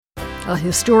A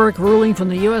historic ruling from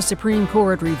the U.S. Supreme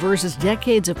Court reverses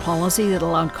decades of policy that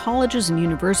allowed colleges and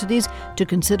universities to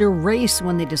consider race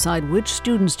when they decide which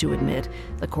students to admit.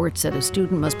 The court said a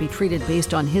student must be treated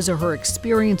based on his or her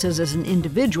experiences as an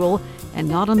individual and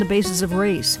not on the basis of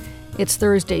race. It's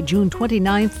Thursday, June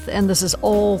 29th, and this is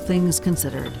All Things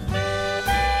Considered.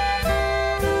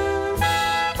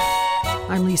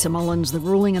 I'm Lisa Mullins. The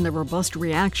ruling and the robust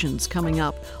reactions coming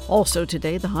up. Also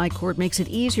today, the High Court makes it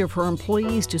easier for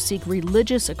employees to seek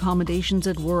religious accommodations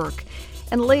at work.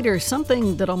 And later,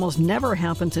 something that almost never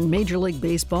happens in Major League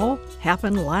Baseball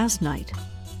happened last night.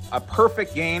 A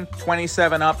perfect game,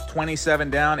 27 up, 27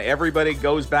 down. Everybody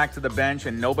goes back to the bench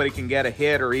and nobody can get a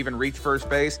hit or even reach first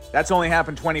base. That's only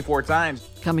happened 24 times.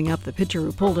 Coming up, the pitcher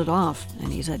who pulled it off,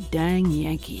 and he's a dang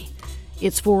Yankee.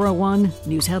 It's 4:01.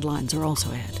 News headlines are also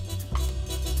ahead.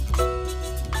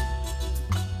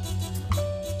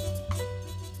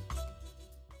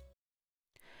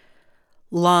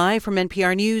 Live from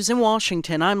NPR News in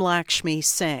Washington, I'm Lakshmi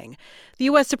Singh. The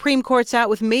U.S. Supreme Court's out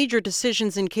with major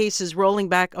decisions in cases rolling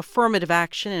back affirmative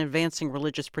action and advancing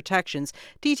religious protections.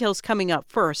 Details coming up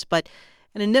first, but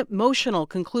an emotional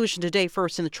conclusion today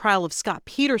first in the trial of Scott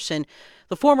Peterson,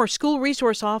 the former school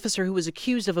resource officer who was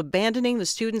accused of abandoning the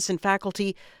students and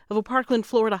faculty of a Parkland,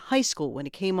 Florida high school when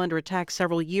it came under attack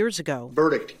several years ago.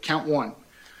 Verdict, count one.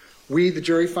 We, the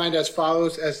jury, find as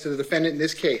follows as to the defendant in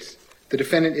this case. The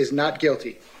defendant is not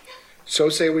guilty. So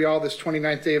say we all this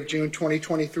 29th day of June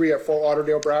 2023 at Fort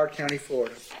Lauderdale, Broward County,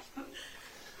 Florida.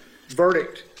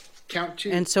 Verdict. Count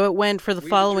two. And so it went for the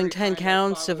following 10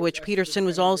 counts, of which Peterson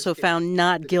was also found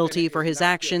not guilty for his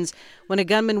actions when a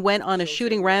gunman went on a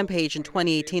shooting rampage in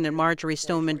 2018 at Marjorie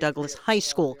Stoneman Douglas High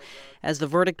School. As the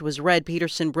verdict was read,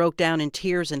 Peterson broke down in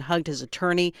tears and hugged his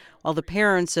attorney, while the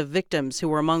parents of victims who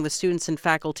were among the students and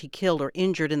faculty killed or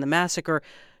injured in the massacre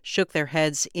shook their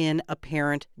heads in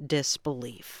apparent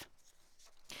disbelief.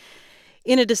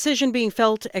 In a decision being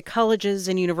felt at colleges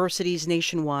and universities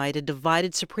nationwide, a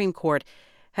divided Supreme Court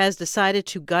has decided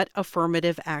to gut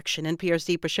affirmative action. NPR's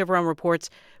Deepa Shivaram reports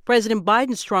President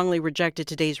Biden strongly rejected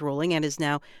today's ruling and is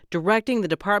now directing the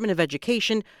Department of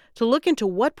Education to look into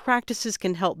what practices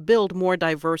can help build more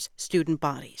diverse student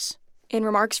bodies. In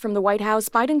remarks from the White House,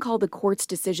 Biden called the court's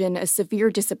decision a severe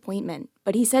disappointment,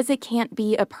 but he says it can't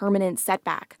be a permanent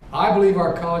setback. I believe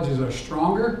our colleges are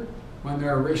stronger when they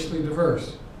are racially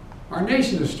diverse. Our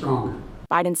nation is stronger.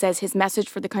 Biden says his message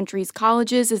for the country's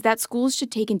colleges is that schools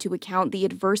should take into account the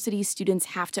adversity students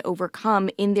have to overcome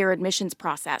in their admissions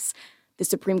process. The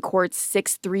Supreme Court's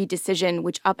 6-3 decision,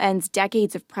 which upends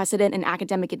decades of precedent in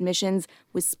academic admissions,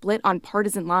 was split on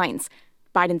partisan lines.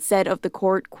 Biden said of the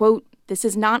court, quote, "This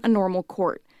is not a normal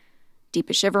court."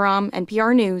 Deepa Shivaram,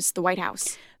 NPR News, the White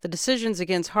House. The decisions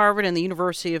against Harvard and the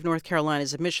University of North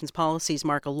Carolina's admissions policies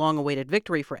mark a long-awaited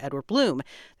victory for Edward Blum,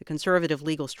 the conservative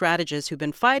legal strategist who've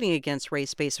been fighting against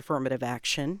race-based affirmative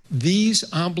action. These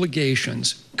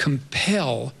obligations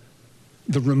compel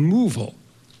the removal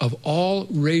of all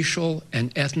racial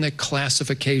and ethnic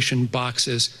classification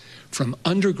boxes from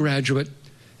undergraduate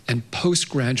and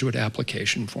postgraduate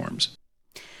application forms.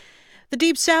 The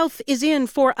Deep South is in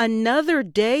for another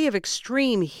day of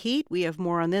extreme heat. We have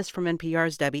more on this from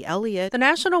NPR's Debbie Elliott. The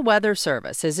National Weather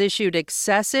Service has issued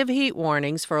excessive heat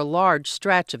warnings for a large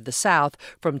stretch of the South,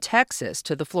 from Texas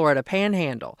to the Florida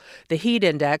Panhandle. The heat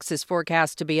index is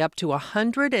forecast to be up to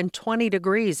 120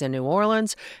 degrees in New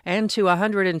Orleans and to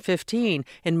 115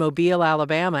 in Mobile,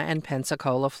 Alabama, and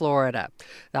Pensacola, Florida.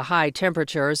 The high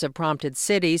temperatures have prompted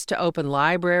cities to open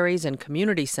libraries and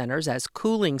community centers as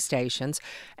cooling stations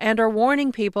and are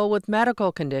warning people with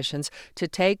medical conditions to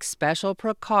take special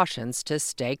precautions to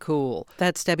stay cool.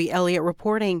 That's Debbie Elliott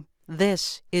reporting.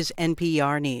 This is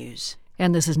NPR News.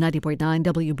 And this is 90.9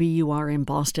 WBUR in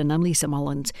Boston. I'm Lisa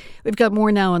Mullins. We've got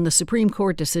more now on the Supreme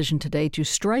Court decision today to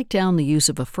strike down the use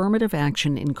of affirmative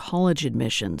action in college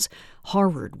admissions.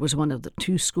 Harvard was one of the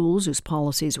two schools whose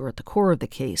policies were at the core of the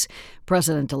case.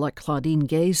 President-elect Claudine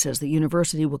Gay says the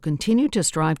university will continue to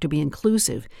strive to be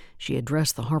inclusive. She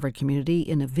addressed the Harvard community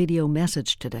in a video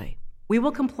message today. We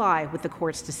will comply with the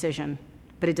court's decision,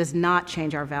 but it does not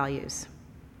change our values.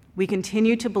 We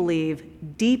continue to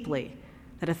believe deeply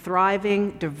that a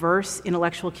thriving, diverse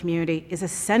intellectual community is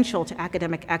essential to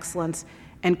academic excellence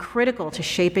and critical to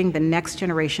shaping the next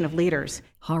generation of leaders.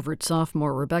 Harvard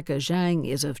sophomore Rebecca Zhang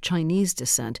is of Chinese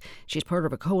descent. She's part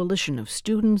of a coalition of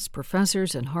students,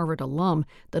 professors, and Harvard alum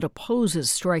that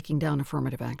opposes striking down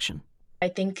affirmative action. I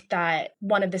think that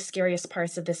one of the scariest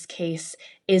parts of this case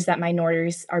is that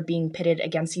minorities are being pitted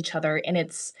against each other, and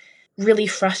it's really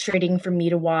frustrating for me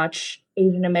to watch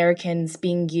Asian Americans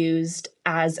being used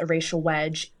as a racial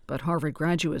wedge. But Harvard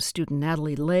graduate student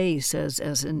Natalie Lay says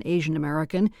as an Asian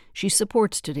American, she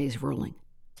supports today's ruling.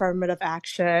 Affirmative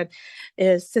action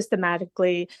is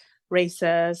systematically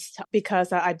racist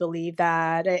because I believe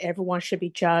that everyone should be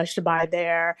judged by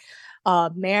their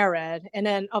merit. And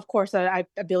then, of course, I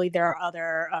believe there are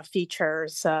other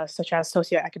features such as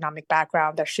socioeconomic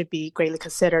background that should be greatly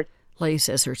considered. Lay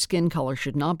says her skin color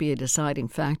should not be a deciding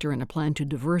factor in a plan to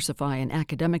diversify an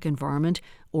academic environment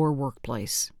or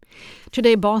workplace.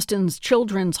 Today, Boston's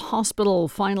Children's Hospital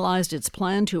finalized its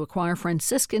plan to acquire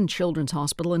Franciscan Children's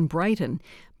Hospital in Brighton.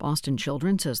 Boston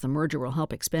Children says the merger will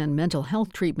help expand mental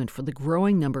health treatment for the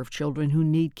growing number of children who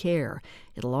need care.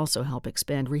 It'll also help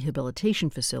expand rehabilitation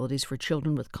facilities for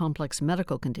children with complex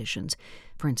medical conditions.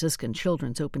 Franciscan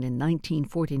Children's opened in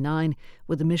 1949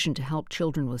 with a mission to help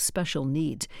children with special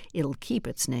needs. It'll keep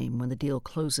its name when the deal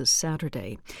closes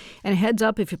Saturday. And a heads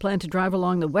up if you plan to drive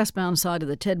along the westbound side of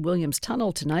the Ted Williams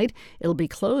Tunnel tonight. It'll be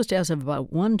closed as of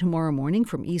about 1 tomorrow morning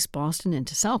from East Boston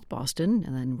into South Boston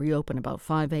and then reopen about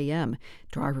 5 a.m.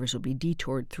 Drivers will be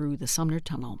detoured through the Sumner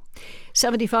Tunnel.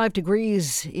 75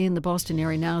 degrees in the Boston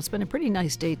area now. It's been a pretty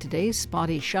nice day today.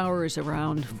 Spotty showers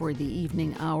around for the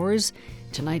evening hours.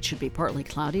 Tonight should be partly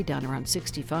cloudy, down around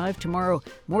 65. Tomorrow,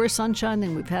 more sunshine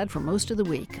than we've had for most of the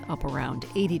week, up around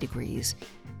 80 degrees.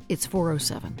 It's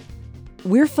 4:07.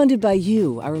 We're funded by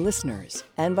you, our listeners,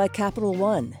 and by Capital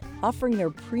One, offering their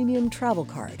premium travel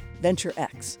card, Venture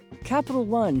X. Capital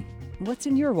One, what's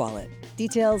in your wallet?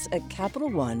 Details at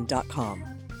CapitalOne.com.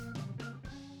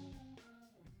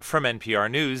 From NPR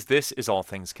News, this is All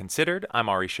Things Considered. I'm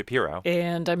Ari Shapiro.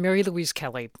 And I'm Mary Louise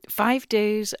Kelly. 5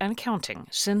 days and counting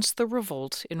since the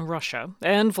revolt in Russia,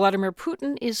 and Vladimir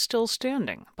Putin is still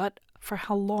standing. But for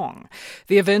how long?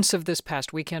 The events of this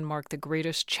past weekend mark the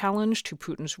greatest challenge to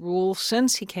Putin's rule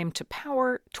since he came to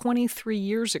power 23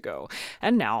 years ago.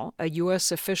 And now, a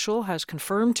U.S. official has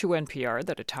confirmed to NPR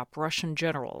that a top Russian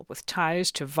general with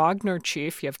ties to Wagner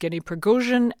chief Yevgeny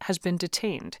Prigozhin has been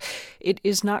detained. It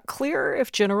is not clear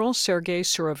if General Sergei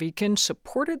Surovikin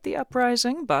supported the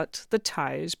uprising, but the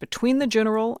ties between the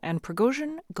general and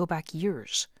Prigozhin go back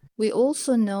years. We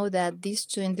also know that these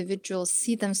two individuals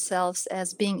see themselves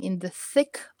as being in the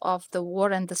thick of the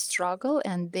war and the struggle,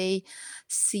 and they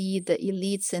see the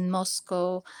elites in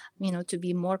Moscow, to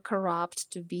be more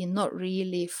corrupt, to be not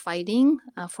really fighting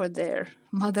for their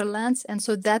motherlands. And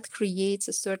so that creates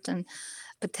a certain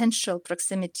potential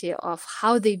proximity of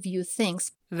how they view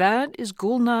things. That is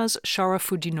Gulnaz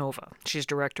Sharafudinova. She's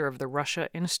director of the Russia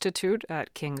Institute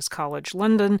at King's College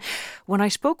London. When I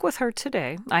spoke with her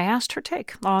today, I asked her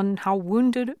take on how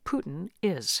wounded Putin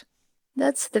is.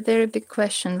 That's the very big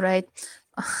question, right?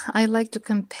 I like to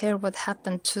compare what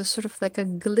happened to sort of like a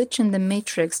glitch in the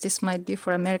matrix. This might be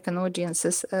for American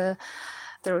audiences.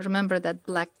 They remember that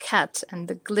black cat and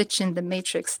the glitch in the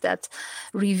matrix that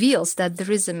reveals that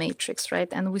there is a matrix, right?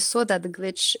 And we saw that the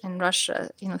glitch in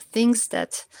Russia, things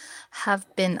that have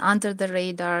been under the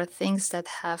radar, things that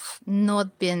have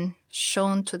not been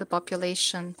shown to the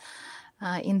population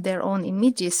in their own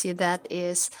immediacy, that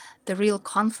is the real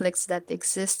conflicts that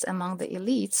exist among the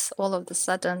elites. All of a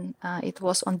sudden, it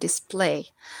was on display.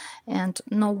 And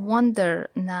no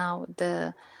wonder now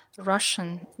the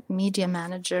Russian media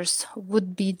managers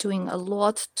would be doing a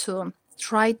lot to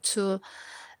try to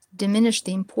diminish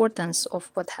the importance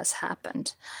of what has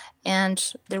happened.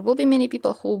 And there will be many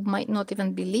people who might not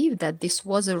even believe that this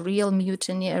was a real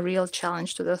mutiny, a real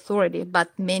challenge to the authority, but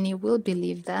many will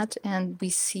believe that. And we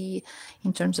see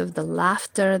in terms of the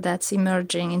laughter that's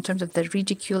emerging, in terms of the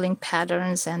ridiculing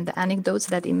patterns and the anecdotes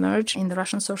that emerge in the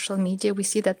Russian social media, we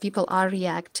see that people are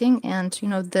reacting. And,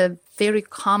 the very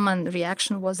common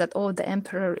reaction was that, oh, the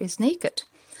emperor is naked.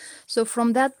 So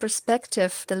from that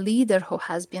perspective, the leader who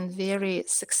has been very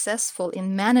successful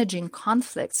in managing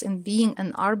conflicts, in being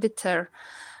an arbiter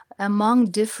among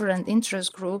different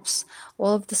interest groups,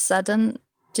 all of a sudden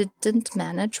didn't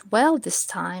manage well this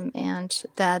time. And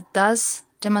that does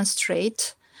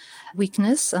demonstrate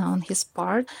weakness on his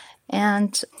part.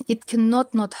 And it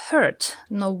cannot not hurt.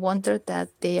 No wonder that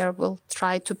they will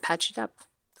try to patch it up.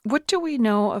 What do we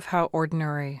know of how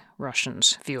ordinary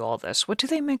Russians view all this? What do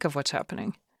they make of what's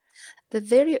happening? The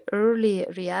very early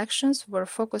reactions were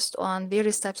focused on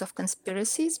various types of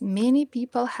conspiracies. Many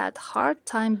people had hard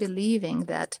time believing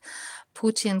that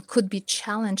Putin could be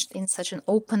challenged in such an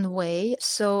open way.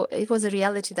 So it was a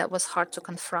reality that was hard to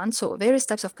confront. So various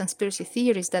types of conspiracy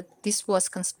theories that this was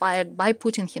conspired by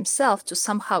Putin himself to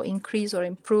somehow increase or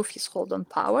improve his hold on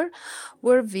power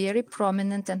were very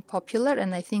prominent and popular,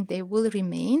 and I think they will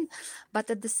remain. But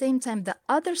at the same time, the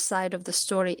other side of the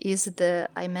story is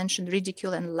I mentioned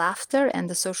ridicule and laughter and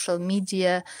the social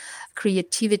media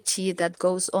creativity that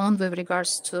goes on with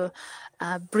regards to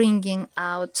bringing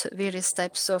out various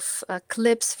types of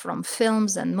clips from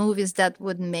films and movies that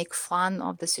would make fun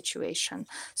of the situation.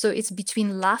 So it's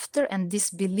between laughter and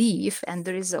disbelief, and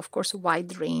there is, of course, a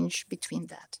wide range between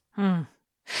that.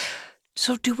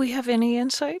 So do we have any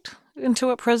insight into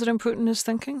what President Putin is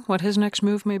thinking, what his next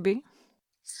move may be?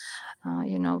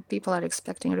 People are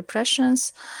expecting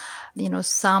repressions.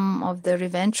 Some of the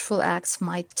revengeful acts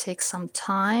might take some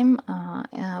time,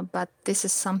 but this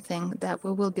is something that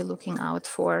we will be looking out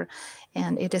for.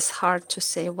 And it is hard to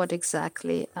say what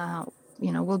exactly,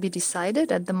 will be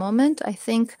decided at the moment. I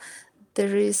think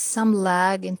there is some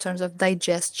lag in terms of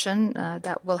digestion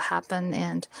that will happen,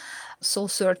 and soul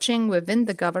searching within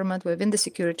the government, within the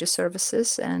security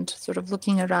services, and sort of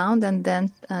looking around and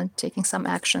then taking some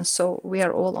action. So we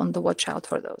are all on the watch out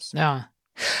for those. Yeah.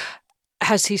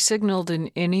 Has he signaled in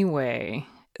any way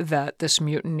that this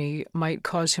mutiny might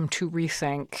cause him to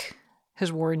rethink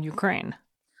his war in Ukraine?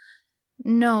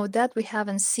 No, that we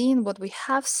haven't seen. What we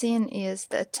have seen is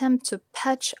the attempt to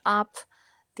patch up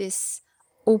this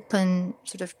open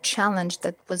sort of challenge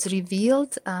that was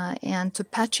revealed and to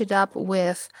patch it up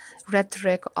with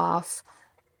rhetoric of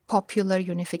popular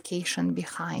unification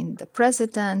behind the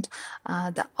president,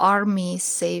 the army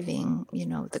saving,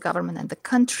 the government and the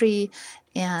country,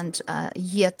 and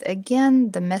yet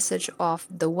again, the message of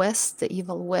the West, the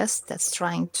evil West that's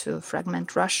trying to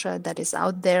fragment Russia, that is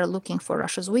out there looking for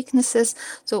Russia's weaknesses.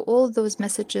 So all those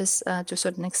messages, to a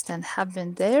certain extent, have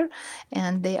been there,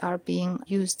 and they are being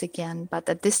used again. But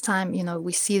at this time,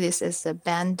 we see this as a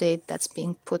Band-Aid that's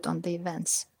being put on the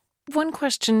events. One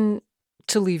question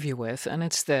to leave you with, and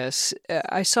it's this.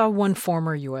 I saw one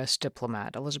former U.S.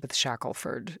 diplomat, Elizabeth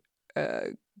Shackelford,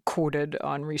 quoted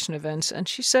on recent events, and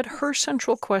she said her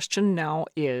central question now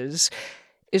is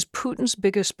Putin's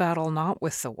biggest battle not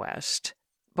with the West,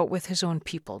 but with his own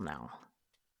people now?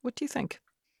 What do you think?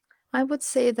 I would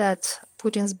say that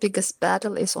Putin's biggest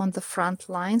battle is on the front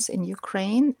lines in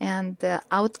Ukraine, and the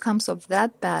outcomes of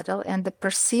that battle and the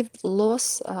perceived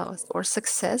loss or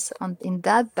success in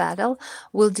that battle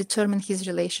will determine his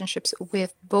relationships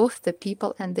with both the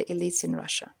people and the elites in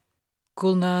Russia.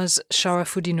 Gulnaz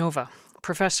Sharafudinova,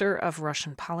 professor of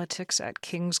Russian politics at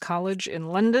King's College in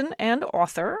London and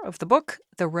author of the book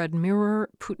The Red Mirror: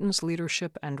 Putin's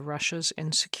Leadership and Russia's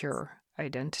Insecure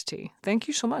Identity. Thank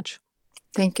you so much.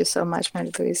 Thank you so much,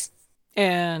 Marie-Louise.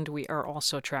 And we are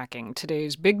also tracking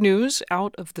today's big news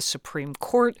out of the Supreme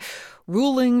Court,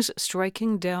 rulings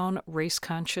striking down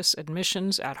race-conscious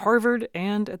admissions at Harvard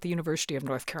and at the University of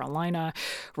North Carolina.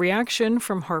 Reaction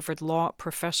from Harvard Law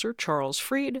professor Charles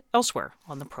Fried elsewhere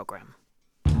on the program.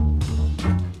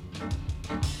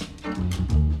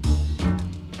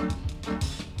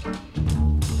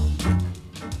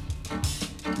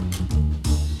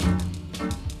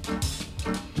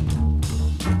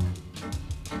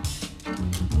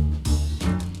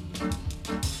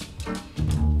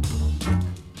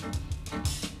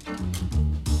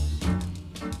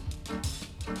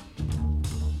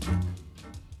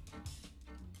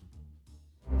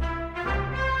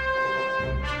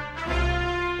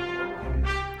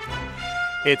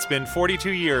 It's been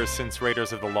 42 years since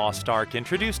Raiders of the Lost Ark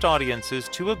introduced audiences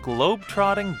to a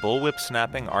globe-trotting,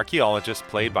 bullwhip-snapping archaeologist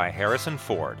played by Harrison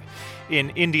Ford. In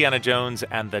Indiana Jones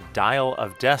and the Dial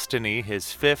of Destiny,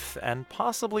 his fifth and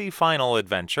possibly final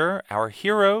adventure, our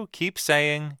hero keeps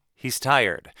saying he's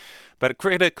tired. But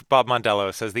critic Bob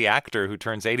Mondello says the actor, who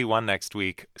turns 81 next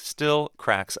week, still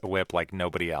cracks a whip like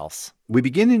nobody else. We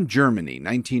begin in Germany,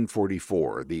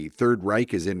 1944. The Third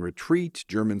Reich is in retreat,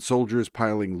 German soldiers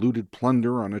piling looted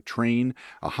plunder on a train.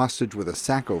 A hostage with a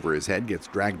sack over his head gets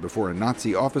dragged before a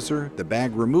Nazi officer. The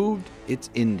bag removed,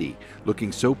 it's Indy.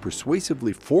 Looking so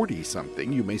persuasively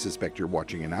 40-something, you may suspect you're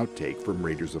watching an outtake from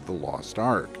Raiders of the Lost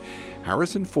Ark.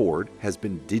 Harrison Ford has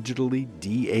been digitally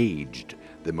de-aged,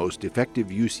 the most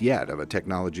effective use yet of a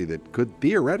technology that could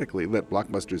theoretically let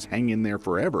blockbusters hang in there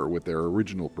forever with their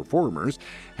original performers.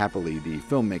 Happily, the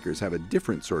filmmakers have a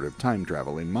different sort of time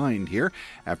travel in mind here.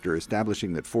 After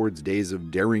establishing that Ford's days of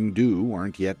daring do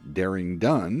aren't yet daring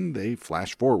done, they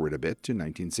flash forward a bit to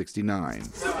 1969.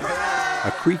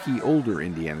 A creaky older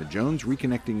Indiana Jones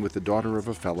reconnecting with the daughter of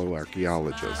a fellow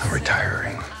archaeologist. I'm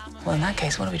retiring. Well, in that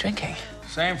case, what are we drinking?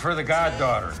 Same for the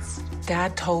goddaughter.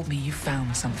 Dad told me you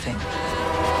found something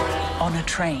on a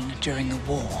train during the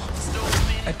war.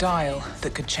 A dial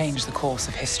that could change the course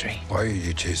of history. Why are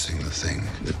you chasing the thing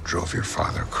that drove your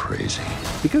father crazy?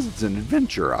 Because it's an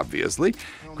adventure, obviously.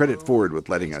 Credit Ford with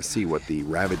letting us see what the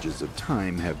ravages of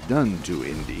time have done to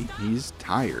Indy. He's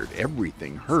tired.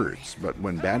 Everything hurts. But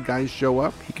when bad guys show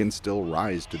up, he can still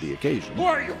rise to the occasion. Who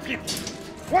are you people?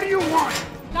 What do you want?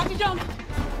 Dr. Jones!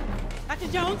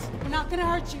 Dr. Jones, we're not going to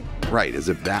hurt you. Right, as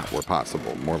if that were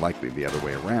possible. More likely the other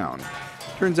way around.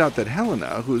 Turns out that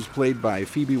Helena, who's played by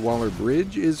Phoebe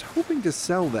Waller-Bridge, is hoping to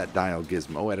sell that dial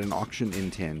gizmo at an auction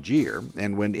in Tangier,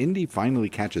 and when Indy finally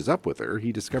catches up with her,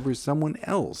 he discovers someone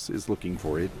else is looking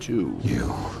for it too. You.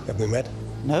 Have we met?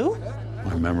 No?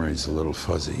 My memory's a little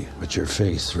fuzzy, but your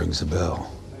face rings a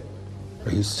bell.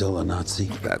 Are you still a Nazi?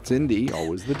 That's Indy,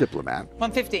 always the diplomat.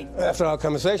 115. After our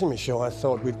conversation, Michelle, I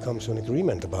thought we'd come to an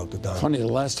agreement about the dial. Funny, the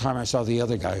last time I saw the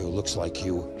other guy who looks like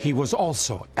you, he was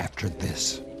also after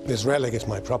this. This relic is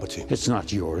my property. It's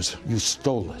not yours. You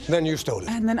stole it. Then you stole it.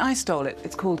 And then I stole it.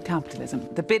 It's called capitalism.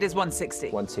 The bid is 160.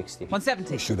 160.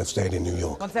 170. You should have stayed in New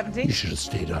York. 170. You should have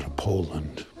stayed out of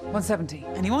Poland. 170.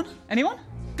 Anyone? Anyone?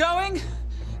 Going!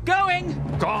 Going!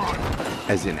 Gone!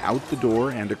 As in out the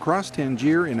door and across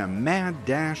Tangier in a mad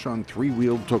dash on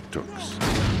three-wheeled tuk-tuks.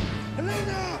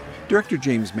 Director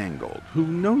James Mangold, who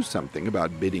knows something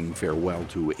about bidding farewell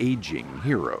to aging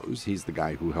heroes, he's the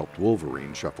guy who helped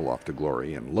Wolverine shuffle off to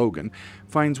glory in Logan,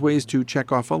 finds ways to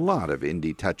check off a lot of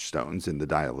indie touchstones in the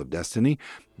Dial of Destiny,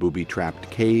 booby-trapped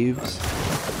caves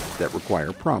that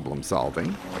require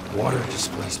problem-solving, water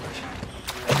displacement.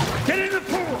 Get in the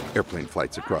pool! Airplane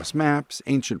flights across maps,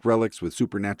 ancient relics with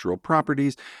supernatural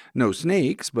properties, no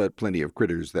snakes, but plenty of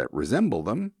critters that resemble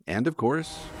them, and, of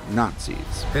course,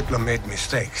 Nazis. Hitler made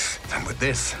mistakes, and with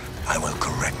this, I will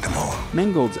correct them all.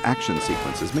 Mangold's action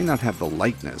sequences may not have the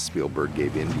lightness Spielberg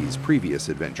gave Indy's previous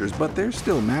adventures, but they're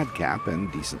still madcap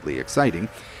and decently exciting.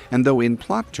 And though in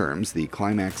plot terms the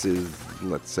climax is,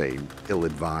 let's say,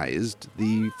 ill-advised,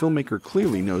 the filmmaker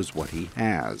clearly knows what he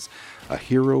has. A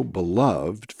hero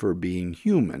beloved for being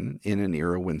human in an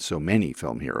era when so many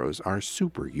film heroes are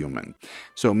superhuman.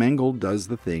 So Mangold does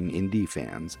the thing Indy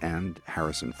fans and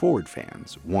Harrison Ford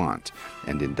fans want.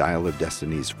 And in Dial of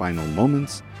Destiny's final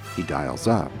moments, he dials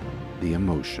up the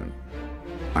emotion.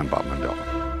 I'm Bob Mondello.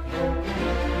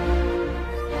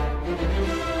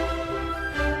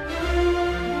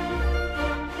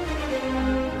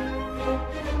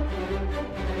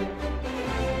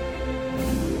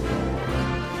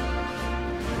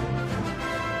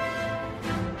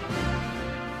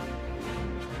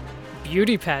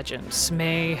 Beauty pageants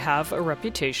may have a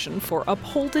reputation for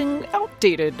upholding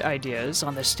outdated ideas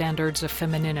on the standards of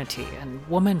femininity and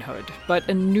womanhood, but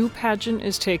a new pageant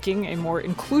is taking a more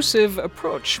inclusive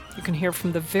approach. You can hear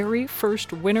from the very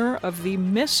first winner of the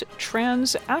Miss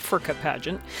Trans Africa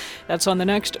pageant. That's on the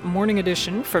next morning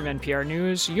edition from NPR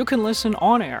News. You can listen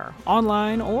on air,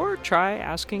 online, or try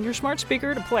asking your smart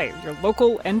speaker to play your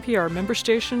local NPR member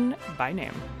station by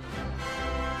name.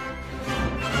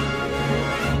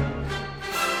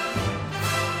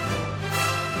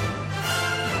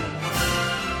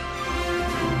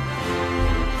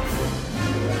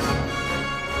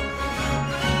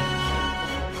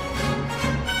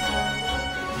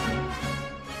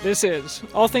 This is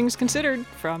All Things Considered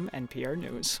from NPR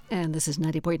News. And this is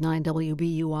 90.9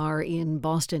 WBUR in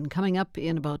Boston. Coming up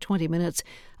in about 20 minutes,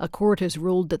 a court has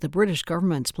ruled that the British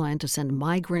government's plan to send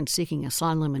migrants seeking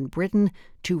asylum in Britain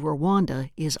to Rwanda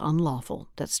is unlawful.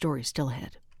 That story still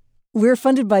ahead. We're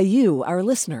funded by you, our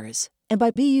listeners, and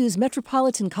by BU's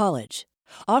Metropolitan College,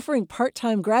 offering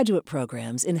part-time graduate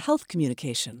programs in health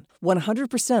communication,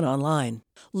 100% online.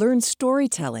 Learn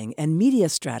storytelling and media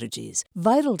strategies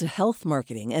vital to health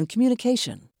marketing and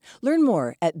communication. Learn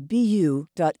more at bu.edu/met.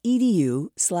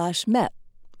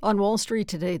 On Wall Street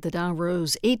today, the Dow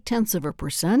rose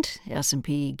 0.8%,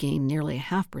 S&P gained nearly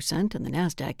 0.5%, and the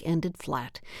Nasdaq ended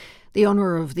flat. The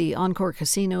owner of the Encore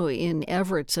Casino in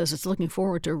Everett says it's looking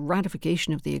forward to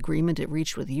ratification of the agreement it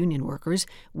reached with union workers.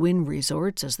 Wynn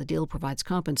Resorts says the deal provides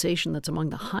compensation that's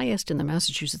among the highest in the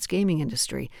Massachusetts gaming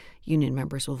industry. Union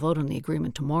members will vote on the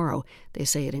agreement tomorrow. They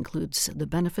say it includes the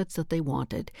benefits that they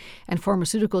wanted. And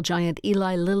pharmaceutical giant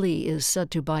Eli Lilly is set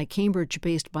to buy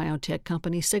Cambridge-based biotech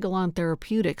company Sigilon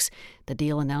Therapeutics. The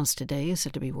deal announced today is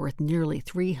said to be worth nearly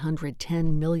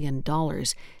 $310 million.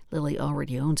 Lilly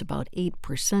already owns about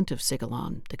 8% of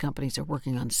Sigilon. The companies are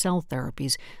working on cell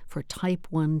therapies for type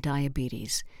 1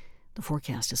 diabetes. The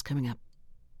forecast is coming up.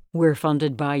 We're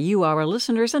funded by you, our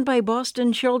listeners, and by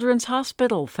Boston Children's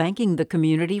Hospital, thanking the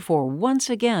community for once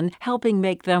again helping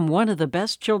make them one of the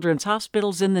best children's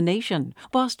hospitals in the nation.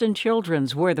 Boston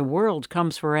Children's, where the world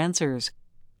comes for answers.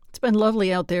 It's been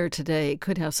lovely out there today.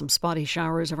 Could have some spotty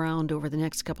showers around over the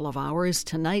next couple of hours.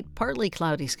 Tonight, partly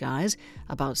cloudy skies,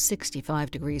 about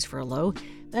 65 degrees for a low.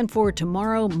 Then for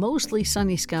tomorrow, mostly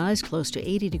sunny skies, close to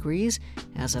 80 degrees.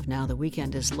 As of now, the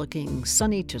weekend is looking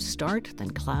sunny to start,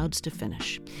 then clouds to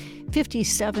finish.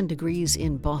 57 degrees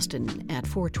in Boston at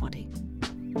 4:20.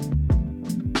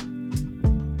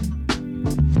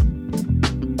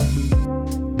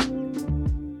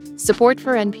 Support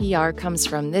for NPR comes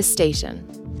from this station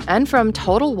and from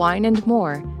Total Wine &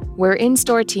 More, where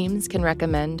in-store teams can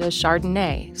recommend a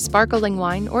Chardonnay, sparkling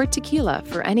wine, or tequila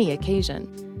for any occasion.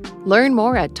 Learn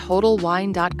more at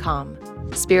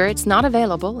TotalWine.com. Spirits not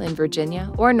available in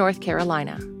Virginia or North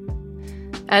Carolina.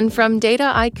 And from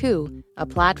Data IQ, a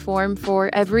platform for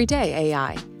everyday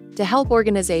AI, to help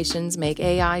organizations make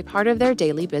AI part of their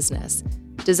daily business.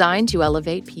 Designed to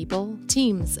elevate people,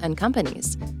 teams, and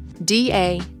companies.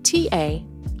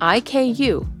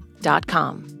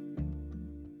 DATAIKU.com.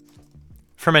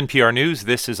 From NPR News,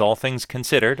 this is All Things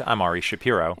Considered. I'm Ari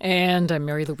Shapiro. And I'm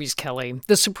Mary Louise Kelly.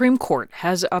 The Supreme Court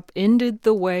has upended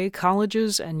the way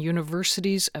colleges and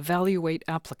universities evaluate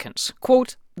applicants.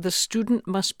 Quote, the student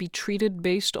must be treated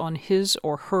based on his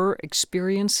or her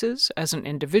experiences as an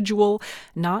individual,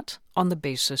 not on the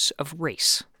basis of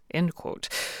race. End quote.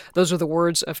 Those are the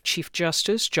words of Chief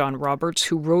Justice John Roberts,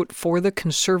 who wrote for the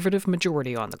conservative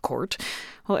majority on the court.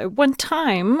 Well, at one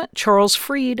time, Charles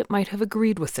Freed might have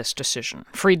agreed with this decision.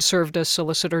 Freed served as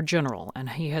Solicitor General,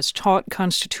 and he has taught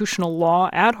constitutional law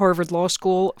at Harvard Law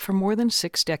School for more than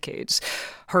 6 decades.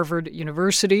 Harvard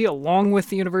University, along with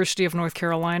the University of North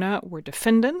Carolina, were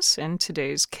defendants in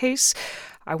today's case.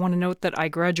 I want to note that I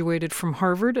graduated from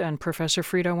Harvard, and Professor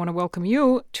Freed, I want to welcome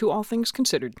you to All Things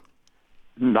Considered.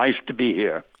 Nice to be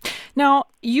here. Now,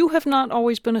 you have not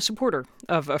always been a supporter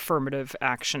of affirmative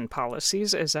action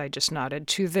policies, as I just nodded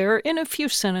to there. In a few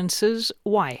sentences,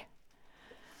 why?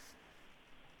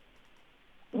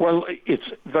 Well, it's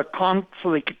the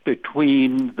conflict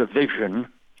between the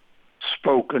vision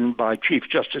spoken by Chief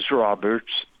Justice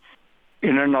Roberts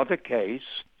in another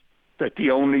case that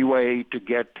the only way to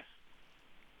get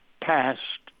past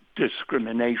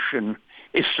discrimination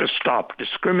is to stop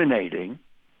discriminating,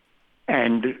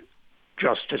 and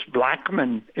Justice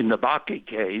Blackmun in the Bakke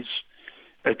case,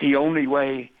 that the only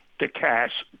way to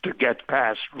get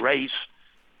past race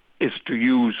is to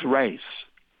use race.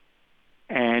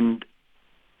 And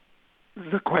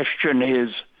the question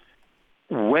is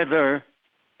whether,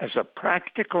 as a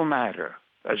practical matter,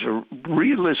 as a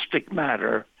realistic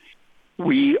matter,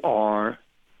 we are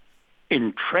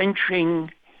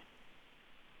entrenching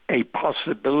a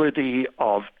possibility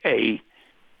of a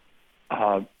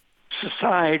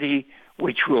society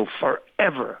which will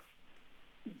forever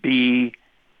be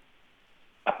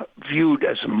viewed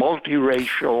as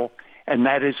multiracial, and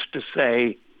that is to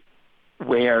say,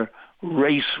 where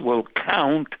race will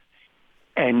count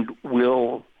and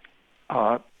will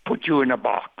put you in a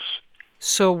box.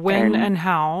 So when and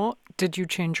how did you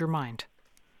change your mind?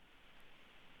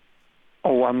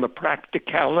 Oh, on the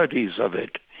practicalities of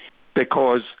it,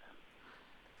 because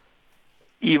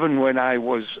even when I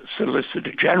was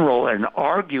Solicitor General and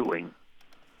arguing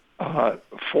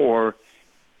for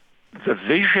the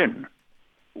vision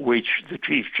which the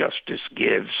Chief Justice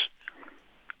gives,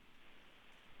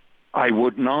 I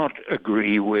would not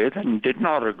agree with and did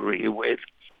not agree with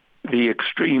the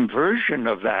extreme version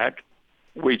of that,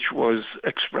 which was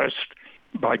expressed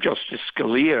by Justice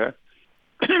Scalia,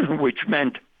 which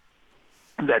meant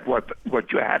that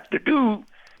what you had to do,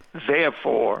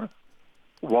 therefore,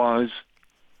 was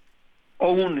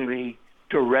only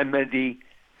to remedy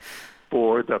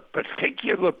for the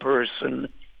particular person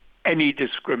any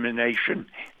discrimination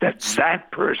that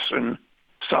that person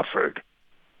suffered.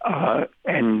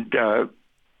 And the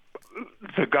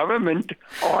government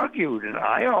argued, and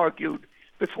I argued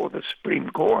before the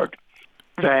Supreme Court,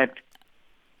 that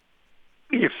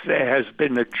if there has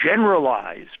been a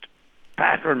generalized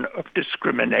pattern of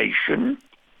discrimination,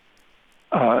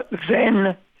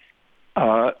 then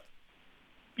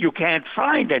you can't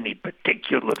find any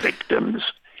particular victims.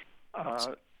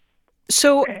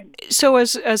 So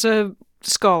as a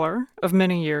scholar of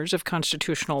many years of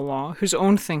constitutional law, whose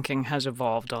own thinking has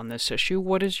evolved on this issue,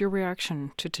 what is your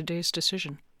reaction to today's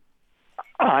decision?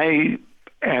 I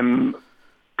am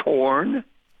torn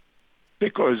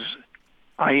because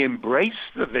I embrace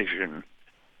the vision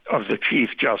of the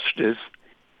Chief Justice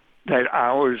that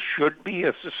ours should be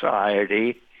a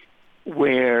society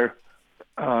where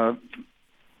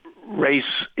race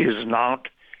is not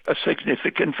a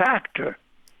significant factor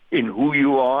in who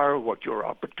you are, what your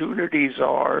opportunities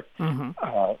are,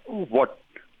 what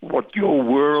your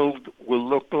world will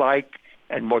look like,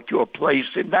 and what your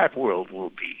place in that world will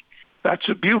be. That's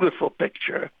a beautiful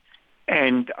picture,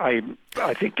 and I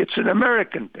think it's an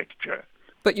American picture.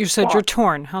 But you said you're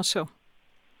torn. How so?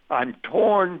 I'm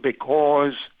torn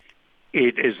because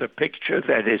it is a picture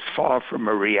that is far from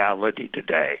a reality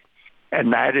today,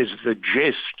 and that is the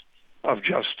gist of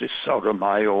Justice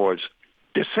Sotomayor's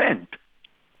dissent,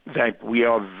 that we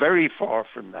are very far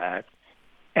from that,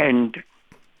 and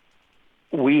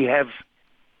we have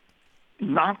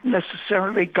not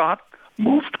necessarily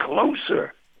moved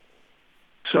closer.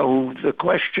 So the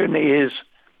question is,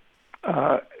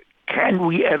 can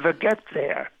we ever get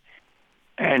there?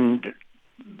 And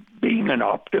being an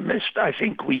optimist, I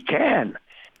think we can.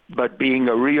 But being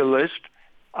a realist,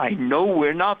 I know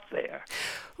we're not there.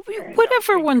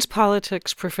 Whatever one's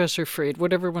politics, Professor Fried,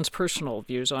 whatever one's personal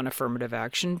views on affirmative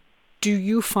action, do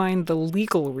you find the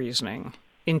legal reasoning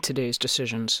in today's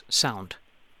decisions sound?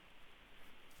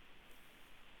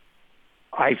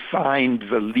 I find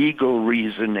the legal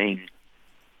reasoning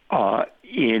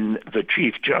in the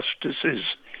Chief Justice's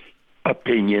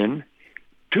opinion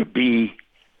to be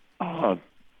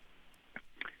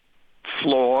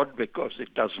flawed because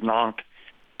it does not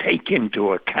take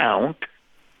into account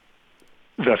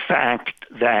the fact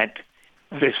that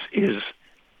this is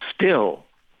still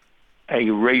a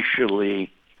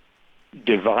racially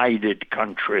divided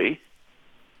country,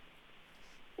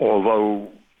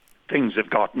 although things have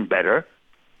gotten better.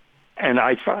 And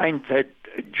I find that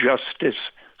Justice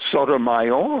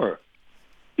Sotomayor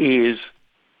is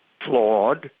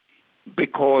flawed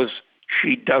because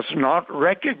she does not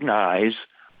recognize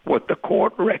what the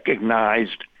court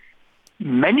recognized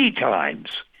many times,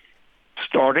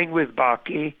 starting with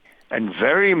Bakke and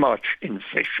very much in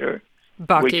Fisher.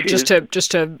 Bakke,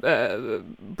 just to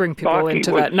bring people Bakke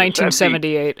into that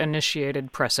 1978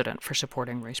 initiated precedent for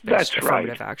supporting race-based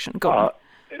affirmative action. Go on.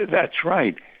 That's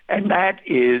right. And that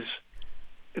is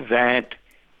that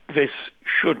this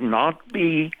should not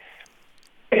be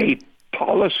a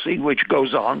policy which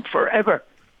goes on forever.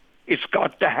 It's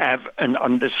got to have an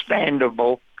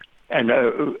understandable and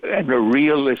a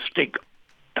realistic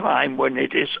time when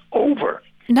it is over.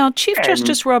 Now, Chief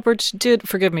Justice Roberts did,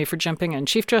 forgive me for jumping in,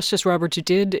 Chief Justice Roberts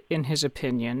did, in his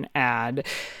opinion, add,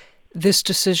 this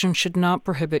decision should not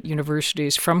prohibit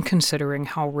universities from considering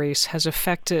how race has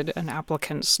affected an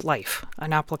applicant's life,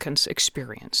 an applicant's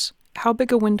experience. How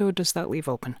big a window does that leave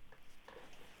open?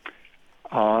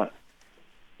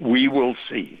 We will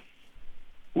see.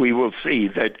 We will see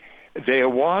that there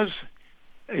was,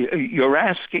 you're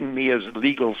asking me as a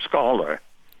legal scholar,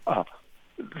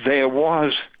 there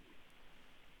was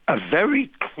a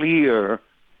very clear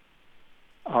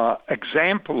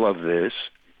example of this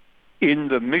in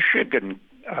the Michigan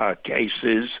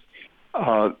cases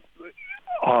of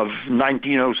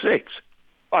 1906,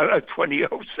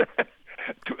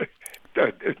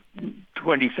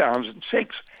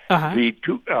 2006, the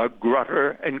two,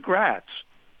 Grutter and Gratz.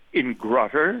 In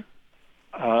Grutter,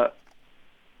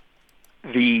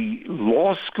 the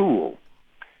law school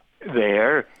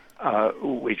there,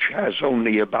 which has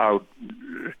only about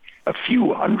a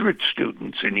few hundred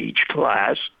students in each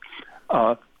class,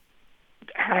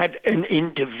 had an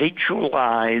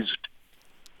individualized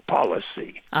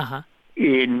policy.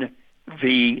 In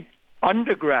the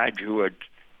undergraduate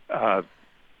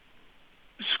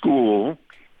school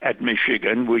at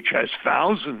Michigan, which has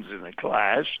thousands in a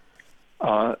class,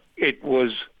 it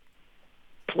was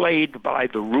played by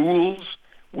the rules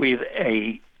with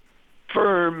a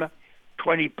firm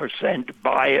 20%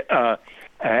 by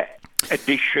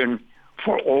addition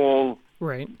for all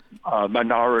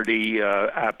minority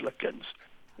applicants.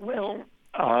 Well,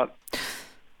 that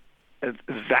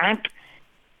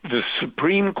the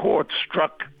Supreme Court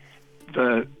struck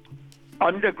the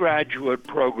undergraduate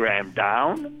program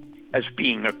down as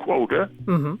being a quota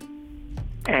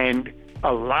and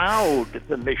allowed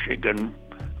the Michigan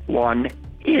one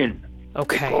in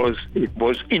because it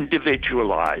was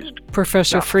individualized.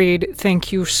 Professor Fried,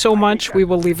 thank you so much. We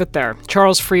will leave it there.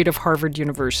 Charles Fried of Harvard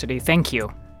University, thank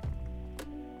you.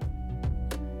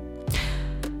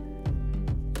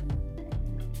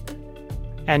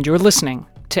 And you're listening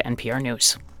to NPR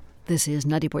News. This is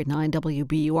 90.9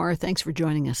 WBUR. Thanks for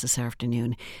joining us this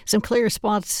afternoon. Some clear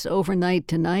spots overnight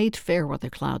tonight. Fair weather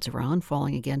clouds around,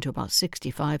 falling again to about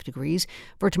 65 degrees.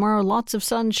 For tomorrow, lots of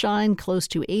sunshine, close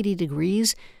to 80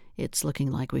 degrees. It's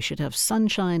looking like we should have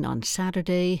sunshine on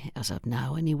Saturday, as of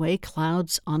now anyway,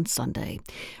 clouds on Sunday.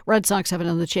 Red Sox have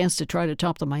another chance to try to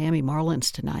top the Miami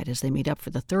Marlins tonight as they meet up for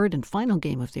the third and final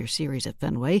game of their series at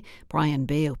Fenway. Brian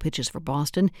Bayo pitches for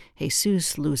Boston,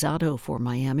 Jesus Luzado for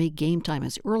Miami. Game time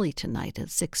is early tonight at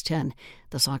 6:10.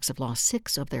 The Sox have lost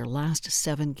 6 of their last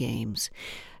 7 games.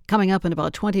 Coming up in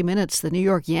about 20 minutes, the New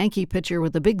York Yankee pitcher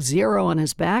with the big 0 on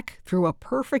his back threw a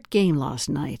perfect game last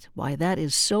night. Why that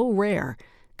is so rare.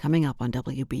 Coming up on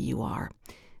WBUR.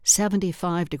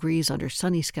 75 degrees under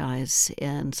sunny skies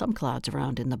and some clouds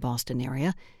around in the Boston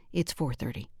area. It's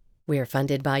 4:30. We're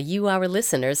funded by you, our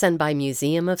listeners, and by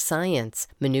Museum of Science.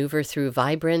 Maneuver through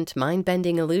vibrant,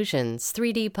 mind-bending illusions,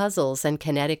 3D puzzles, and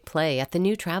kinetic play at the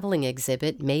new traveling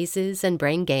exhibit, Mazes and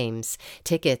Brain Games.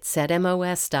 Tickets at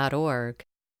MOS.org.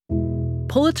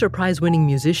 Pulitzer Prize-winning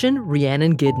musician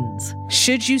Rhiannon Giddens.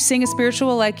 Should you sing a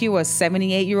spiritual like you, a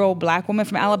 78-year-old black woman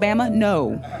from Alabama?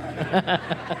 No.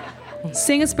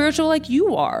 Sing a spiritual like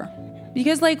you are.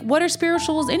 Because, what are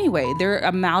spirituals anyway? They're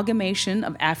amalgamation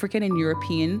of African and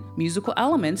European musical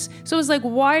elements. So it's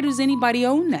why does anybody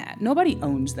own that? Nobody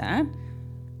owns that.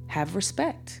 Have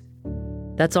respect.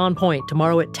 That's On Point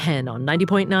tomorrow at 10 on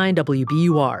 90.9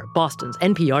 WBUR, Boston's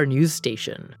NPR news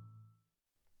station.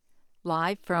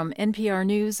 Live from NPR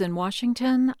News in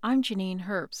Washington, I'm Janine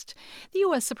Herbst. The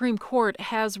U.S. Supreme Court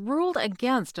has ruled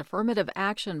against affirmative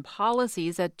action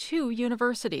policies at 2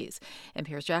 universities.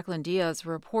 NPR's Jacqueline Diaz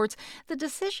reports the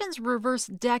decisions reverse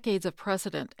decades of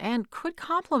precedent and could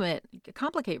complicate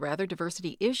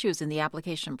diversity issues in the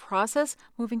application process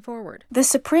moving forward. The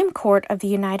Supreme Court of the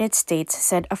United States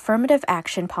said affirmative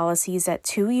action policies at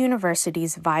 2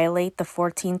 universities violate the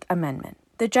 14th Amendment.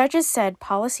 The judges said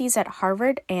policies at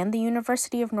Harvard and the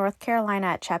University of North Carolina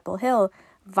at Chapel Hill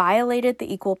violated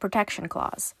the Equal Protection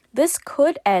Clause. This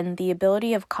could end the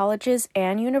ability of colleges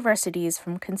and universities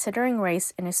from considering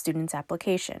race in a student's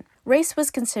application. Race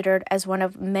was considered as one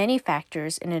of many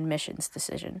factors in an admissions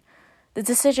decision. The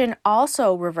decision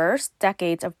also reversed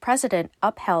decades of precedent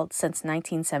upheld since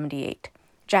 1978.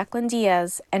 Jacqueline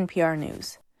Diaz, NPR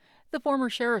News. The former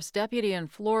sheriff's deputy in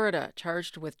Florida,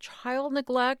 charged with child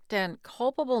neglect and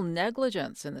culpable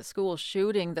negligence in the school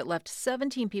shooting that left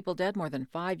 17 people dead more than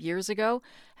 5 years ago,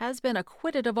 has been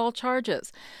acquitted of all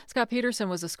charges. Scott Peterson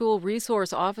was a school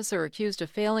resource officer accused of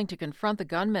failing to confront the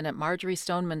gunman at Marjory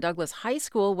Stoneman Douglas High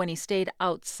School when he stayed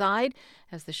outside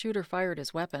as the shooter fired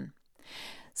his weapon.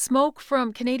 Smoke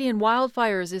from Canadian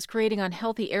wildfires is creating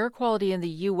unhealthy air quality in the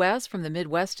U.S. from the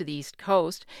Midwest to the East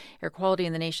Coast. Air quality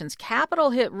in the nation's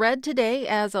capital hit red today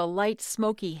as a light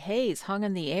smoky haze hung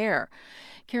in the air.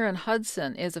 Karen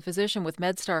Hudson is a physician with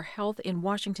MedStar Health in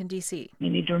Washington, D.C. We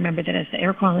need to remember that as the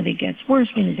air quality gets worse,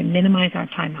 we need to minimize our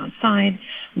time outside.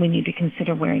 We need to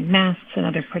consider wearing masks and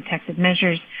other protective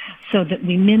measures so that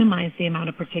we minimize the amount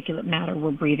of particulate matter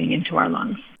we're breathing into our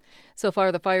lungs. So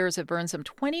far, the fires have burned some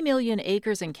 20 million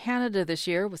acres in Canada this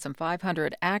year, with some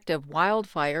 500 active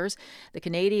wildfires. The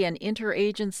Canadian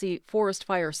Interagency Forest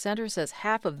Fire Center says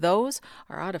half of those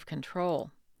are out of control.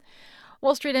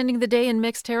 Wall Street ending the day in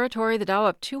mixed territory, the Dow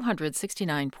up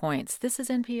 269 points. This is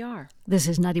NPR. This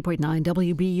is 90.9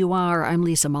 WBUR. I'm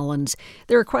Lisa Mullins.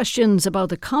 There are questions about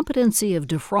the competency of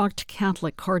defrocked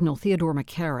Catholic Cardinal Theodore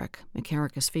McCarrick.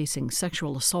 McCarrick is facing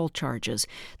sexual assault charges.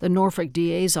 The Norfolk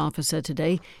DA's office said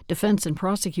today defense and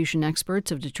prosecution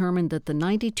experts have determined that the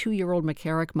 92-year-old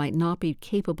McCarrick might not be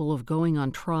capable of going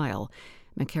on trial.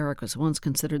 McCarrick was once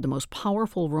considered the most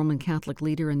powerful Roman Catholic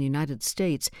leader in the United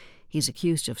States. He's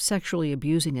accused of sexually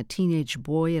abusing a teenage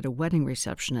boy at a wedding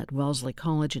reception at Wellesley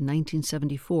College in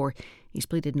 1974. He's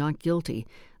pleaded not guilty.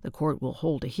 The court will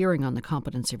hold a hearing on the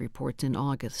competency reports in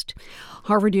August.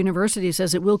 Harvard University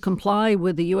says it will comply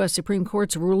with the U.S. Supreme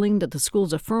Court's ruling that the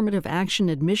school's affirmative action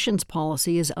admissions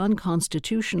policy is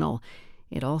unconstitutional.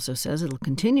 It also says it'll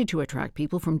continue to attract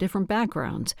people from different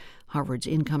backgrounds. Harvard's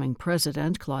incoming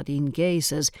president, Claudine Gay,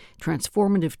 says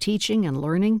transformative teaching and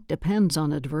learning depends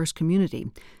on a diverse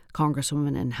community.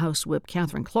 Congresswoman and House Whip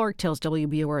Catherine Clark tells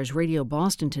WBUR's Radio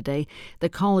Boston today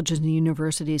that colleges and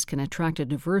universities can attract a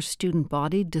diverse student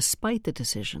body despite the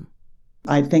decision.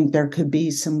 I think there could be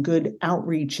some good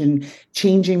outreach and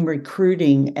changing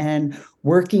recruiting and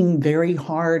working very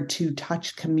hard to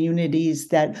touch communities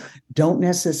that don't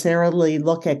necessarily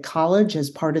look at college as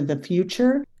part of the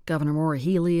future. Governor Maura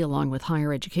Healey, along with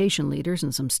higher education leaders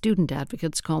and some student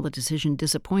advocates, call the decision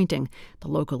disappointing. The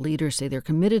local leaders say they're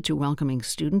committed to welcoming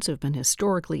students who have been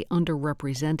historically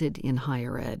underrepresented in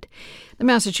higher ed. The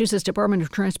Massachusetts Department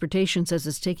of Transportation says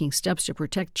it's taking steps to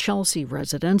protect Chelsea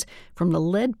residents from the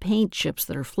lead paint chips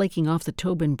that are flaking off the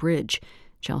Tobin Bridge.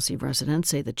 Chelsea residents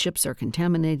say the chips are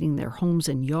contaminating their homes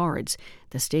and yards.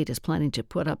 The state is planning to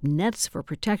put up nets for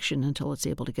protection until it's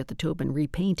able to get the Tobin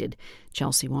repainted.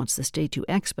 Chelsea wants the state to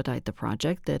expedite the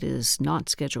project that is not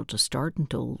scheduled to start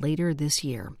until later this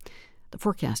year. The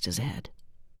forecast is ahead.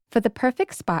 For the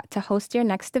perfect spot to host your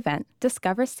next event,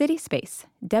 discover City Space,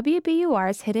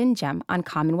 WBUR's hidden gem on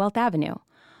Commonwealth Avenue.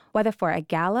 Whether for a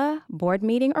gala, board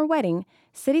meeting, or wedding,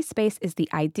 City Space is the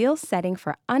ideal setting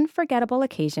for unforgettable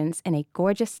occasions in a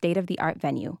gorgeous state-of-the-art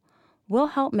venue. We'll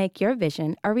help make your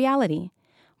vision a reality.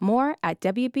 More at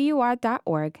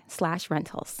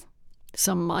wbur.org/rentals.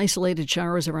 Some isolated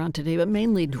showers around today, but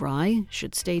mainly dry.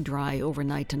 Should stay dry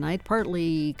overnight tonight.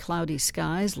 Partly cloudy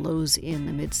skies, lows in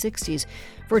the mid-60s.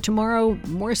 For tomorrow,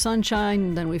 more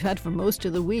sunshine than we've had for most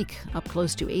of the week, up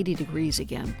close to 80 degrees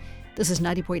again. This is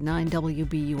 90.9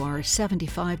 WBUR,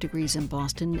 75 degrees in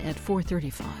Boston at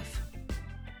 4:35.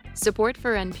 Support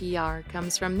for NPR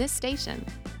comes from this station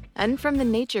and from the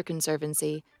Nature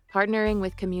Conservancy, partnering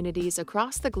with communities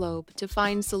across the globe to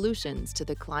find solutions to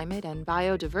the climate and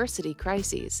biodiversity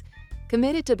crises,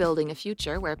 committed to building a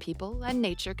future where people and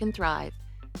nature can thrive.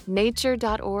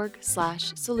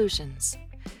 nature.org/solutions.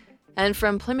 And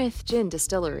from Plymouth Gin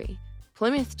Distillery.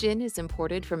 Plymouth Gin is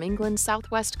imported from England's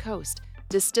southwest coast,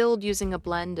 distilled using a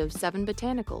blend of 7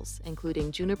 botanicals,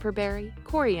 including juniper berry,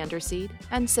 coriander seed,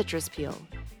 and citrus peel.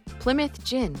 Plymouth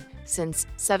Gin since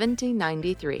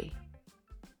 1793.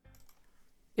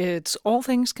 It's All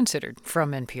Things Considered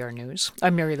from NPR News.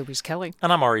 I'm Mary Louise Kelly.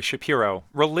 And I'm Ari Shapiro.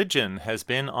 Religion has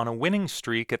been on a winning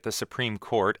streak at the Supreme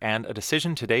Court, and a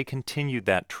decision today continued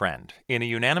that trend. In a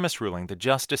unanimous ruling, the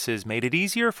justices made it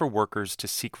easier for workers to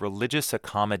seek religious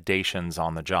accommodations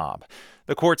on the job.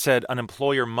 The court said an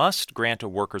employer must grant a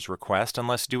worker's request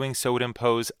unless doing so would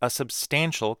impose a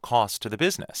substantial cost to the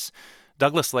business.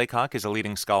 Douglas Laycock is a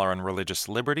leading scholar on religious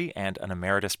liberty and an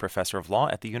emeritus professor of law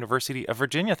at the University of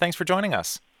Virginia. Thanks for joining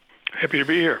us. Happy to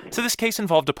be here. So this case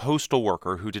involved a postal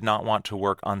worker who did not want to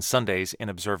work on Sundays in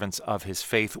observance of his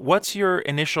faith. What's your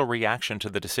initial reaction to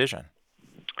the decision?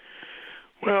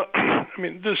 Well, I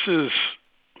mean, this is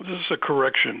a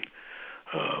correction,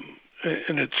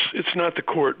 and it's not the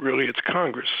court really; it's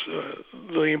Congress.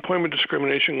 The employment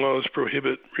discrimination laws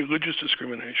prohibit religious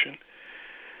discrimination.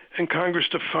 And Congress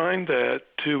defined that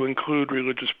to include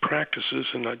religious practices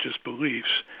and not just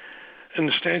beliefs. And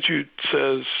the statute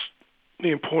says the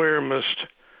employer must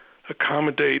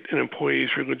accommodate an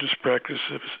employee's religious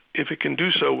practices if it can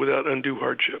do so without undue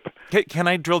hardship. Can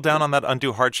I drill down on that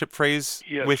undue hardship phrase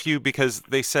Yes. with you? Because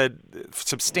they said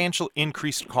substantial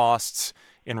increased costs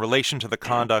in relation to the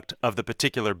conduct of the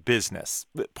particular business.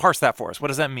 Parse that for us. What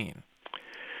does that mean?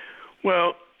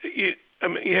 Well, you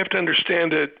have to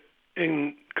understand it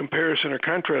in comparison or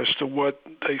contrast to what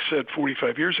they said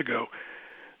 45 years ago,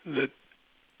 that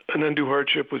an undue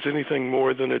hardship was anything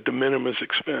more than a de minimis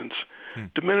expense.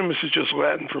 De minimis is just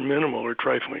Latin for minimal or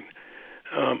trifling.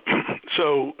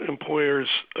 So employers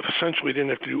essentially didn't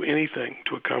have to do anything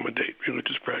to accommodate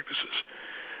religious practices.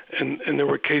 And there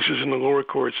were cases in the lower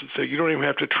courts that say you don't even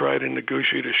have to try to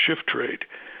negotiate a shift trade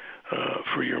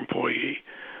for your employee.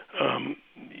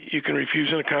 You can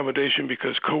refuse an accommodation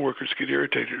because coworkers get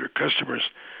irritated or customers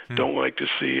don't like to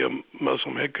see a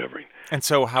Muslim head covering. And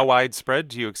so how widespread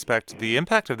do you expect the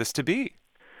impact of this to be?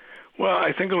 Well,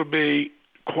 I think it'll be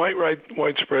quite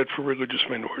widespread for religious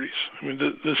minorities. I mean,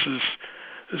 this is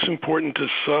important to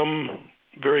some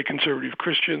very conservative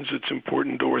Christians. It's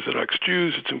important to Orthodox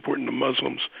Jews. It's important to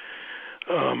Muslims.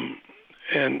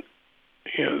 And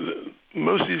you know,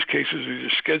 most of these cases are either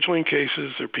scheduling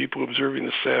cases, or people observing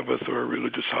the Sabbath or a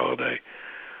religious holiday,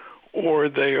 or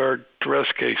they are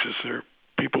dress cases. They're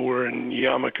people wearing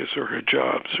yarmulkes or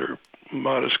hijabs or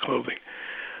modest clothing.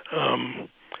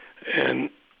 And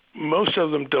most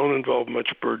of them don't involve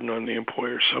much burden on the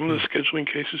employer. Some of the scheduling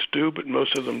cases do, but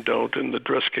most of them don't, and the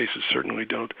dress cases certainly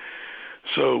don't.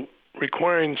 So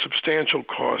requiring substantial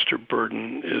cost or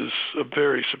burden is a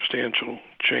very substantial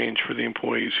change for the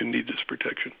employees who need this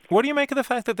protection. What do you make of the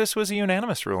fact that this was a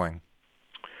unanimous ruling?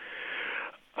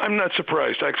 I'm not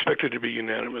surprised. I expected it to be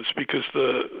unanimous because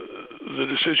the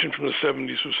decision from the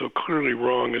 70s was so clearly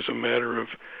wrong as a matter of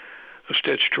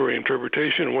statutory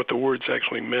interpretation and what the words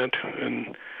actually meant.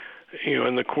 And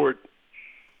and the court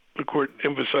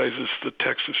emphasizes the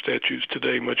text of statutes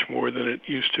today much more than it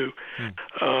used to.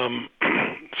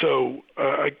 So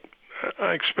I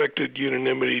expected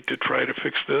unanimity to try to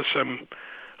fix this. I'm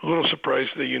a little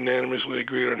surprised they unanimously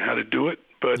agreed on how to do it,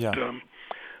 but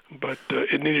But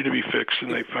it needed to be fixed,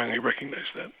 and they finally recognized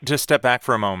that. Just step back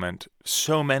for a moment.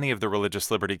 So many of the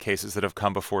religious liberty cases that have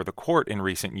come before the court in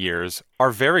recent years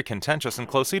are very contentious and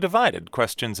closely divided.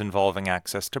 Questions involving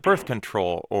access to birth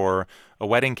control or a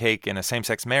wedding cake in a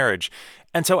same-sex marriage.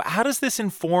 And so how does this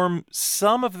inform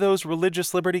some of those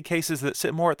religious liberty cases that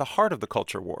sit more at the heart of the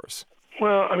culture wars?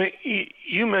 Well, I mean,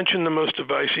 you mentioned the most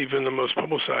divisive and the most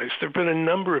publicized. There have been a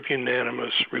number of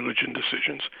unanimous religion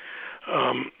decisions.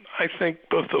 I think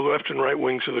both the left and right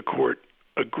wings of the court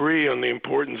agree on the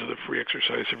importance of the free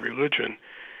exercise of religion.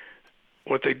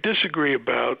 What they disagree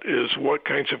about is what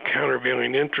kinds of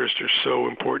countervailing interests are so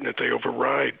important that they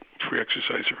override free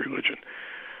exercise of religion.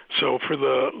 So for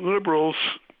the liberals,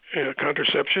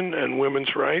 contraception and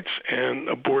women's rights and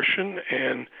abortion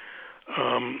and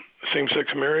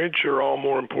same-sex marriage are all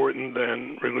more important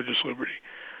than religious liberty.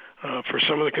 For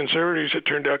some of the conservatives, it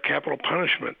turned out capital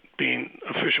punishment being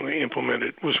officially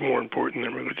implemented was more important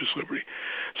than religious liberty.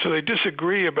 So they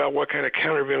disagree about what kind of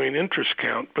countervailing interests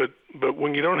count, but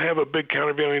when you don't have a big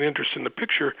countervailing interest in the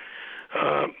picture,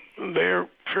 they're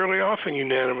fairly often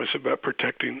unanimous about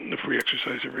protecting the free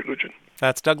exercise of religion.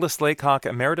 That's Douglas Laycock,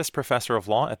 Emeritus Professor of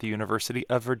Law at the University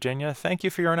of Virginia. Thank you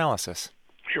for your analysis.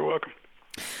 You're welcome.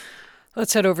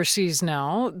 Let's head overseas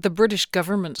now. The British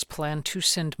government's plan to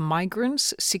send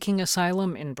migrants seeking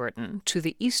asylum in Britain to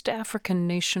the East African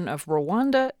nation of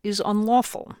Rwanda is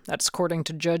unlawful. That's according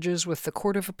to judges with the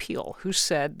Court of Appeal, who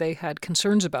said they had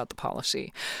concerns about the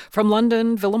policy. From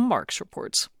London, Willem Marks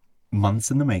reports.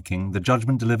 Months in the making, the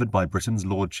judgment delivered by Britain's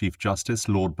Lord Chief Justice,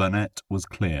 Lord Burnett, was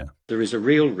clear. There is a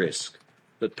real risk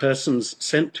that persons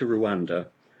sent to Rwanda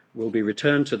will be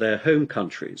returned to their home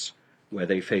countries where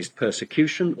they faced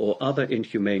persecution or other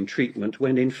inhumane treatment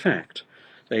when in fact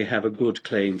they have a good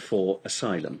claim for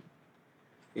asylum.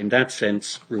 In that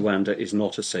sense, Rwanda is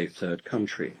not a safe third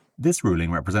country. This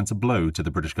ruling represents a blow to the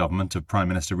British government of Prime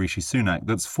Minister Rishi Sunak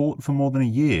that's fought for more than a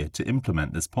year to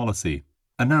implement this policy.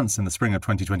 Announced in the spring of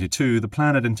 2022, the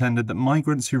plan had intended that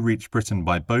migrants who reached Britain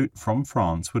by boat from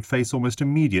France would face almost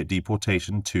immediate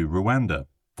deportation to Rwanda.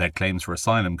 Their claims for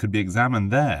asylum could be examined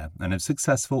there, and if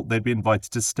successful, they'd be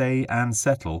invited to stay and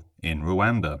settle in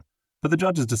Rwanda. But the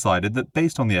judges decided that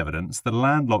based on the evidence, the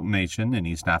landlocked nation in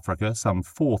East Africa, some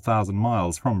 4,000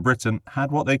 miles from Britain,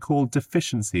 had what they called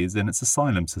deficiencies in its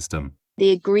asylum system.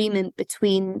 The agreement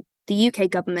between the UK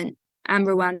government and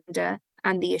Rwanda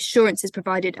and the assurances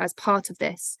provided as part of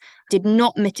this did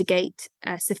not mitigate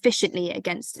sufficiently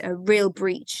against a real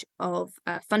breach of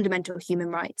fundamental human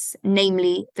rights,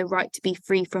 namely the right to be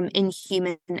free from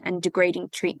inhuman and degrading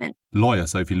treatment. Lawyer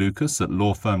Sophie Lucas at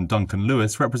law firm Duncan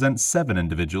Lewis represents 7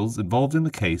 individuals involved in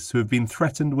the case who have been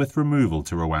threatened with removal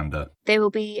to Rwanda. They will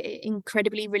be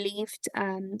incredibly relieved,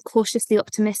 cautiously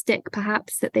optimistic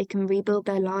perhaps that they can rebuild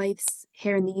their lives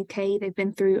here in the UK. They've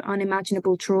been through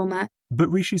unimaginable trauma. But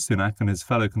Rishi Sunak and his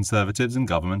fellow Conservatives in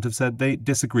government have said they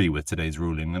disagree with today's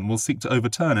ruling and will seek to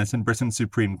overturn it in Britain's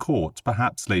Supreme Court,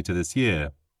 perhaps later this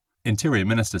year. Interior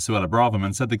Minister Suella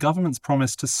Braverman said the government's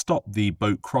promise to stop the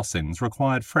boat crossings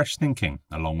required fresh thinking,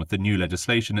 along with the new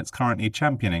legislation it's currently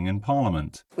championing in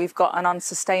Parliament. We've got an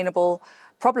unsustainable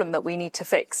problem that we need to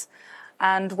fix.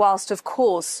 And whilst, of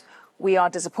course, we are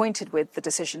disappointed with the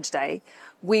decision today,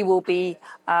 we will be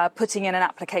putting in an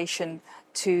application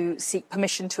to seek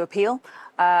permission to appeal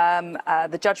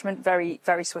the judgment very,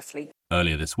 very swiftly.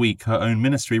 Earlier this week, her own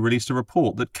ministry released a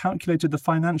report that calculated the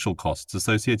financial costs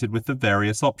associated with the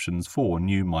various options for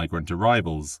new migrant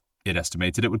arrivals. It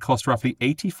estimated it would cost roughly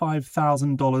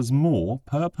 $85,000 more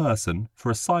per person for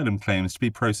asylum claims to be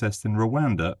processed in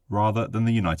Rwanda rather than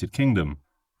the United Kingdom.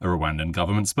 A Rwandan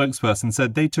government spokesperson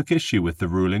said they took issue with the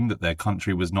ruling that their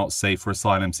country was not safe for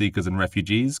asylum seekers and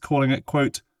refugees, calling it,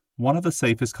 quote, one of the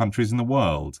safest countries in the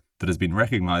world that has been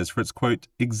recognized for its, quote,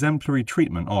 exemplary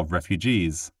treatment of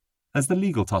refugees. As the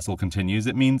legal tussle continues,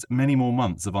 it means many more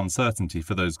months of uncertainty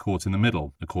for those caught in the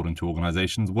middle, according to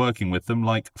organisations working with them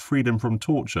like Freedom from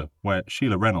Torture, where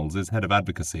Sheila Reynolds is head of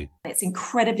advocacy. It's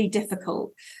incredibly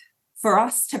difficult for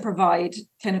us to provide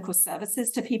clinical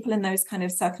services to people in those kind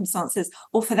of circumstances,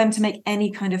 or for them to make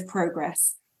any kind of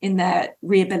progress in their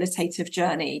rehabilitative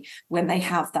journey when they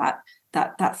have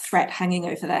that threat hanging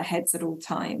over their heads at all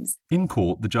times. In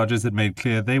court, the judges had made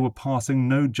clear they were passing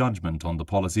no judgment on the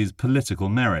policy's political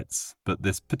merits, but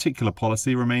this particular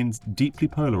policy remains deeply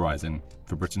polarising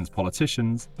for Britain's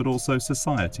politicians, but also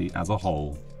society as a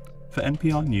whole. For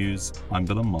NPR News, I'm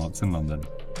Willem Marks in London.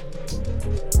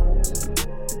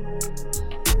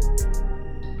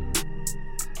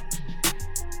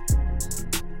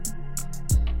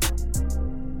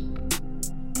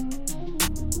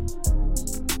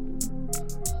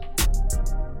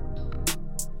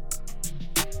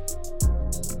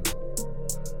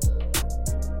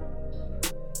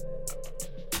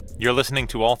 You're listening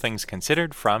to All Things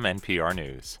Considered from NPR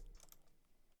News.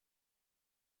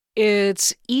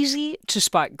 It's easy to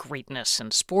spot greatness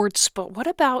in sports, but what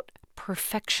about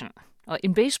perfection?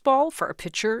 In baseball, for a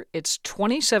pitcher, it's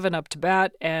 27 up to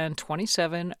bat and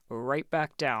 27 right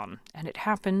back down. And it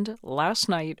happened last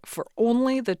night for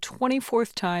only the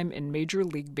 24th time in Major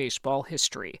League Baseball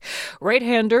history.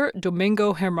 Right-hander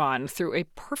Domingo Germán threw a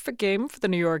perfect game for the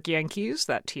New York Yankees,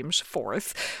 that team's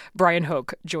fourth. Brian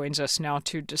Hoke joins us now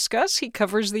to discuss. He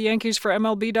covers the Yankees for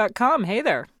MLB.com. Hey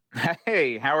there.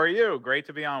 Hey, how are you? Great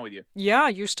to be on with you. Yeah,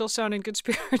 you still sound in good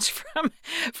spirits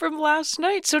from last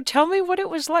night. So tell me what it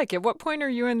was like. At what point are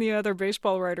you and the other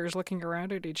baseball writers looking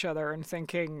around at each other and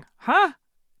thinking,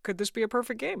 could this be a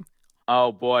perfect game?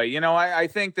 Oh, boy. I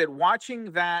think that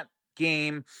watching that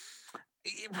game,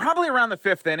 probably around the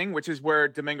fifth inning, which is where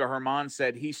Domingo Germán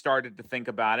said he started to think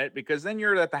about it, because then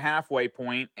you're at the halfway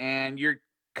point and you're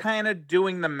kind of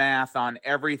doing the math on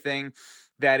everything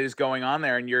that is going on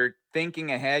there, and you're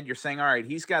thinking ahead. You're saying, all right,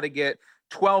 he's got to get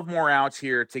 12 more outs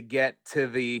here to get to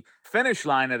the finish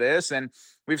line of this. And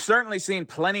we've certainly seen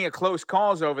plenty of close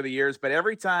calls over the years, but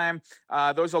every time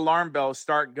those alarm bells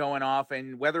start going off,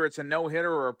 and whether it's a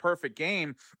no-hitter or a perfect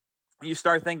game, you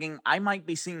start thinking, I might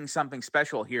be seeing something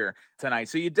special here tonight.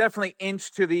 So you definitely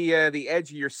inch to the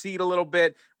edge of your seat a little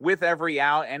bit with every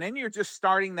out. And then you're just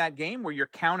starting that game where you're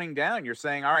counting down. You're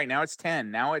saying, all right, now it's 10.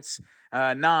 Now it's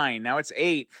 9. Now it's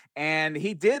 8. And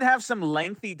he did have some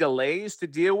lengthy delays to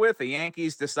deal with. The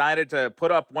Yankees decided to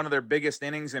put up one of their biggest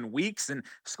innings in weeks and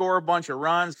score a bunch of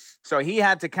runs. So he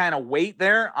had to kind of wait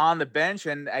there on the bench.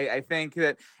 And I think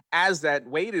that as that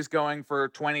wait is going for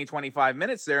 20, 25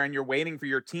 minutes there, and you're waiting for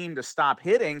your team to stop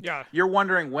hitting, you're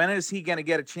wondering, when is he going to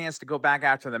get a chance to go back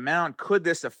out to the mound? Could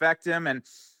this affect him? And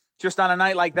just on a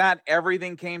night like that,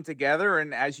 everything came together.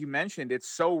 And as you mentioned, it's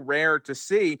so rare to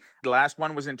see. The last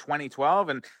one was in 2012,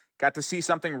 and got to see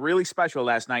something really special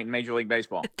last night in Major League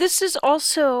Baseball. This is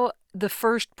also the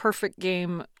first perfect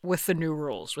game with the new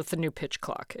rules, with the new pitch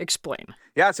clock. Explain.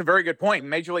 Yeah, it's a very good point.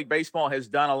 Major League Baseball has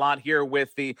done a lot here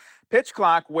with the pitch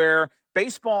clock, where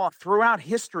baseball throughout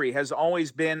history has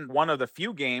always been one of the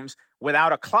few games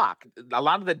without a clock. A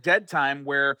lot of the dead time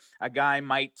where a guy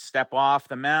might step off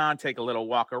the mound, take a little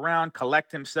walk around,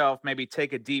 collect himself, maybe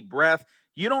take a deep breath.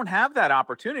 You don't have that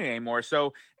opportunity anymore.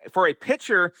 So for a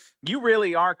pitcher, you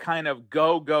really are kind of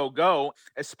go, go, go,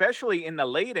 especially in the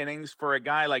late innings for a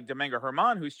guy like Domingo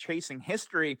Germán, who's chasing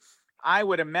history. I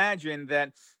would imagine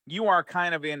that you are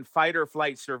kind of in fight or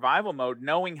flight survival mode,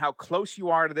 knowing how close you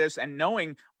are to this, and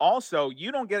knowing also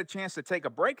you don't get a chance to take a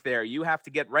break there. You have to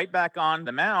get right back on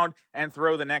the mound and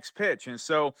throw the next pitch. And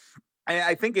so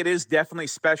I think it is definitely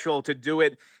special to do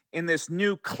it in this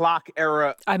new clock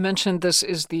era. I mentioned this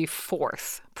is the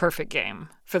fourth perfect game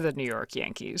for the New York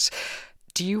Yankees.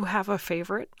 Do you have a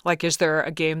favorite? Like, is there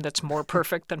a game that's more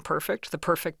perfect than perfect, the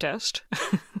perfect test?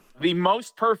 The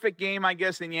most perfect game, I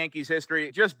guess, in Yankees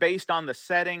history, just based on the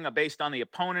setting, based on the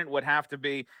opponent, would have to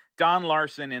be Don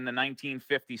Larson in the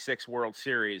 1956 World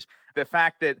Series. The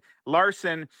fact that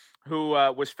Larson, who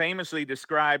was famously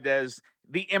described as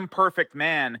the imperfect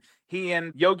man, he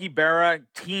and Yogi Berra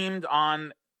teamed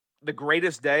on the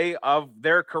greatest day of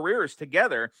their careers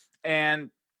together.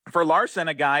 And for Larson,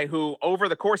 a guy who over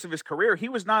the course of his career, he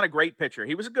was not a great pitcher.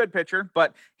 He was a good pitcher,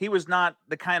 but he was not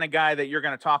the kind of guy that you're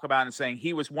going to talk about and saying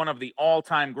he was one of the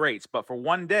all-time greats. But for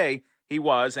one day, he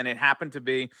was, and it happened to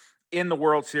be in the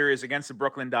World Series against the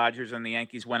Brooklyn Dodgers, and the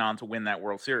Yankees went on to win that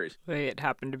World Series. It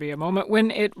happened to be a moment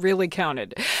when it really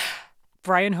counted.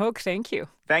 Brian Hoke, thank you.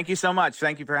 Thank you so much.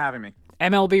 Thank you for having me.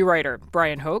 MLB writer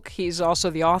Brian Hoke. He's also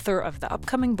the author of the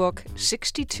upcoming book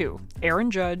 62,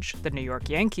 Aaron Judge, the New York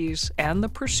Yankees, and the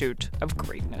Pursuit of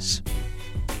Greatness.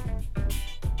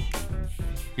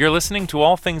 You're listening to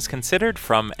All Things Considered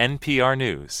from NPR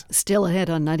News. Still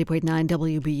ahead on 90.9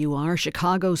 WBUR,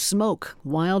 Chicago smoke.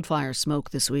 Wildfire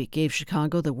smoke this week gave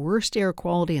Chicago the worst air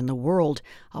quality in the world.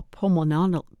 A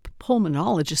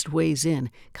pulmonologist weighs in,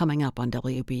 coming up on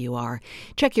WBUR.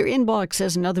 Check your inbox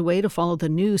as another way to follow the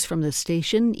news from the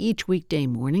station. Each weekday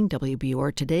morning,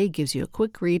 WBUR Today gives you a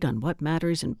quick read on what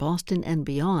matters in Boston and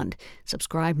beyond.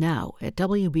 Subscribe now at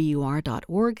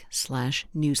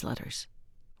wbur.org/newsletters.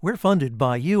 We're funded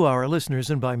by you, our listeners,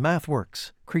 and by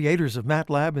MathWorks, creators of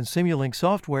MATLAB and Simulink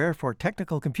software for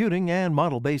technical computing and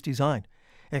model-based design.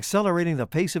 Accelerating the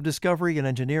pace of discovery in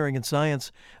engineering and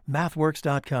science,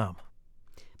 MathWorks.com.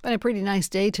 Been a pretty nice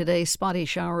day today. Spotty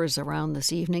showers around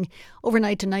this evening.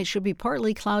 Overnight tonight should be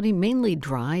partly cloudy, mainly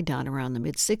dry, down around the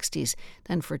mid-60s.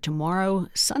 Then for tomorrow,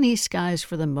 sunny skies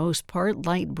for the most part,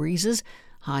 light breezes,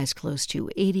 highs close to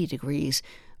 80 degrees.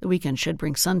 The weekend should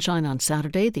bring sunshine on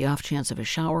Saturday, the off chance of a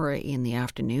shower in the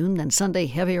afternoon. Then Sunday,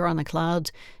 heavier on the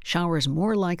clouds, showers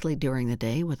more likely during the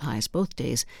day, with highs both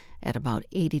days at about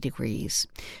 80 degrees.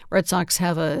 Red Sox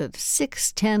have a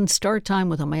 6:10 start time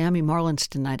with the Miami Marlins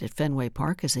tonight at Fenway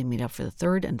Park as they meet up for the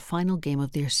third and final game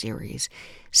of their series.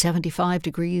 75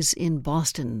 degrees in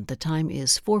Boston. The time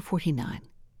is 4:49.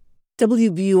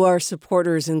 WBUR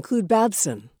supporters include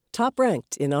Babson. Top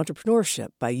ranked in entrepreneurship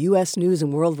by U.S. News &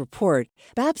 World Report,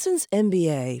 Babson's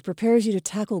MBA prepares you to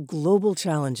tackle global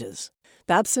challenges.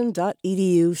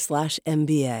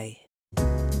 Babson.edu/MBA.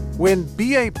 When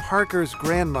B.A. Parker's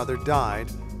grandmother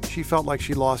died, she felt like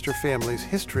she lost her family's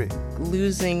history.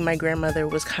 Losing my grandmother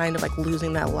was kind of like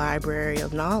losing that library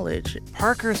of knowledge.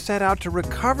 Parker set out to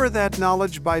recover that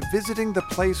knowledge by visiting the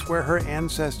place where her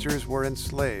ancestors were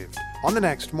enslaved. On the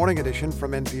next Morning Edition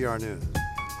from NPR News.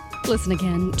 Listen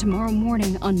again tomorrow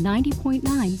morning on 90.9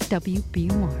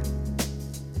 WBUR.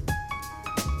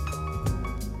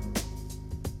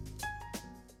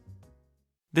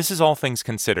 This is All Things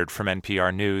Considered from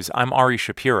NPR News. I'm Ari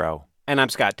Shapiro. And I'm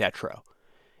Scott Detrow.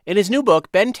 In his new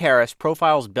book, Ben Terrace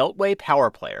profiles Beltway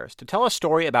power players to tell a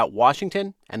story about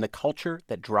Washington and the culture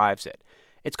that drives it.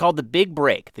 It's called The Big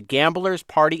Break, the gamblers,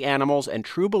 party animals, and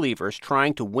true believers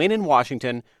trying to win in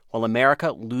Washington while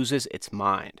America loses its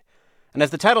mind. And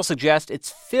as the title suggests,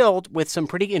 it's filled with some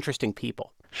pretty interesting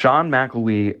people. Sean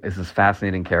McElwee is this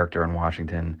fascinating character in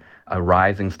Washington, a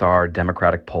rising star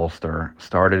Democratic pollster,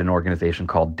 started an organization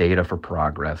called Data for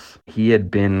Progress. He had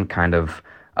been kind of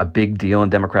a big deal in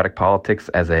Democratic politics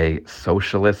as a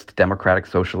socialist, Democratic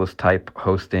socialist type,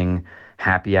 hosting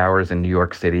happy hours in New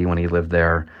York City when he lived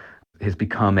there. He's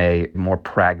become a more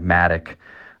pragmatic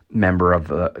member of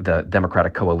the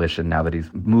Democratic coalition now that he's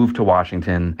moved to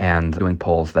Washington and doing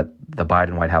polls that the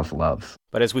Biden White House loves.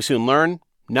 But as we soon learn,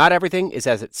 not everything is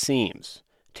as it seems.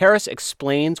 Terrace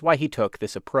explains why he took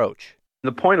this approach.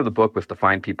 The point of the book was to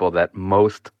find people that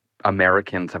most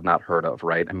Americans have not heard of,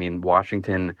 right? I mean,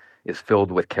 Washington is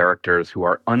filled with characters who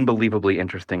are unbelievably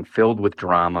interesting, filled with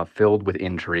drama, filled with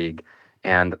intrigue,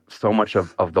 and so much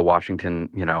of the Washington,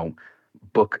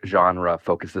 book genre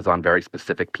focuses on very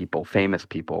specific people, famous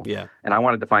people. Yeah. And I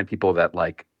wanted to find people that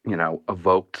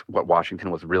evoked what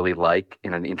Washington was really like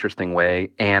in an interesting way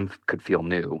and could feel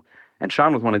new. And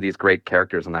Sean was one of these great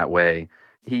characters in that way.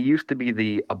 He used to be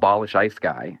the abolish ICE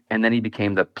guy, and then he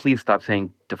became the please stop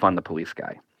saying defund the police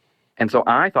guy. And so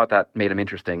I thought that made him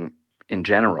interesting in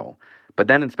general. But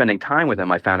then in spending time with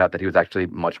him, I found out that he was actually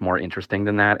much more interesting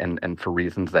than that, and for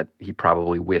reasons that he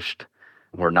probably wished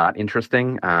were not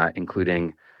interesting,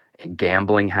 including a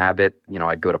gambling habit.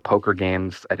 I'd go to poker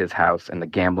games at his house, and the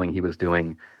gambling he was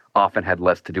doing often had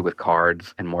less to do with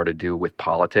cards and more to do with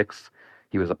politics.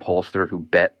 He was a pollster who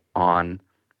bet on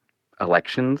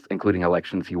elections, including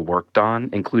elections he worked on,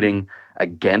 including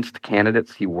against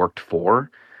candidates he worked for,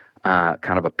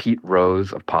 kind of a Pete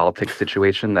Rose of politics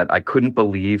situation that I couldn't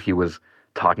believe he was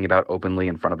talking about openly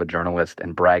in front of a journalist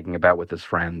and bragging about with his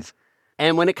friends.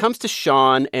 And when it comes to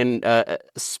Sean and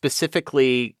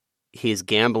specifically his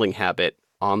gambling habit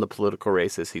on the political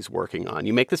races he's working on,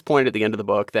 you make this point at the end of the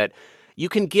book that you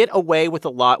can get away with a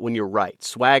lot when you're right.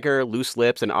 Swagger, loose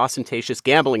lips, and ostentatious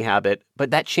gambling habit, but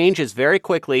that changes very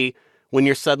quickly when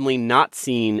you're suddenly not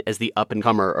seen as the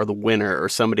up-and-comer or the winner or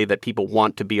somebody that people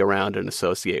want to be around and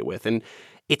associate with. And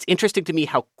it's interesting to me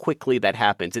how quickly that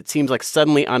happens. It seems like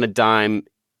suddenly on a dime,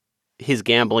 his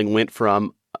gambling went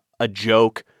from a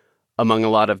joke among a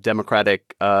lot of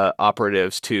Democratic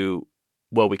operatives to,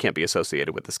 well, we can't be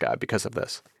associated with this guy because of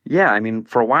this. Yeah, I mean,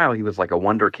 for a while he was like a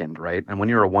wonderkind, right? And when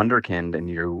you're a wonderkind and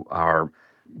you are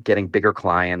getting bigger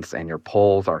clients and your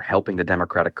polls are helping the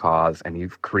Democratic cause and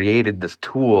you've created this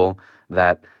tool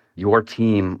that your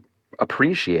team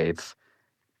appreciates,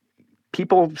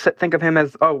 people think of him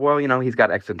as, oh, well, he's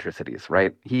got eccentricities,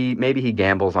 right? Maybe he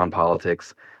gambles on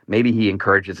politics. Maybe he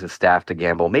encourages his staff to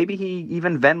gamble. Maybe he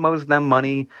even Venmos them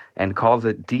money and calls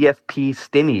it DFP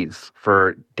stimmies,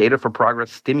 for Data for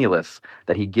Progress stimulus,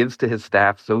 that he gives to his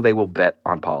staff so they will bet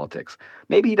on politics.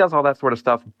 Maybe he does all that sort of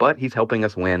stuff, but he's helping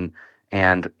us win,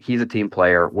 and he's a team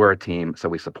player. We're a team, so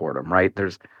we support him, right?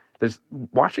 There's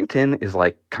Washington is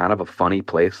like kind of a funny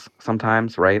place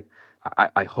sometimes, right?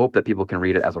 I hope that people can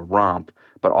read it as a romp,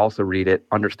 but also read it,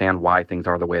 understand why things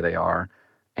are the way they are,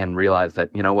 and realize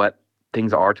that, you know what?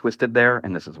 Things are twisted there,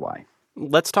 and this is why.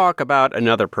 Let's talk about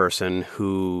another person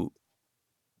who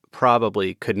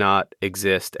probably could not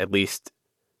exist, at least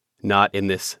not in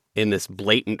this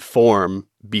blatant form,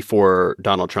 before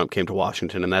Donald Trump came to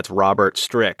Washington, and that's Robert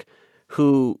Strick,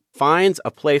 who finds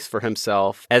a place for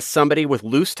himself as somebody with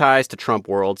loose ties to Trump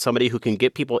world, somebody who can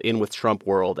get people in with Trump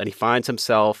world, and he finds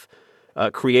himself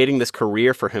creating this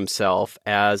career for himself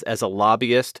as a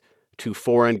lobbyist to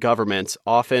foreign governments,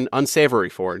 often unsavory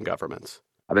foreign governments.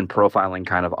 I've been profiling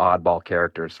kind of oddball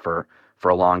characters for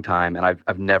a long time, and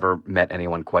I've never met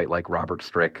anyone quite like Robert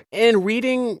Strick. In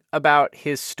reading about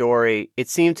his story, it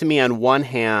seemed to me on one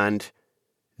hand,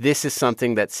 this is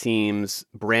something that seems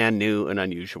brand new and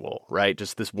unusual, right?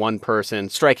 Just this one person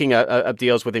striking up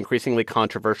deals with increasingly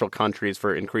controversial countries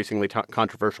for increasingly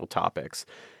controversial topics,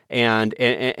 and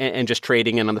just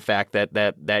trading in on the fact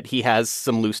that he has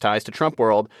some loose ties to Trump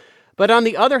world. But on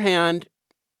the other hand,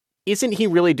 isn't he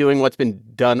really doing what's been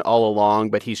done all along,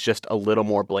 but he's just a little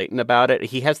more blatant about it?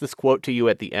 He has this quote to you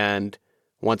at the end,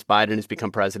 once Biden has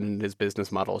become president and his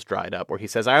business model is dried up, where he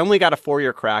says, I only got a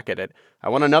 4-year crack at it. I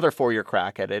want another 4-year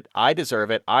crack at it. I deserve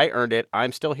it. I earned it.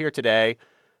 I'm still here today.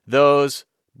 Those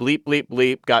bleep, bleep,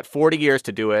 bleep got 40 years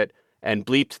to do it and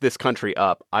bleeped this country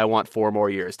up. I want 4 more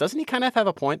years. Doesn't he kind of have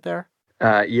a point there?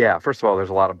 Yeah, first of all,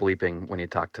 there's a lot of bleeping when you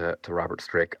talk to Robert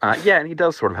Strick. Yeah, and he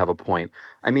does sort of have a point.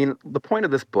 I mean, the point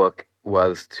of this book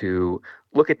was to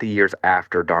look at the years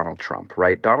after Donald Trump,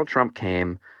 right? Donald Trump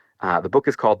came. The book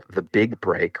is called The Big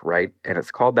Break, right? And it's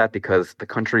called that because the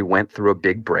country went through a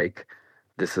big break.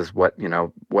 This is what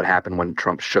happened when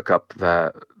Trump shook up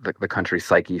the country's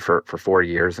psyche for 4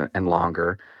 years and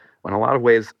longer. In a lot of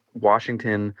ways,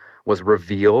 Washington was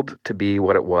revealed to be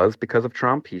what it was because of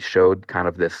Trump. He showed kind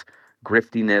of this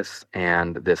griftiness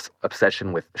and this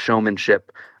obsession with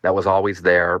showmanship that was always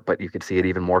there, but you could see it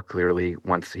even more clearly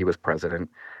once he was president.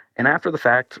 And after the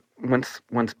fact, once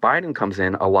Biden comes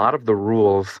in, a lot of the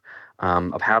rules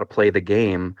of how to play the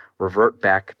game revert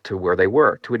back to where they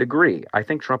were, to a degree. I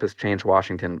think Trump has changed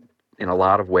Washington in a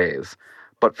lot of ways.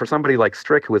 But for somebody like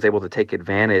Strick, who was able to take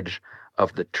advantage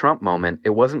of the Trump moment,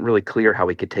 it wasn't really clear how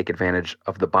he could take advantage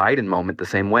of the Biden moment the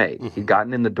same way. Mm-hmm. He'd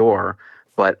gotten in the door,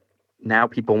 but now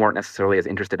people weren't necessarily as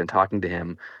interested in talking to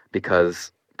him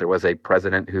because there was a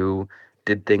president who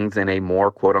did things in a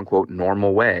more quote-unquote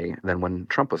normal way than when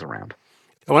Trump was around.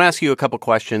 I want to ask you a couple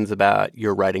questions about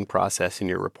your writing process and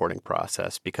your reporting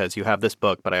process, because you have this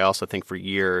book, but I also think for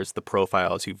years the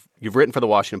profiles you've written for the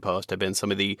Washington Post have been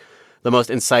some of the most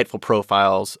insightful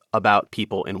profiles about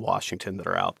people in Washington that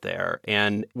are out there.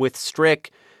 And with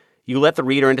Strick, you let the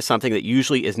reader into something that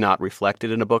usually is not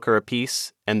reflected in a book or a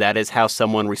piece, and that is how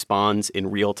someone responds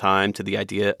in real time to the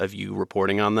idea of you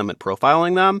reporting on them and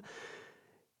profiling them.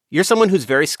 You're someone who's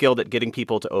very skilled at getting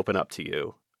people to open up to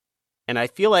you. And I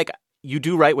feel like you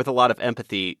do write with a lot of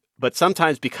empathy, but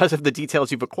sometimes because of the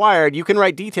details you've acquired, you can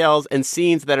write details and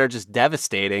scenes that are just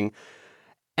devastating.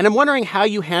 And I'm wondering how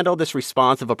you handle this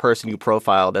response of a person you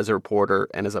profiled as a reporter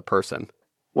and as a person.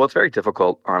 Well, it's very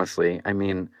difficult, honestly. I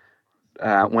mean,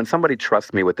 when somebody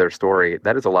trusts me with their story,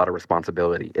 that is a lot of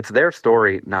responsibility. It's their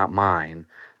story, not mine.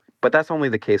 But that's only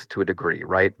the case to a degree,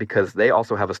 right? Because they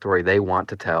also have a story they want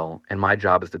to tell, and my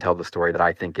job is to tell the story that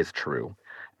I think is true.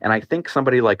 And I think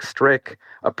somebody like Strick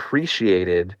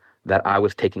appreciated that I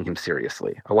was taking him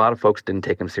seriously. A lot of folks didn't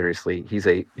take him seriously. He's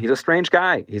a strange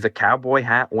guy. He's a cowboy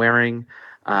hat wearing,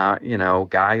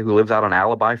 guy who lives out on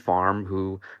Alibi Farm,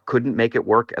 who couldn't make it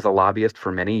work as a lobbyist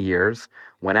for many years,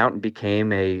 went out and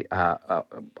became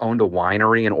owned a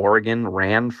winery in Oregon,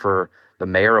 ran for the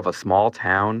mayor of a small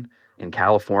town in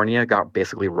California, got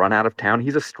basically run out of town.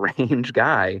 He's a strange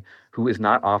guy who is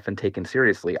not often taken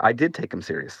seriously. I did take him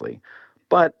seriously.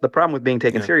 But the problem with being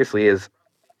taken seriously is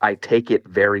I take it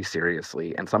very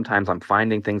seriously. And sometimes I'm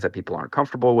finding things that people aren't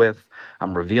comfortable with.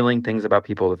 I'm revealing things about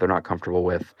people that they're not comfortable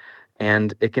with.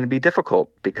 And it can be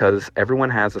difficult because everyone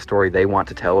has a story they want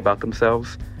to tell about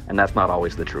themselves, and that's not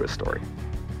always the truest story.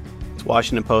 It's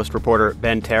Washington Post reporter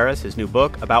Ben Terrace. His new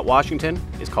book about Washington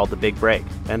is called The Big Break.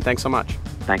 Ben, thanks so much.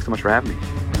 Thanks so much for having me.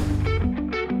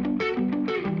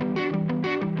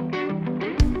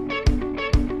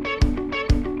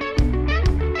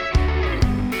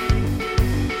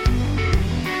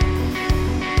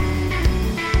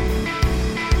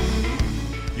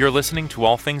 You're listening to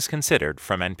All Things Considered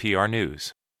from NPR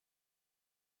News.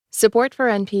 Support for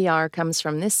NPR comes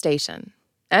from this station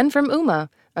and from Ooma,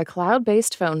 a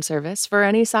cloud-based phone service for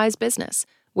any size business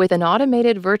with an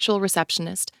automated virtual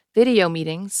receptionist, video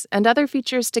meetings, and other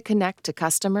features to connect to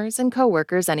customers and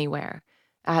coworkers anywhere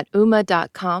at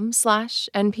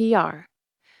ooma.com/NPR.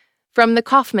 From the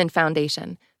Kauffman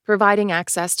Foundation, providing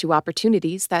access to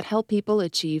opportunities that help people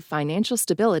achieve financial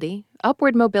stability,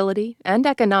 upward mobility, and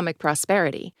economic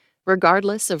prosperity,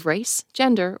 regardless of race,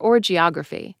 gender, or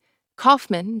geography.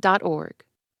 Kauffman.org.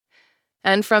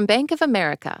 And from Bank of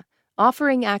America,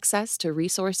 offering access to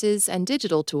resources and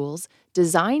digital tools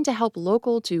designed to help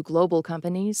local to global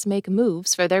companies make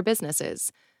moves for their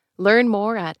businesses. Learn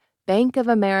more at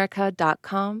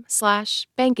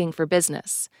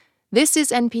bankofamerica.com/bankingforbusiness. This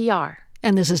is NPR.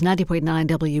 And this is 90.9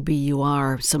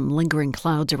 WBUR. Some lingering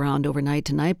clouds around overnight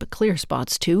tonight, but clear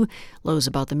spots too. Lows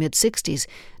about the mid-60s.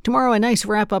 Tomorrow, a nice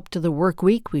wrap-up to the work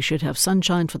week. We should have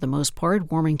sunshine for the most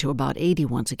part, warming to about 80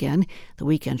 once again. The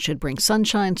weekend should bring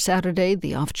sunshine Saturday,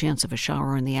 the off chance of a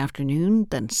shower in the afternoon.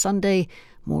 Then Sunday,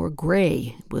 more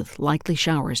gray with likely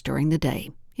showers during the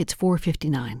day. It's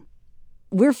 4:59.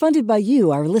 We're funded by you,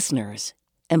 our listeners,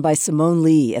 and by Simone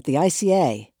Lee at the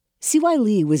ICA. See why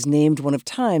Lee was named one of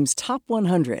Time's top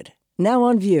 100. Now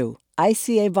on view,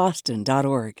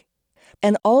 ICABoston.org.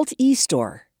 And Alt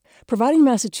eStore, providing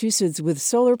Massachusetts with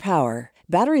solar power,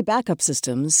 battery backup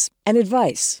systems, and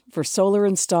advice for solar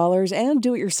installers and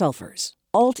do-it-yourselfers.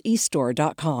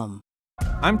 AltEstore.com.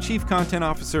 I'm Chief Content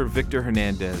Officer Victor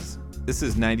Hernandez. This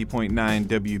is 90.9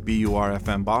 WBUR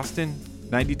FM Boston,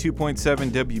 92.7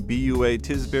 WBUA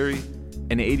Tisbury,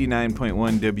 and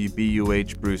 89.1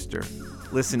 WBUH Brewster.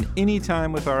 Listen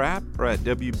anytime with our app or at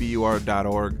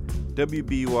WBUR.org.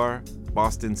 WBUR,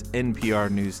 Boston's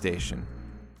NPR news station.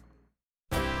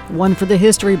 One for the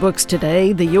history books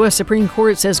today. The U.S. Supreme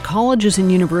Court says colleges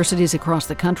and universities across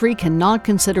the country cannot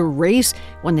consider race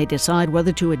when they decide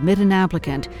whether to admit an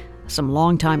applicant. Some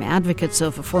longtime advocates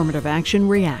of affirmative action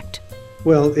react.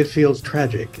 Well, it feels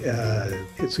tragic.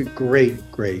 It's a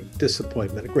great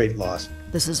disappointment, a great loss.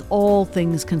 This is All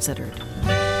Things Considered.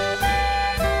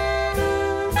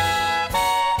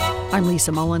 I'm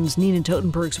Lisa Mullins. Nina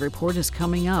Totenberg's report is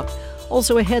coming up.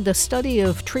 Also ahead, the study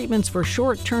of treatments for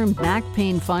short-term back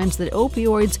pain finds that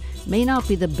opioids may not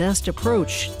be the best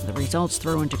approach. The results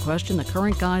throw into question the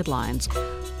current guidelines.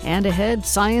 And ahead,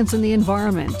 science and the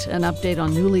environment. An update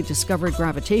on newly discovered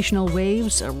gravitational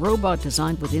waves, a robot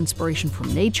designed with inspiration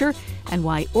from nature, and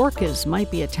why orcas might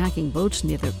be attacking boats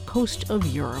near the coast of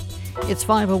Europe. It's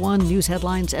 5:01. News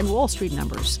headlines and Wall Street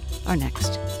numbers are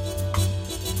next.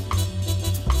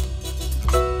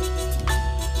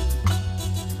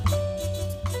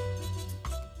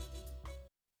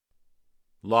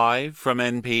 Live from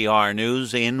NPR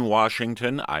News in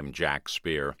Washington, I'm Jack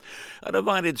Speer. A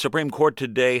divided Supreme Court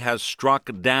today has struck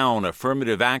down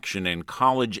affirmative action in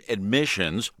college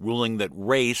admissions, ruling that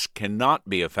race cannot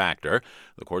be a factor.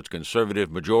 The court's conservative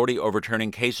majority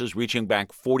overturning cases reaching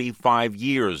back 45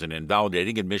 years and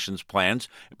invalidating admissions plans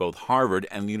at both Harvard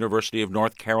and the University of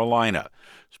North Carolina.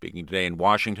 Speaking today in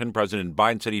Washington, President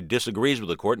Biden said he disagrees with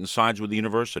the court and sides with the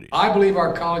universities. I believe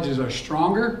our colleges are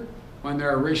stronger when they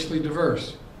are racially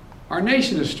diverse. Our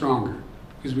nation is stronger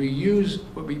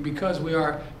because we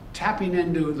are tapping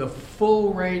into the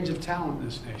full range of talent in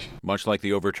this nation. Much like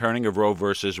the overturning of Roe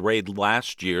v. Wade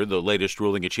last year, the latest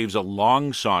ruling achieves a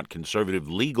long-sought conservative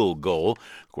legal goal.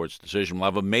 The court's decision will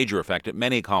have a major effect at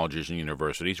many colleges and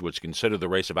universities which consider the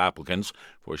race of applicants,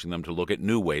 forcing them to look at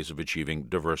new ways of achieving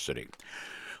diversity.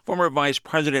 Former Vice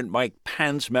President Mike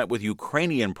Pence met with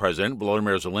Ukrainian President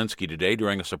Volodymyr Zelensky today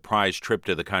during a surprise trip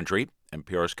to the country.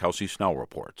 NPR's Kelsey Snell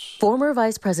reports. Former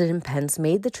Vice President Pence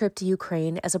made the trip to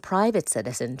Ukraine as a private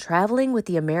citizen, traveling with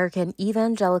the American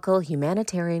evangelical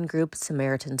humanitarian group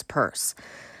Samaritan's Purse.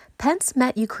 Pence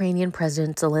met Ukrainian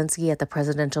President Zelensky at the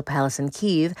presidential palace in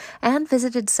Kyiv and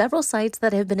visited several sites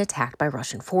that have been attacked by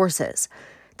Russian forces.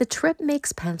 The trip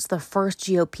makes Pence the first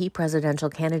GOP presidential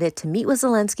candidate to meet with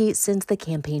Zelensky since the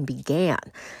campaign began.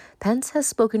 Pence has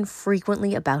spoken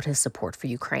frequently about his support for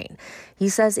Ukraine. He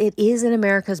says it is in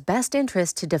America's best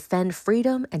interest to defend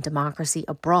freedom and democracy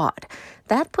abroad.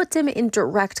 That puts him in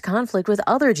direct conflict with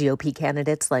other GOP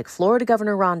candidates like Florida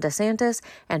Governor Ron DeSantis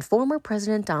and former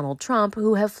President Donald Trump,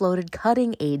 who have floated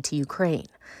cutting aid to Ukraine.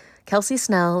 Kelsey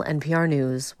Snell, NPR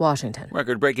News, Washington.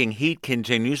 Record-breaking heat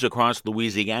continues across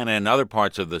Louisiana and other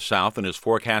parts of the South and is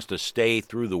forecast to stay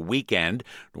through the weekend.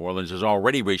 New Orleans has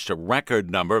already reached a record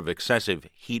number of excessive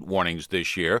heat warnings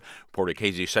this year. Reporter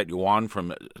Casey Set-Yuan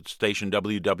from station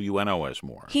WWNO has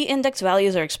more. Heat index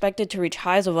values are expected to reach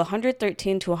highs of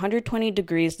 113 to 120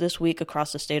 degrees this week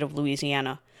across the state of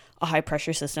Louisiana. A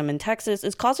high-pressure system in Texas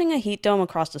is causing a heat dome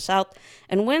across the South,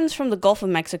 and winds from the Gulf of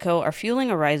Mexico are fueling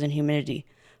a rise in humidity.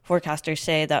 Forecasters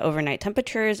say that overnight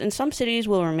temperatures in some cities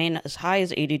will remain as high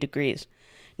as 80 degrees.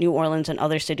 New Orleans and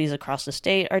other cities across the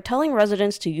state are telling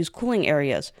residents to use cooling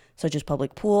areas, such as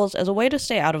public pools, as a way to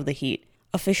stay out of the heat.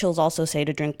 Officials also say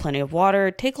to drink plenty of water,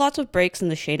 take lots of breaks in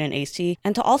the shade and AC,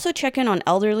 and to also check in on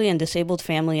elderly and disabled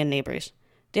family and neighbors.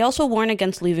 They also warn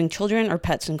against leaving children or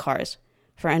pets in cars.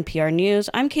 For NPR News,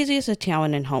 I'm Kezia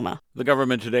Satiawan in Homa. The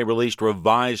government today released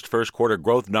revised first-quarter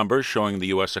growth numbers showing the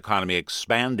U.S. economy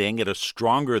expanding at a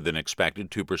stronger than expected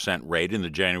 2% rate in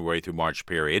the January through March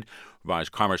period.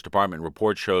 Revised Commerce Department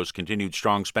report shows continued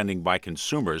strong spending by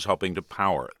consumers helping to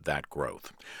power that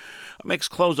growth. A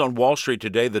mixed close on Wall Street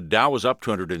today. The Dow was up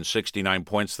 269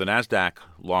 points. The Nasdaq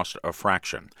lost a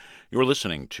fraction. You're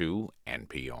listening to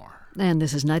NPR. And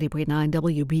this is 90.9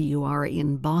 WBUR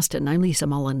in Boston. I'm Lisa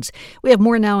Mullins. We have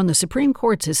more now on the Supreme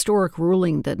Court's historic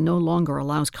ruling that no longer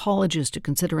allows colleges to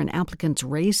consider an applicant's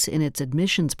race in its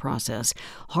admissions process.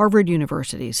 Harvard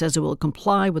University says it will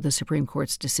comply with the Supreme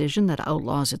Court's decision that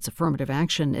outlaws its affirmative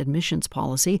action admissions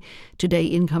policy. Today,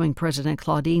 incoming President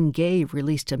Claudine Gay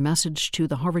released a message to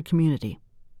the Harvard community.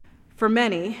 For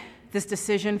many, this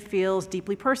decision feels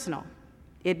deeply personal.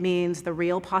 It means the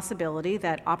real possibility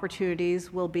that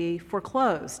opportunities will be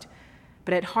foreclosed.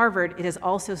 But at Harvard, it has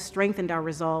also strengthened our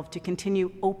resolve to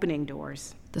continue opening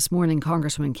doors. This morning,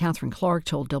 Congresswoman Catherine Clark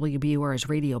told WBUR's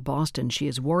Radio Boston she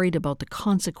is worried about the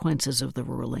consequences of the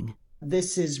ruling.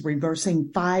 This is reversing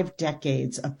 5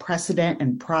 decades of precedent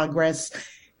and progress,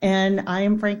 and I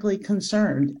am frankly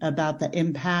concerned about the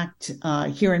impact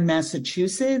here in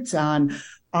Massachusetts on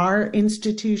our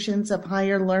institutions of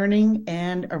higher learning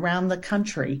and around the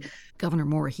country. Governor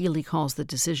Maura Healey calls the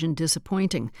decision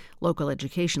disappointing. Local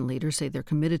education leaders say they're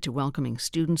committed to welcoming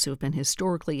students who have been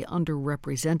historically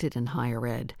underrepresented in higher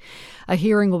ed. A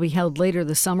hearing will be held later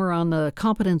this summer on the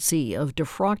competency of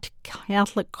defrocked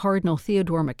Catholic Cardinal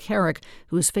Theodore McCarrick,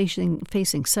 who is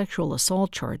facing sexual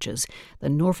assault charges. The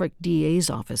Norfolk DA's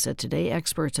office said today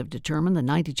experts have determined the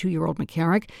 92-year-old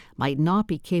McCarrick might not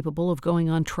be capable of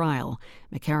going on trial.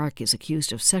 McCarrick is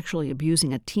accused of sexually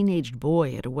abusing a teenage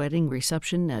boy at a wedding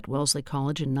reception at Wellesley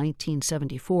College in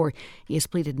 1974. He has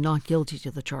pleaded not guilty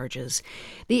to the charges.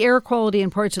 The air quality in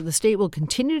parts of the state will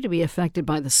continue to be affected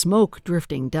by the smoke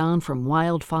drifting down from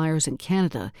wildfires in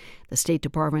Canada. The State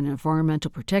Department of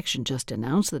Environmental Protection just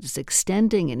announced that it's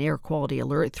extending an air quality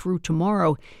alert through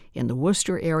tomorrow in the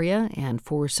Worcester area and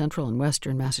 4 central and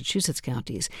western Massachusetts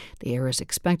counties. The air is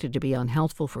expected to be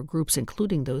unhealthful for groups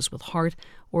including those with heart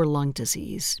or lung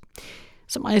disease.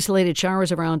 Some isolated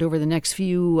showers around over the next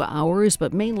few hours,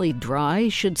 but mainly dry.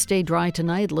 Should stay dry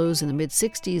tonight. Lows in the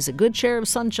mid-60s. A good share of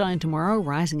sunshine tomorrow,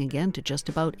 rising again to just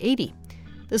about 80.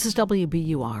 This is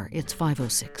WBUR. It's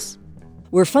 5:06.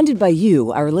 We're funded by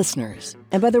you, our listeners,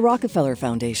 and by the Rockefeller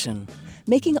Foundation,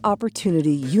 making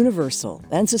opportunity universal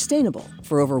and sustainable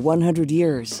for over 100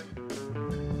 years.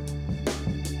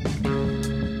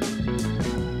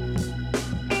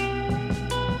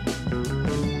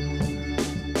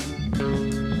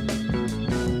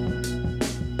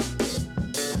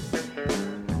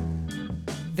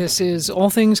 This is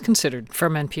All Things Considered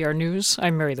from NPR News.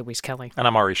 I'm Mary Louise Kelly. And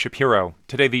I'm Ari Shapiro.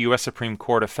 Today, the U.S. Supreme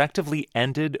Court effectively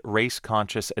ended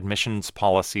race-conscious admissions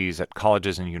policies at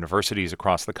colleges and universities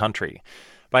across the country.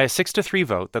 By a 6-3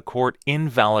 vote, the court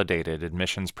invalidated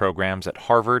admissions programs at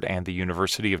Harvard and the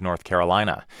University of North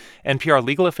Carolina. NPR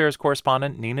legal affairs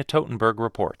correspondent Nina Totenberg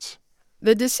reports.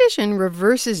 The decision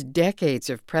reverses decades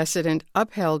of precedent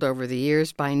upheld over the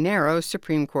years by narrow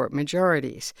Supreme Court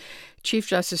majorities. Chief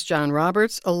Justice John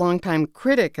Roberts, a longtime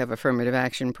critic of affirmative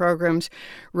action programs,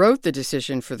 wrote the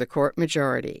decision for the court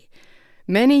majority.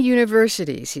 Many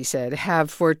universities, he said, have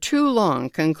for too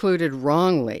long concluded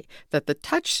wrongly that the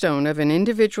touchstone of an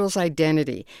individual's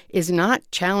identity is not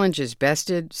challenges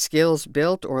bested, skills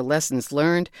built, or lessons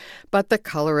learned, but the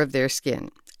color of their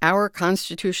skin. Our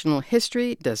constitutional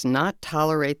history does not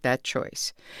tolerate that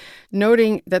choice.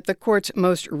 Noting that the court's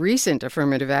most recent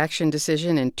affirmative action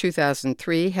decision in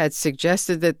 2003 had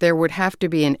suggested that there would have to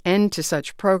be an end to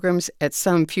such programs at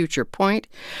some future point,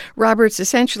 Roberts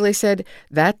essentially said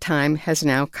that time has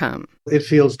now come. It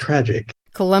feels tragic.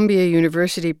 Columbia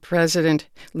University President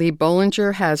Lee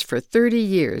Bollinger has for 30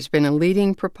 years been a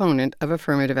leading proponent of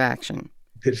affirmative action.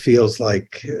 It feels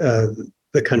like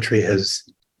the country has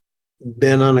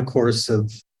been on a course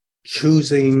of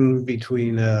choosing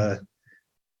between a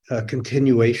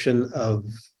continuation of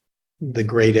the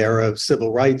great era of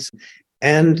civil rights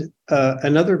and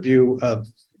another view of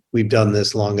we've done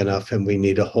this long enough and we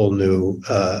need a whole new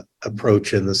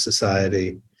approach in the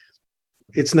society.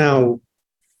 It's now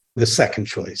the second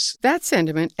choice. That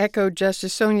sentiment echoed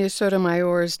Justice Sonia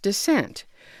Sotomayor's dissent.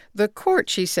 The court,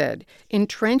 she said,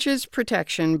 entrenches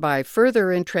protection by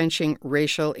further entrenching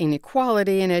racial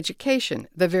inequality in education,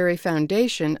 the very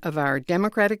foundation of our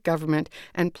democratic government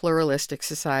and pluralistic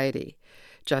society.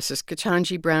 Justice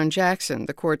Ketanji Brown Jackson,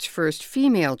 the court's first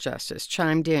female justice,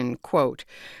 chimed in, quote,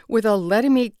 "With a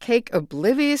let-him-eat-cake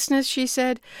obliviousness," she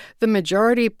said, "the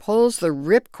majority pulls the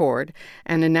ripcord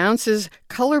and announces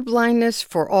colorblindness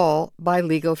for all by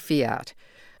legal fiat.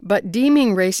 But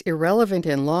deeming race irrelevant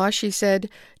in law," she said,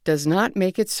 "does not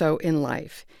make it so in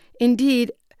life.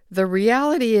 Indeed, the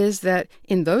reality is that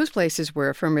in those places where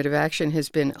affirmative action has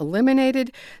been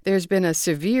eliminated, there's been a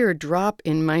severe drop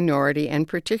in minority and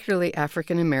particularly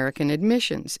African American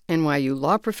admissions." NYU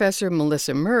law professor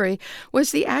Melissa Murray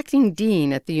was the acting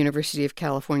dean at the University of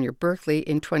California, Berkeley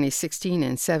in 2016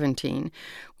 and 17,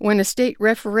 when a state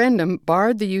referendum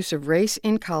barred the use of race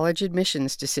in college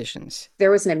admissions decisions.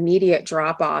 There was an immediate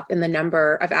drop-off in the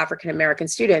number of African American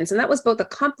students, and that was both a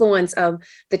confluence of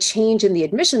the change in the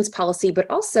admissions policy, but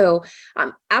also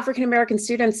African American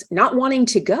students not wanting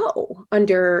to go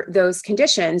under those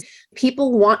conditions.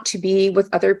 People want to be with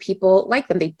other people like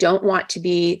them. They don't want to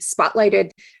be spotlighted.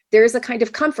 There is a kind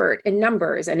of comfort in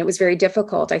numbers, and it was very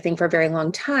difficult, I think, for a very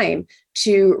long time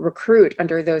to recruit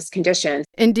under those conditions.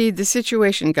 Indeed, the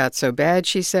situation got so bad,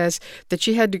 she says, that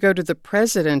she had to go to the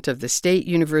president of the state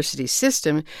university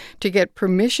system to get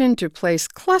permission to place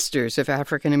clusters of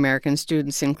African American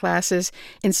students in classes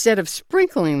instead of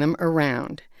sprinkling them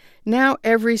around. Now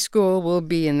every school will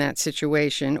be in that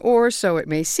situation, or so it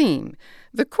may seem.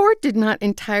 The court did not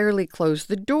entirely close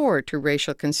the door to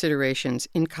racial considerations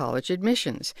in college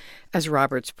admissions. As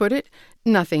Roberts put it,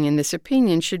 nothing in this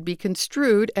opinion should be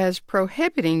construed as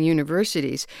prohibiting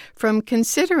universities from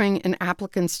considering an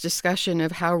applicant's discussion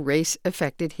of how race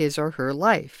affected his or her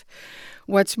life.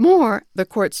 What's more, the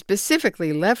court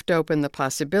specifically left open the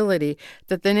possibility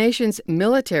that the nation's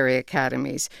military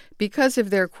academies, because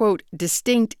of their, quote,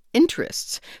 distinct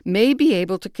interests, may be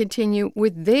able to continue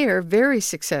with their very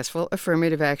successful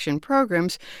affirmative action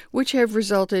programs, which have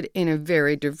resulted in a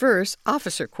very diverse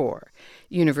officer corps.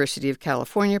 University of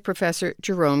California professor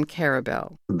Jerome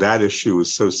Karabell. That issue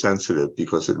is so sensitive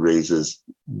because it raises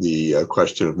the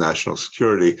question of national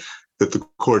security that the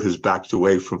court has backed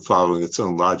away from following its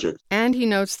own logic. And he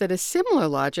notes that a similar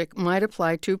logic might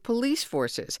apply to police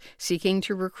forces seeking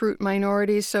to recruit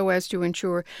minorities so as to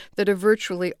ensure that a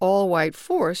virtually all-white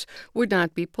force would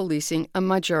not be policing a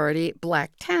majority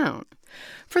black town.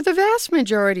 For the vast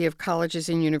majority of colleges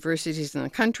and universities in the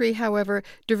country, however,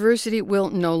 diversity will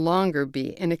no longer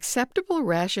be an acceptable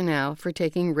rationale for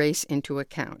taking race into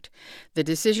account. The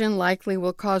decision likely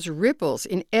will cause ripples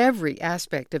in every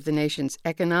aspect of the nation's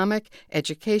economic,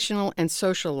 educational, and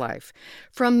social life,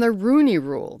 from the Rooney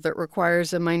Rule that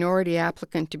requires a minority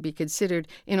applicant to be considered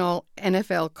in all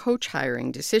NFL coach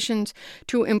hiring decisions,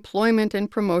 to employment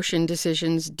and promotion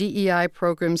decisions, DEI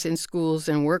programs in schools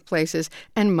and workplaces,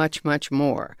 and much, much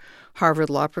more. Harvard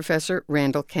Law professor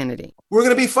Randall Kennedy. We're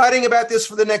going to be fighting about this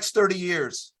for the next 30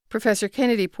 years. Professor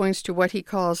Kennedy points to what he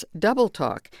calls double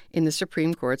talk in the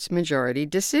Supreme Court's majority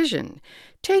decision.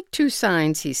 Take two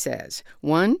signs, he says.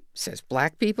 One says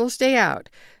black people stay out,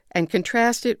 and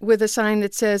contrast it with a sign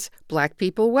that says black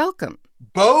people welcome.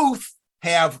 Both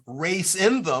have race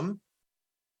in them.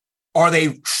 Are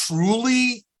they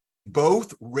truly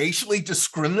both racially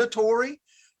discriminatory?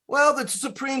 Well, the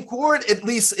Supreme Court, at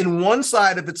least in one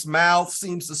side of its mouth,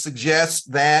 seems to suggest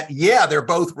that, yeah, they're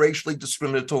both racially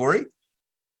discriminatory.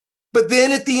 But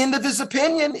then at the end of his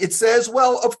opinion, it says,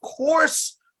 well, of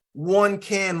course, one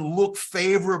can look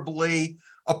favorably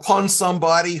upon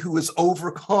somebody who has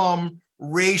overcome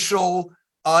racial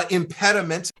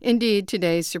impediments. Indeed,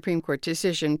 today's Supreme Court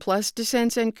decision, plus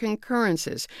dissents and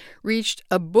concurrences, reached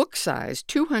a book-sized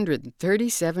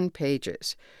 237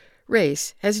 pages.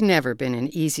 Race has never been an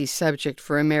easy subject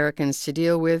for Americans to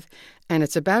deal with, and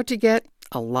it's about to get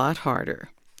a lot harder.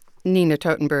 Nina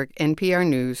Totenberg, NPR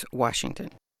News,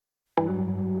 Washington.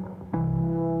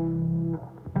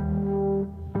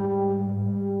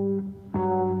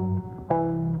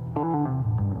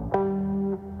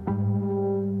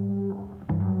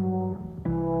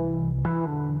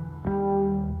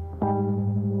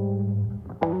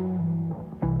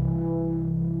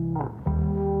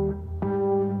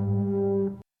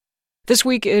 This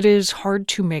week, it is hard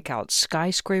to make out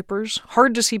skyscrapers,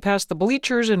 hard to see past the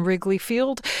bleachers in Wrigley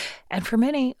Field, and for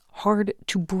many, hard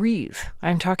to breathe.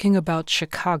 I'm talking about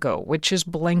Chicago, which is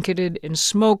blanketed in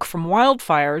smoke from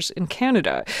wildfires in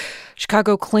Canada.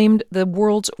 Chicago claimed the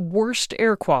world's worst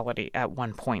air quality at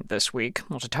one point this week.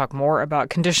 Well, to talk more about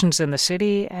conditions in the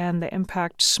city and the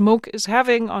impact smoke is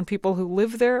having on people who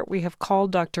live there, we have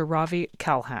called Dr. Ravi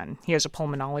Kalhan. He is a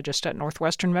pulmonologist at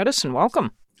Northwestern Medicine.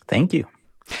 Welcome. Thank you.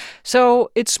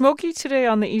 So it's smoky today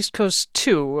on the East Coast,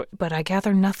 too, but I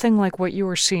gather nothing like what you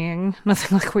were seeing,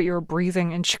 nothing like what you were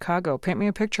breathing in Chicago. Paint me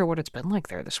a picture of what it's been like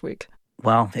there this week.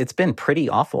 Well, it's been pretty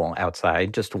awful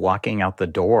outside. Just walking out the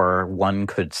door, one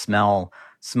could smell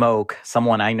smoke.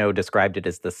 Someone I know described it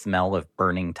as the smell of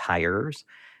burning tires.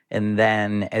 And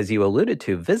then, as you alluded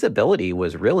to, visibility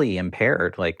was really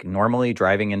impaired. Like normally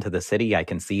driving into the city, I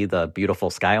can see the beautiful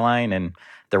skyline, and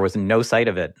there was no sight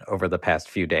of it over the past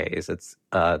few days. It's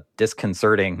a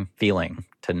disconcerting feeling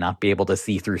to not be able to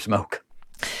see through smoke.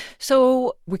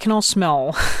 So we can all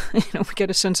smell, we get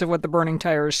a sense of what the burning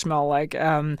tires smell like.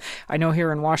 I know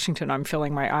here in Washington, I'm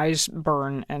feeling my eyes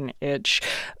burn and itch.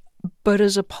 But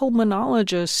as a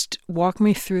pulmonologist, walk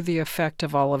me through the effect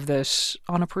of all of this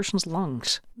on a person's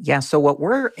lungs. Yeah, so what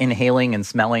we're inhaling and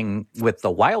smelling with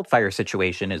the wildfire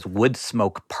situation is wood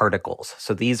smoke particles.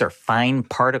 So these are fine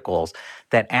particles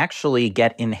that actually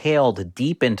get inhaled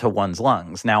deep into one's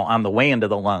lungs. Now, on the way into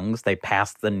the lungs, they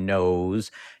pass the nose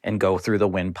and go through the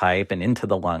windpipe and into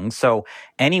the lungs. So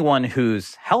anyone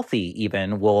who's healthy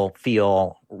even will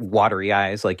feel watery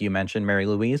eyes, like you mentioned, Mary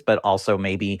Louise, but also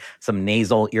maybe some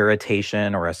nasal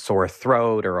irritation or a sore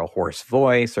throat or a hoarse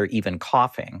voice or even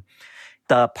coughing.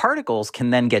 The particles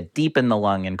can then get deep in the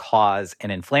lung and cause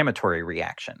an inflammatory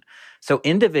reaction. So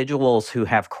individuals who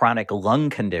have chronic lung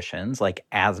conditions like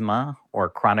asthma or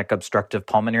chronic obstructive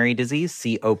pulmonary disease,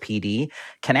 COPD,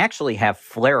 can actually have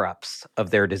flare-ups of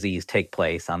their disease take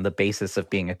place on the basis of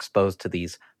being exposed to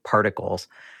these particles.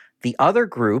 The other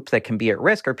group that can be at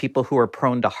risk are people who are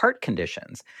prone to heart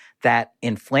conditions. That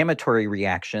inflammatory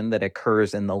reaction that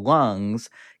occurs in the lungs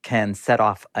can set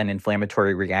off an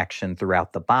inflammatory reaction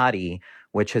throughout the body,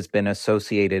 which has been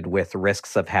associated with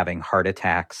risks of having heart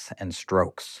attacks and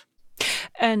strokes.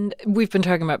 And we've been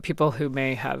talking about people who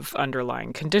may have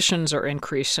underlying conditions or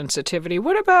increased sensitivity.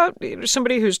 What about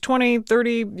somebody who's 20,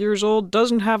 30 years old,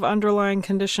 doesn't have underlying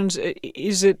conditions?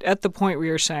 Is it at the point where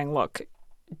you're saying, look,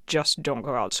 just don't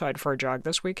go outside for a jog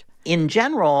this week? In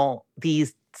general,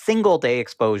 these single-day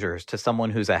exposures to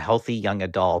someone who's a healthy young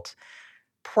adult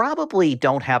probably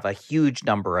don't have a huge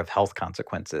number of health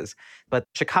consequences. But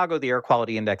Chicago, the air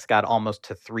quality index got almost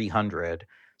to 300.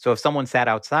 So if someone sat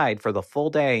outside for the full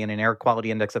day in an air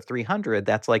quality index of 300,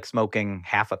 that's like smoking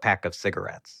half a pack of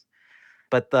cigarettes.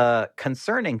 But the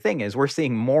concerning thing is we're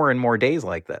seeing more and more days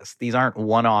like this. These aren't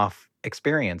one-off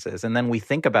experiences. And then we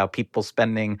think about people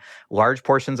spending large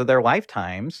portions of their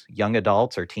lifetimes, young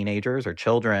adults or teenagers or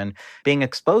children, being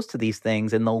exposed to these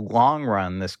things. In the long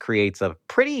run, this creates a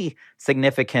pretty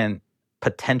significant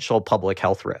potential public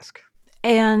health risk.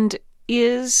 And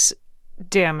is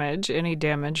any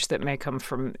damage that may come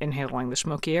from inhaling the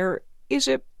smoky air, is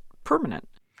it permanent?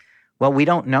 Well, we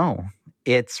don't know.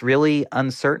 It's really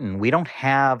uncertain. We don't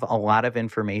have a lot of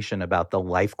information about the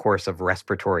life course of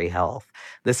respiratory health.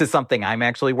 This is something I'm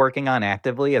actually working on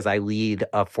actively as I lead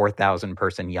a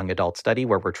 4,000-person young adult study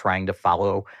where we're trying to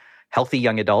follow healthy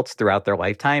young adults throughout their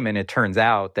lifetime. And it turns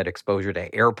out that exposure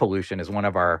to air pollution is one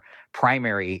of our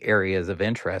primary areas of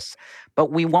interest.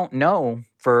 But we won't know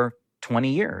for 20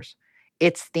 years.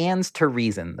 It stands to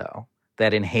reason, though,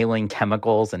 that inhaling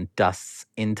chemicals and dusts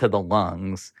into the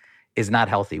lungs is not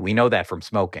healthy. We know that from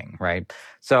smoking, right?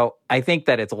 So I think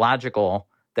that it's logical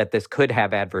that this could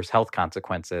have adverse health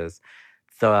consequences.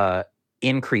 The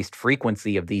increased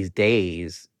frequency of these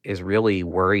days is really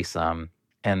worrisome.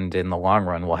 And in the long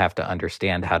run, we'll have to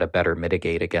understand how to better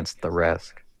mitigate against the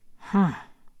risk.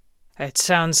 It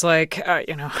sounds like,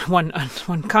 one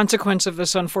consequence of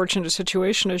this unfortunate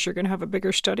situation is you're going to have a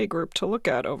bigger study group to look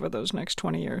at over those next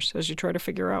 20 years as you try to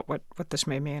figure out what this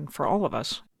may mean for all of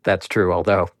us. That's true,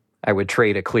 although I would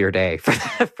trade a clear day for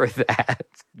that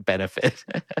benefit.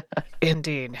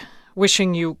 Indeed.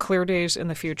 Wishing you clear days in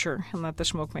the future and that the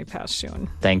smoke may pass soon.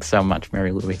 Thanks so much,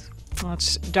 Mary Louise.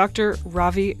 That's Dr.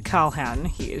 Ravi Kalhan.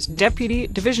 He is Deputy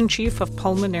Division Chief of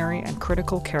Pulmonary and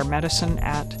Critical Care Medicine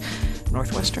at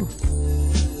Northwestern.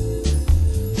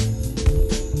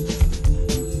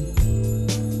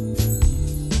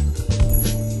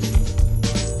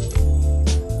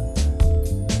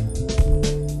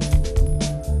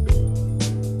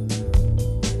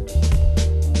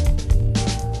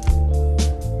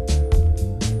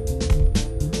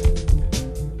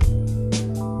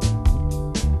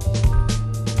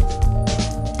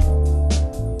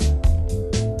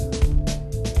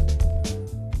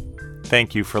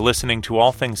 Thank you for listening to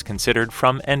All Things Considered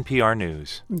from NPR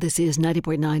News. This is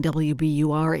 90.9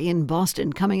 WBUR in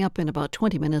Boston. Coming up in about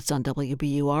 20 minutes on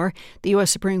WBUR, the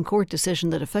U.S. Supreme Court decision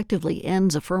that effectively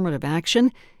ends affirmative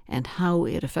action and how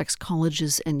it affects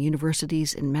colleges and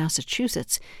universities in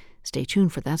Massachusetts. Stay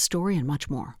tuned for that story and much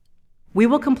more. We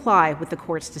will comply with the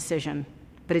court's decision,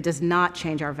 but it does not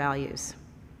change our values.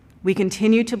 We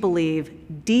continue to believe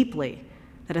deeply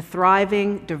that a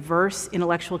thriving, diverse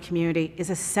intellectual community is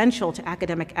essential to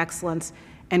academic excellence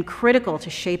and critical to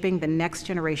shaping the next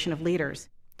generation of leaders.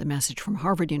 The message from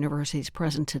Harvard University's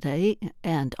President today,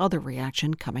 and other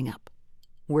reaction coming up.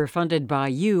 We're funded by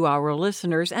you, our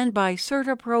listeners, and by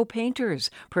CertaPro Painters,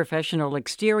 professional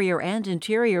exterior and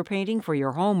interior painting for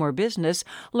your home or business.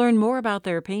 Learn more about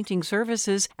their painting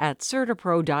services at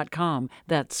CertaPro.com.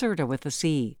 That's Certa with a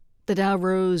C. The Dow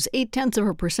rose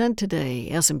 0.8% today.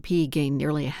 S&P gained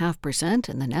nearly 0.5%,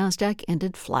 and the Nasdaq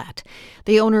ended flat.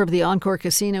 The owner of the Encore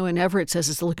Casino in Everett says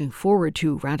it's looking forward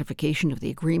to ratification of the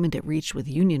agreement it reached with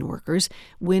union workers.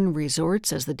 Wynn Resort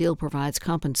says the deal provides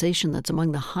compensation that's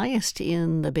among the highest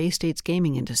in the Bay State's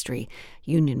gaming industry.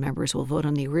 Union members will vote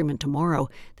on the agreement tomorrow.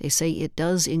 They say it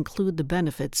does include the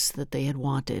benefits that they had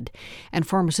wanted. And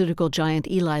pharmaceutical giant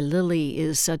Eli Lilly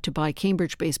is set to buy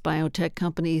Cambridge-based biotech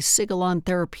company Sigilon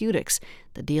Therapeutics.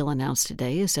 The deal announced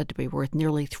today is said to be worth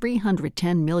nearly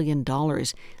 $310 million.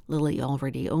 Lilly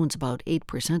already owns about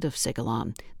 8% of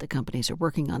Sigilon. The companies are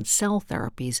working on cell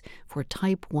therapies for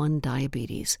type 1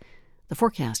 diabetes. The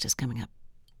forecast is coming up.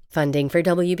 Funding for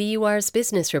WBUR's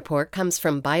Business Report comes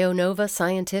from BioNova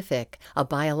Scientific, a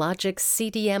biologics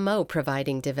CDMO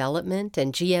providing development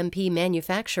and GMP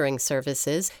manufacturing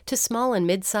services to small and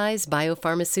mid-size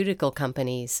biopharmaceutical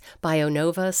companies.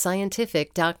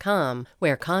 BioNovaScientific.com,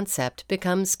 where concept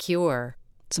becomes cure.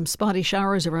 Some spotty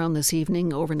showers around this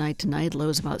evening. Overnight tonight,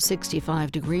 lows about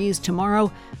 65 degrees. Tomorrow,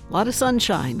 a lot of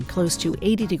sunshine, close to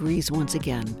 80 degrees once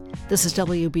again. This is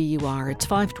WBUR. It's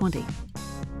 5:20.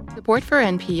 Support for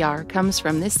NPR comes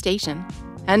from this station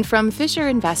and from Fisher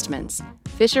Investments.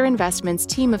 Fisher Investments'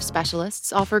 team of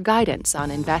specialists offer guidance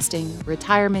on investing,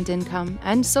 retirement income,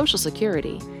 and Social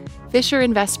Security.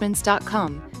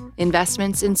 FisherInvestments.com.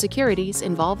 Investments in securities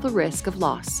involve the risk of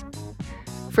loss.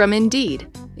 From Indeed.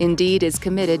 Indeed is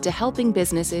committed to helping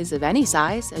businesses of any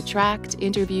size attract,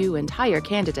 interview, and hire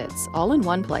candidates all in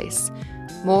one place.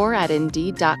 More at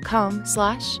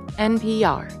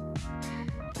Indeed.com/NPR.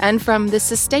 And from the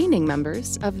sustaining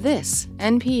members of this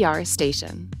NPR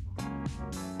station.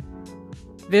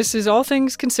 This is All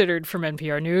Things Considered from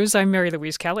NPR News. I'm Mary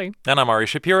Louise Kelly. And I'm Ari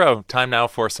Shapiro. Time now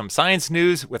for some science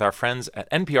news with our friends at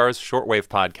NPR's Shortwave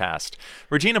Podcast.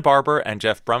 Regina Barber and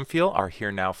Jeff Brumfield are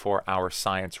here now for our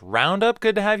Science Roundup.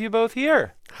 Good to have you both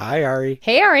here. Hi, Ari.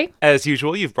 Hey, Ari. As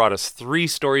usual, you've brought us 3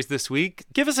 stories this week.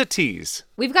 Give us a tease.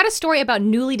 We've got a story about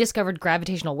newly discovered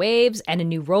gravitational waves and a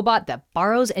new robot that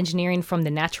borrows engineering from the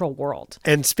natural world.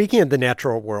 And speaking of the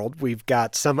natural world, we've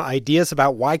got some ideas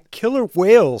about why killer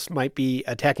whales might be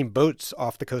attacking boats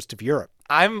off the coast of Europe.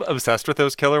 I'm obsessed with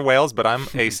those killer whales, but I'm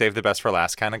a save the best for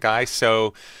last kind of guy.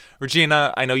 So,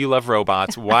 Regina, I know you love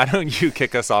robots. Why don't you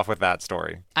kick us off with that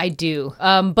story? I do.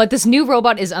 But this new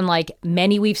robot is unlike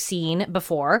many we've seen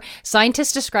before.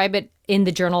 Scientists describe it in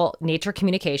the journal Nature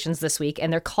Communications this week,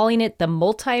 and they're calling it the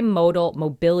Multimodal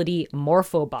Mobility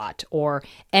Morphobot, or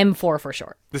M4 for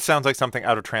short. This sounds like something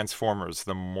out of Transformers,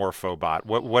 the Morphobot.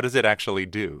 What does it actually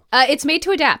do? It's made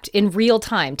to adapt in real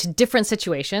time to different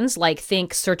situations, like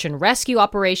think search and rescue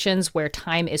operations where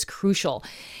time is crucial.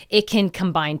 It can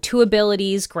combine 2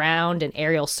 abilities, ground and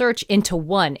aerial search, into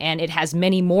one, and it has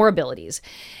many more abilities.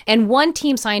 And one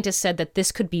team scientist said that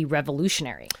this could be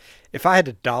revolutionary. If I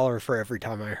had $1 for every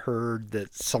time I heard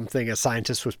that something a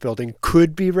scientist was building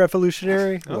could be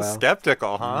revolutionary,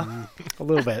 skeptical, huh? A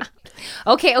little bit.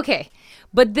 Okay.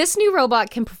 But this new robot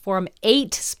can perform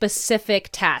 8 specific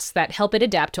tasks that help it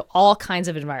adapt to all kinds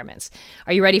of environments.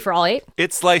 Are you ready for all 8?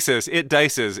 It slices, it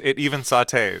dices, it even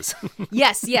sautés.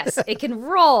 Yes. It can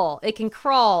roll, it can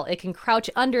crawl, it can crouch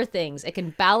under things, it can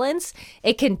balance,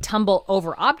 it can tumble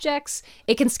over objects,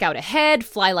 it can scout ahead,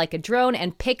 fly like a drone,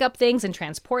 and pick up things and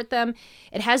transport them.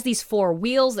 It has these 4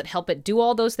 wheels that help it do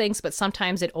all those things, but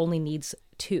sometimes it only needs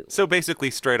 2. So basically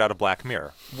straight out of Black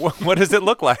Mirror. What does it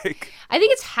look like? I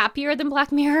think it's happier than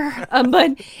Black Mirror.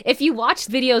 But if you watch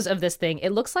videos of this thing,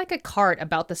 it looks like a cart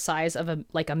about the size of a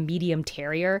medium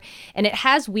terrier. And it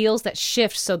has wheels that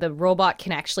shift so the robot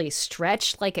can actually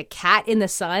stretch like a cat in the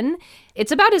sun.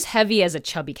 It's about as heavy as a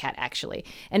chubby cat, actually.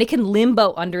 And it can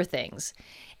limbo under things.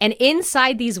 And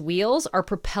inside these wheels are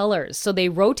propellers, so they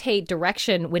rotate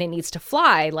direction when it needs to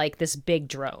fly, like this big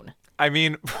drone. I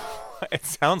mean, it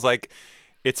sounds like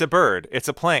It's a bird. It's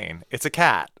a plane. It's a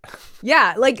cat.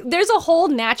 Yeah, like there's a whole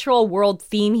natural world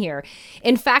theme here.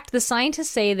 In fact, the scientists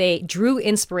say they drew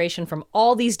inspiration from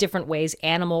all these different ways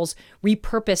animals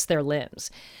repurpose their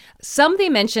limbs. Some they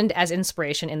mentioned as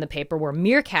inspiration in the paper were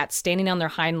meerkats standing on their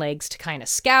hind legs to kind of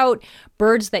scout,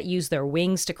 birds that use their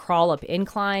wings to crawl up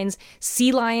inclines,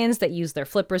 sea lions that use their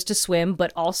flippers to swim,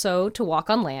 but also to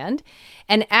walk on land.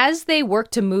 And as they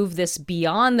work to move this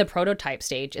beyond the prototype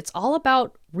stage, it's all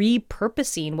about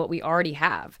repurposing what we already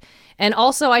have. And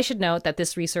also, I should note that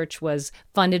this research was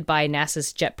funded by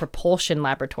NASA's Jet Propulsion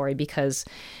Laboratory because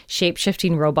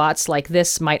shape-shifting robots like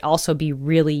this might also be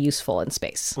really useful in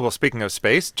space. Well, speaking of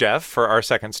space, Jeff, for our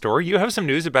second story, you have some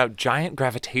news about giant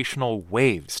gravitational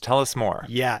waves. Tell us more.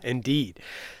 Yeah, indeed.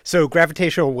 So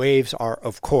gravitational waves are,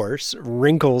 of course,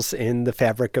 wrinkles in the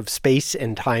fabric of space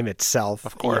and time itself.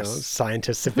 Of course.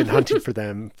 Scientists have been hunting for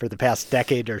them for the past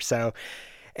decade or so.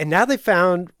 And now they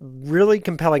found really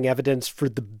compelling evidence for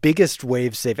the biggest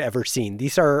waves they've ever seen.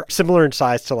 These are similar in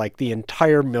size to like the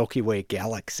entire Milky Way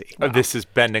galaxy. Wow. This is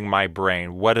bending my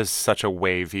brain. What does such a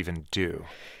wave even do?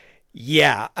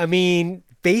 Yeah, I mean,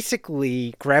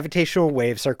 basically, gravitational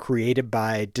waves are created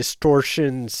by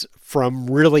distortions from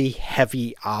really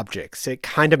heavy objects. It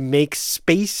kind of makes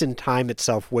space and time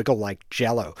itself wiggle like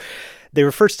jello. They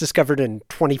were first discovered in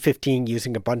 2015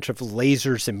 using a bunch of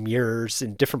lasers and mirrors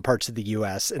in different parts of the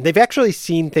U.S. And they've actually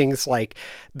seen things like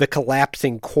the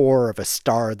collapsing core of a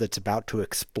star that's about to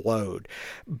explode.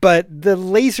 But the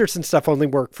lasers and stuff only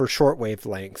work for short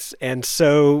wavelengths. And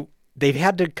so they've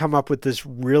had to come up with this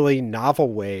really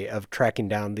novel way of tracking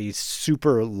down these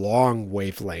super long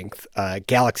wavelength,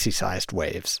 galaxy-sized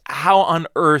waves. How on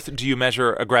earth do you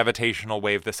measure a gravitational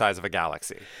wave the size of a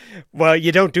galaxy? Well,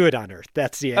 you don't do it on Earth.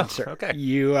 That's the answer. Oh, okay.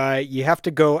 You have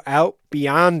to go out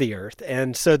beyond the Earth.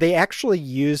 And so they actually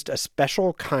used a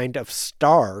special kind of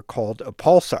star called a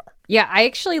pulsar. Yeah, I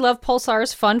actually love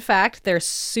pulsars. Fun fact, they're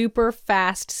super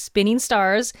fast spinning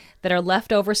stars that are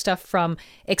leftover stuff from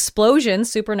explosions,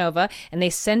 supernova, and they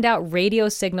send out radio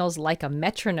signals like a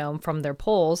metronome from their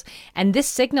poles. And this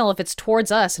signal, if it's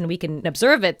towards us and we can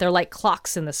observe it, they're like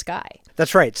clocks in the sky.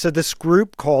 That's right. So this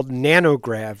group called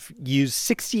Nanograv used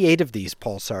 68 of these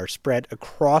pulsars spread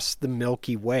across the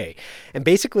Milky Way. And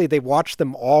basically they watched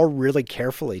them all really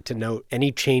carefully to note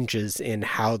any changes in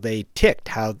how they ticked,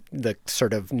 how the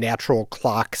sort of natural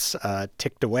clocks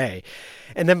ticked away.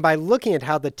 And then by looking at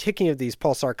how the ticking of these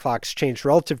pulsar clocks changed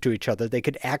relative to each other, they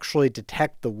could actually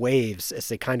detect the waves as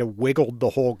they kind of wiggled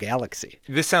the whole galaxy.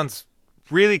 This sounds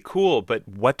really cool, but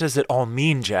what does it all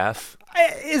mean, Jeff?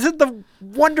 Isn't the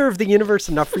wonder of the universe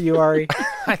enough for you, Ari?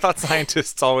 I thought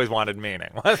scientists always wanted meaning.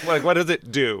 What does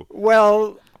it do?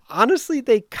 Well, honestly,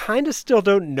 they kind of still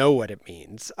don't know what it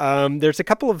means. There's a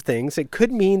couple of things. It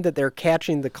could mean that they're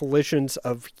catching the collisions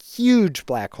of huge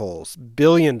black holes,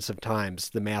 billions of times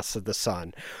the mass of the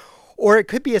sun. Or it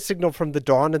could be a signal from the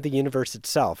dawn of the universe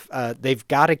itself. They've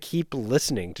got to keep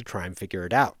listening to try and figure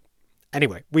it out.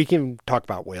 Anyway, we can talk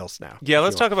about whales now. Yeah,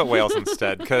 let's talk about whales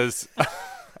instead, because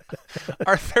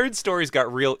our third story's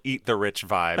got real eat the rich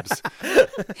vibes.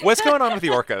 What's going on with the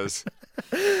orcas?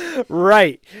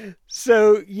 Right.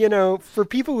 So, for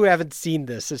people who haven't seen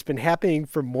this, it's been happening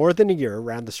for more than a year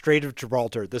around the Strait of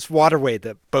Gibraltar, this waterway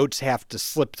that boats have to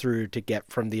slip through to get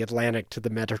from the Atlantic to the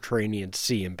Mediterranean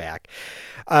Sea and back.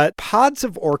 Pods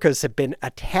of orcas have been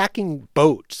attacking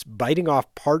boats, biting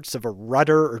off parts of a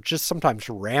rudder or just sometimes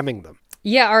ramming them.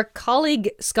 Yeah, our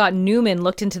colleague Scott Newman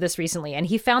looked into this recently, and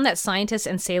he found that scientists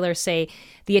and sailors say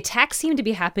the attacks seem to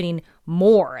be happening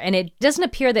more, and it doesn't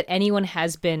appear that anyone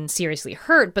has been seriously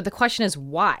hurt, but the question is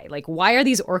why? Like, why are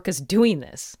these orcas doing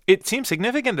this? It seems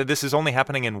significant that this is only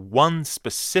happening in one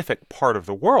specific part of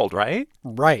the world, right?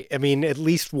 Right. I mean, at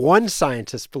least one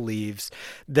scientist believes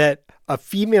that a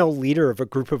female leader of a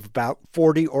group of about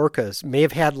 40 orcas may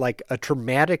have had like a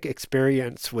traumatic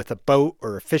experience with a boat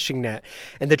or a fishing net,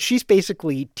 and that she's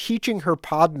basically teaching her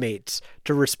pod mates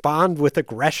to respond with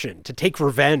aggression, to take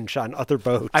revenge on other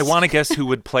boats. I want to guess who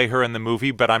would play her in the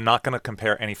movie, but I'm not going to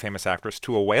compare any famous actress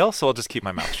to a whale, so I'll just keep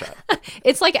my mouth shut.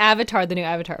 It's like Avatar, the new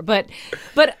Avatar. But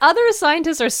other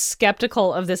scientists are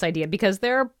skeptical of this idea because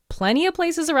there are plenty of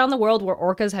places around the world where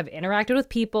orcas have interacted with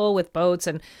people, with boats,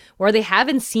 and where they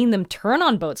haven't seen them turn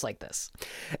on boats like this.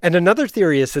 And another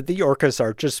theory is that the orcas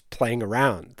are just playing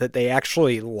around, that they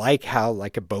actually like how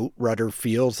like a boat rudder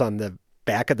feels on the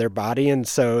back of their body, and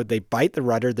so they bite the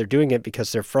rudder. They're doing it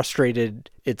because they're frustrated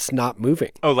it's not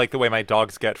moving. Oh, like the way my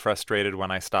dogs get frustrated when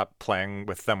I stop playing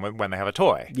with them when they have a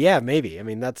toy. Yeah, maybe. I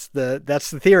mean, that's the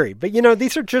theory. But,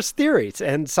 these are just theories,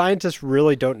 and scientists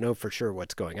really don't know for sure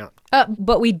what's going on.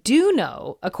 But we do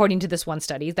know, according to this one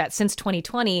study, that since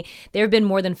 2020, there have been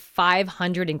more than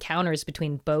 500 encounters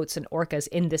between boats and orcas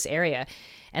in this area,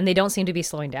 and they don't seem to be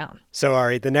slowing down. So,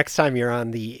 Ari, the next time you're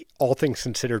on the all things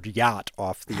considered yacht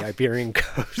off the Iberian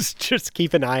coast, just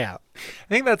keep an eye out. I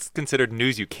think that's considered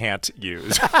news you can't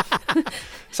use.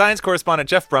 Science correspondent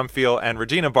Jeff Brumfield and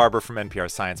Regina Barber from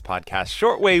NPR's Science Podcast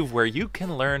Shortwave, where you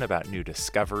can learn about new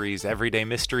discoveries, everyday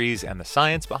mysteries, and the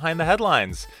science behind the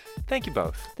headlines. Thank you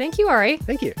both. Thank you, Ari.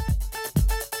 Thank you.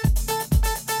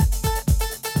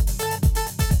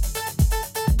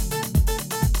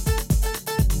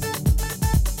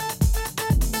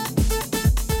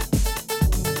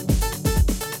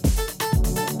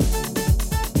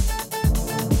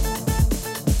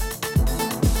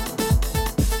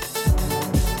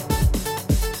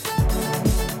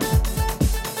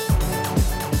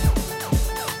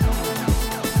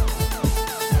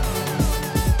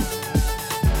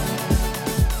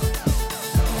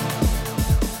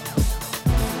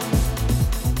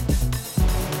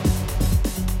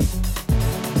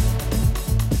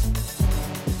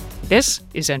 This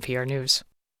is NPR News.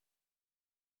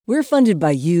 We're funded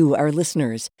by you, our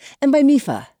listeners, and by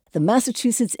MIFA, the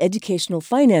Massachusetts Educational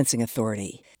Financing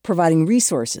Authority, providing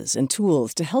resources and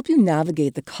tools to help you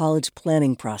navigate the college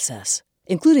planning process,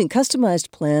 including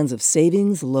customized plans of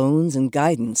savings, loans, and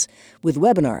guidance with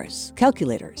webinars,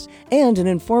 calculators, and an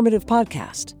informative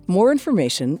podcast. More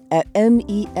information at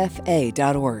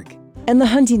mefa.org. And The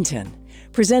Huntington,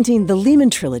 presenting the Lehman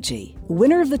Trilogy,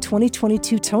 winner of the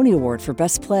 2022 Tony Award for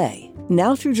Best Play,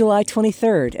 now through July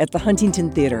 23rd at the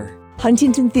Huntington Theater.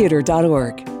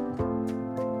 huntingtontheater.org.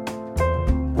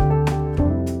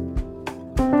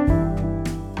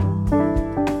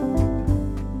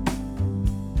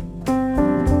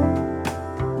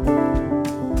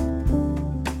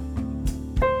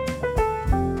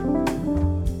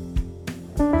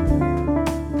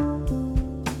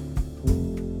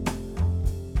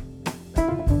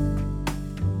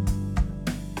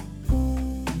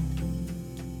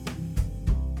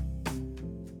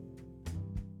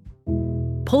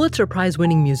 Pulitzer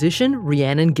Prize-winning musician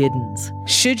Rhiannon Giddens.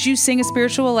 Should you sing a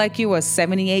spiritual like you, a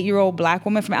 78-year-old black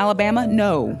woman from Alabama?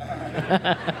 No.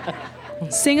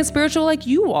 Sing a spiritual like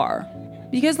you are.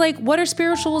 Because, what are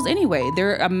spirituals anyway?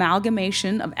 They're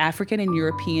amalgamation of African and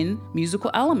European musical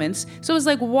elements. So it's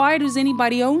why does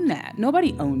anybody own that?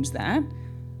 Nobody owns that.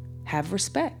 Have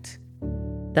respect.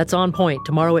 That's On Point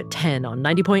tomorrow at 10 on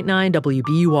 90.9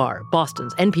 WBUR,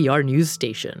 Boston's NPR news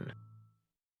station.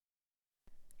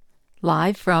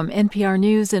 Live from NPR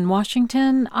News in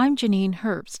Washington, I'm Janine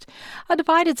Herbst. A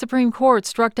divided Supreme Court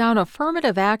struck down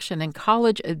affirmative action in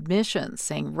college admissions,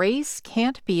 saying race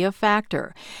can't be a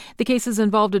factor. The cases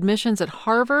involved admissions at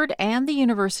Harvard and the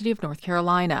University of North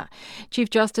Carolina. Chief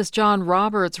Justice John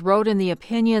Roberts wrote in the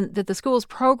opinion that the school's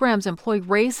programs employ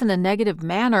race in a negative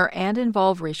manner and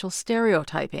involve racial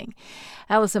stereotyping.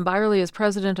 Allison Byerly is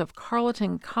president of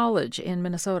Carleton College in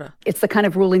Minnesota. It's the kind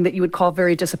of ruling that you would call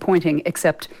very disappointing,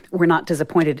 except we're not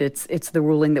disappointed. It's the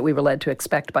ruling that we were led to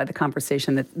expect by the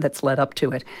conversation that's led up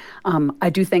to it. I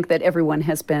do think that everyone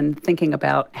has been thinking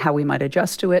about how we might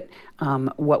adjust to it,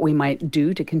 what we might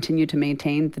do to continue to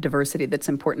maintain the diversity that's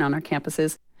important on our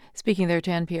campuses. Speaking there to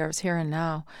NPR's Here and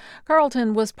Now,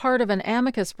 Carleton was part of an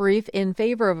amicus brief in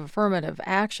favor of affirmative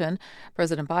action.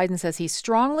 President Biden says he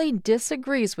strongly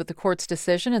disagrees with the court's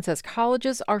decision and says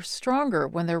colleges are stronger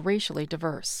when they're racially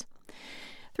diverse.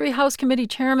 3 House committee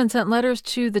chairmen sent letters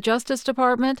to the Justice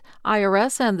Department,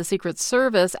 IRS, and the Secret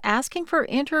Service asking for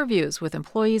interviews with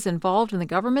employees involved in the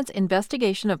government's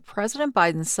investigation of President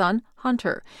Biden's son,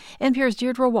 Hunter. NPR's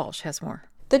Deirdre Walsh has more.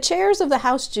 The chairs of the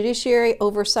House Judiciary,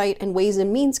 Oversight, and Ways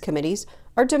and Means Committees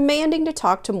are demanding to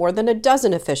talk to more than a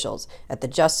dozen officials at the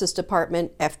Justice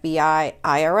Department, FBI,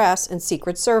 IRS, and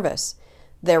Secret Service.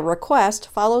 Their request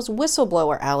follows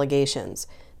whistleblower allegations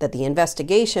that the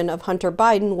investigation of Hunter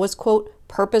Biden was, quote,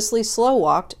 purposely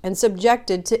slow-walked and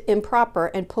subjected to improper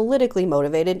and politically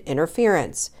motivated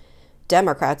interference.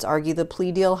 Democrats argue the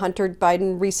plea deal Hunter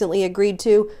Biden recently agreed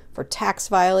to for tax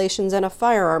violations and a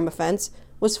firearm offense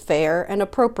was fair and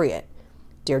appropriate.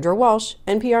 Deirdre Walsh,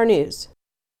 NPR News.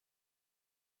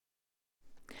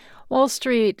 Wall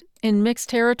Street in mixed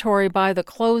territory by the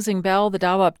closing bell. The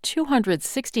Dow up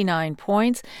 269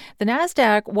 points. The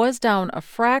Nasdaq was down a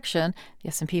fraction. The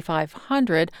S&P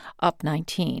 500 up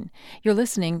 19. You're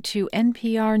listening to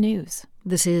NPR News.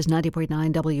 This is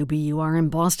 90.9 WBUR in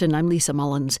Boston. I'm Lisa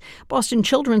Mullins. Boston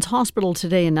Children's Hospital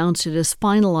today announced it has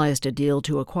finalized a deal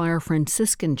to acquire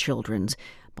Franciscan Children's.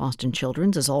 Boston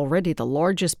Children's is already the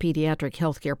largest pediatric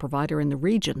healthcare provider in the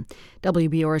region.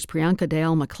 WBUR's Priyanka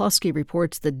Dayal McCluskey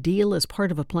reports the deal is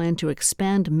part of a plan to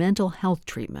expand mental health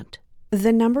treatment.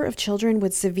 The number of children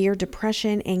with severe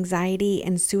depression, anxiety,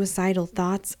 and suicidal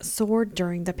thoughts soared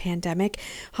during the pandemic.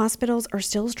 Hospitals are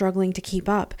still struggling to keep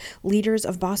up. Leaders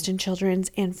of Boston Children's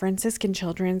and Franciscan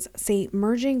Children's say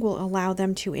merging will allow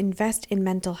them to invest in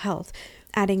mental health,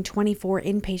 adding 24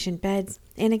 inpatient beds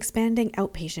and expanding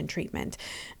outpatient treatment.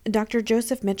 Dr.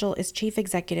 Joseph Mitchell is chief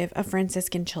executive of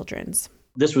Franciscan Children's.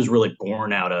 This was really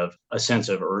born out of a sense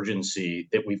of urgency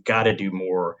that we've got to do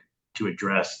more to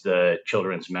address the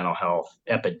children's mental health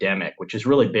epidemic, which has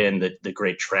really been the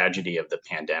great tragedy of the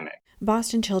pandemic.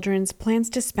 Boston Children's plans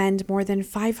to spend more than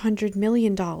 $500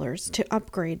 million to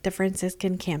upgrade the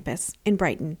Franciscan campus in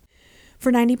Brighton.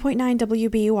 For 90.9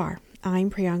 WBUR, I'm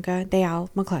Priyanka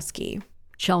Dayal McCluskey.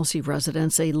 Chelsea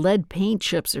residents say lead paint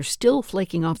chips are still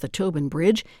flaking off the Tobin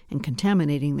Bridge and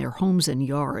contaminating their homes and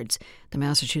yards. The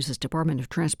Massachusetts Department of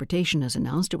Transportation has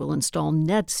announced it will install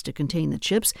nets to contain the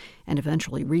chips and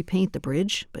eventually repaint the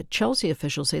bridge, but Chelsea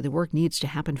officials say the work needs to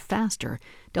happen faster.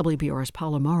 WBUR's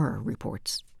Paula Mara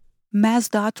reports.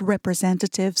 MassDOT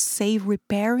representatives say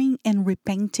repairing and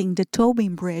repainting the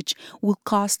Tobin Bridge will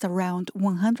cost around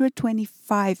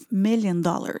 $125 million.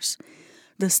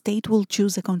 The state will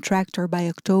choose a contractor by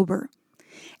October.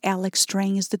 Alex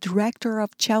Strain is the director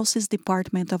of Chelsea's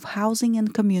Department of Housing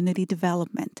and Community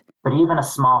Development. But even a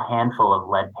small handful of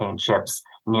lead paint chips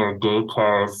near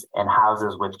daycares and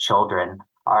houses with children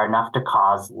are enough to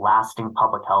cause lasting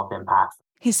public health impacts.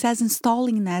 He says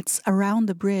installing nets around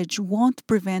the bridge won't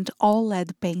prevent all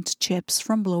lead paint chips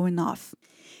from blowing off.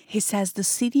 He says the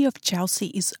city of Chelsea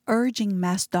is urging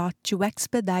MassDOT to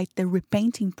expedite the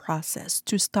repainting process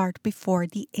to start before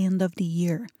the end of the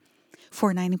year.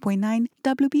 For 90.9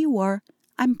 WBUR,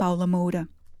 I'm Paula Moura.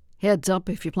 Heads up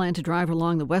if you plan to drive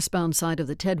along the westbound side of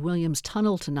the Ted Williams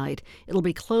Tunnel tonight. It'll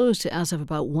be closed as of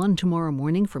about 1 tomorrow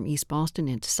morning from East Boston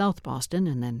into South Boston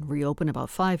and then reopen about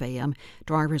 5 a.m.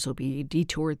 Drivers will be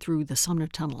detoured through the Sumner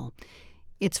Tunnel.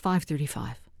 It's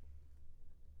 5:35.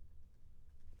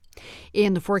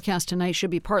 In the forecast tonight should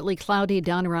be partly cloudy,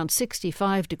 down around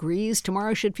 65 degrees.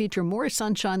 Tomorrow should feature more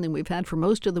sunshine than we've had for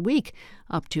most of the week,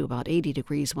 up to about 80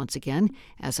 degrees once again.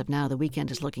 As of now, the weekend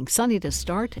is looking sunny to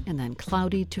start and then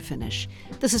cloudy to finish.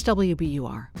 This is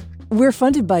WBUR. We're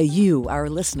funded by you, our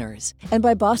listeners, and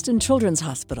by Boston Children's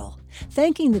Hospital,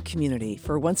 thanking the community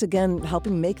for once again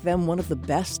helping make them one of the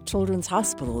best children's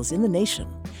hospitals in the nation.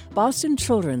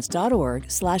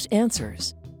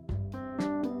 bostonchildrens.org/answers.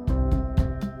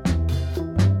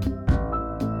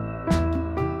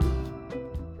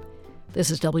 This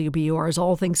is WBUR's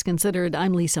All Things Considered.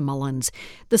 I'm Lisa Mullins.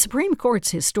 The Supreme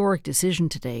Court's historic decision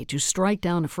today to strike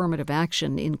down affirmative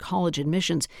action in college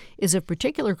admissions is of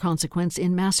particular consequence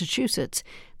in Massachusetts.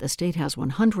 The state has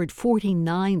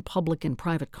 149 public and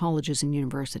private colleges and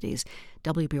universities.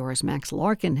 WBUR's Max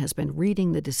Larkin has been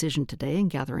reading the decision today and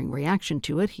gathering reaction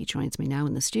to it. He joins me now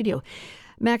in the studio.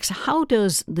 Max, how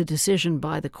does the decision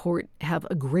by the court have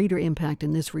a greater impact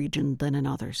in this region than in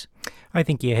others? I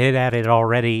think you hit at it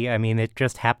already. I mean, it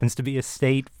just happens to be a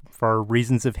state for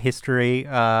reasons of history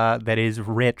that is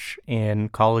rich in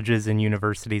colleges and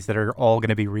universities that are all going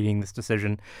to be reading this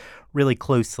decision really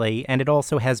closely. And it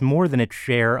also has more than its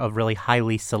share of really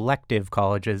highly selective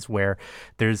colleges where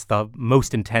there's the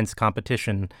most intense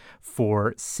competition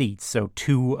for seats. So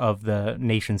 2 of the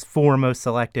nation's 4 most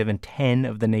selective and 10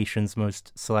 of the nation's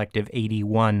most selective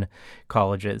 81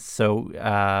 colleges. So,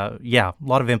 a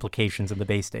lot of implications in the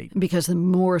Bay State. Because the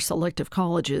more selective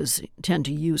colleges tend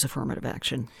to use affirmative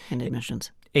action in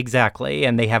admissions. Exactly.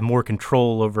 And they have more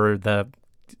control over the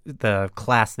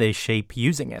class they shape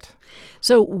using it.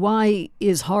 So why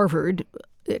is Harvard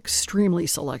extremely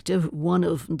selective, one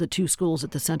of the 2 schools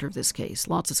at the center of this case?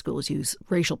 Lots of schools use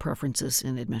racial preferences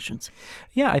in admissions.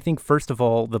 Yeah, I think, first of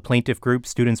all, the plaintiff group,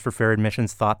 Students for Fair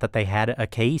Admissions, thought that they had a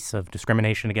case of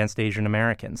discrimination against Asian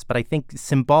Americans. But I think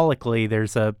symbolically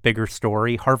there's a bigger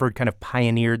story. Harvard kind of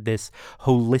pioneered this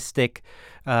holistic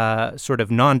sort of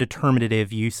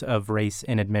non-determinative use of race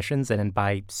in admissions, and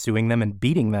by suing them and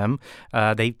beating them,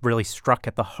 they really struck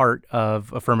at the heart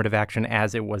of affirmative action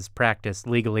as it was practiced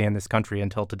legally in this country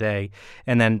until today.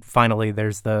 And then finally,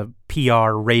 there's the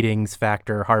PR ratings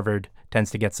factor, Harvard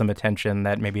tends to get some attention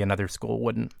that maybe another school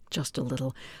wouldn't. Just a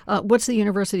little. What's the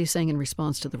university saying in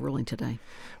response to the ruling today?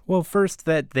 Well, first,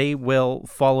 that they will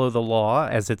follow the law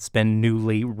as it's been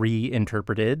newly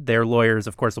reinterpreted. Their lawyers,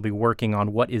 of course, will be working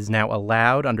on what is now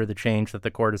allowed under the change that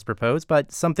the court has proposed,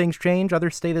 but some things change,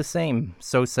 others stay the same.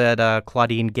 So said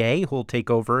Claudine Gay, who will take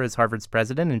over as Harvard's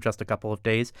president in just a couple of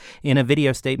days, in a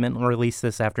video statement released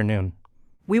this afternoon.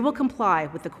 We will comply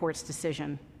with the court's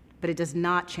decision, but it does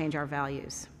not change our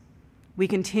values. We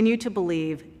continue to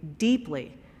believe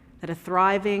deeply that a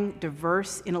thriving,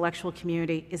 diverse intellectual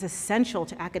community is essential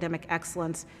to academic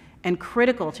excellence and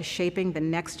critical to shaping the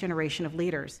next generation of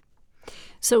leaders.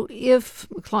 So if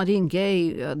Claudine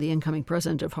Gay, the incoming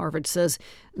president of Harvard, says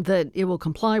that it will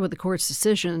comply with the court's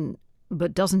decision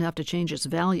but doesn't have to change its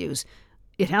values,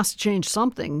 it has to change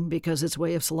something because its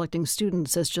way of selecting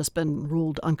students has just been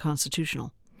ruled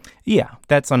unconstitutional. Yeah,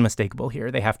 that's unmistakable here.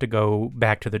 They have to go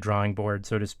back to the drawing board,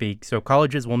 so to speak. So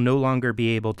colleges will no longer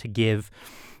be able to give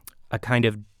a kind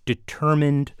of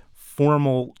determined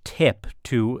formal tip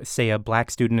to, say, a black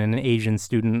student and an Asian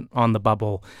student on the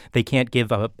bubble. They can't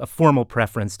give a formal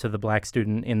preference to the black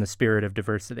student in the spirit of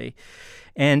diversity.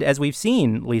 And as we've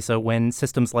seen, Lisa, when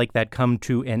systems like that come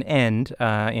to an end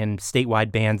in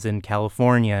statewide bans in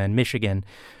California and Michigan,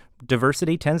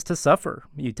 diversity tends to suffer.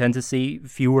 You tend to see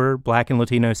fewer Black and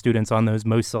Latino students on those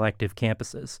most selective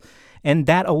campuses. And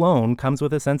that alone comes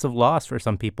with a sense of loss for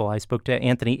some people. I spoke to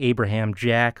Anthony Abraham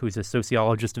Jack, who's a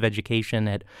sociologist of education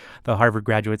at the Harvard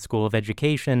Graduate School of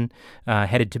Education,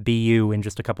 headed to BU in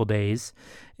just a couple days.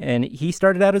 And he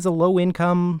started out as a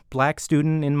low-income Black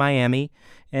student in Miami,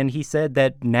 and he said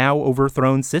that now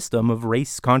overthrown system of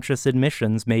race-conscious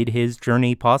admissions made his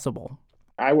journey possible.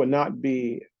 I would not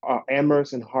be an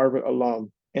Amherst and Harvard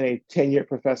alum and a tenured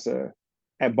professor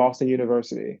at Boston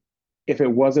University if it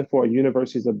wasn't for a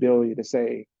university's ability to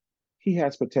say, he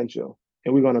has potential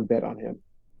and we're going to bet on him.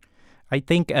 I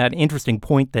think an interesting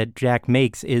point that Jack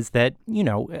makes is that,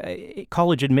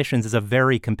 college admissions is a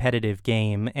very competitive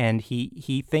game, and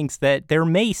he thinks that there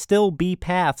may still be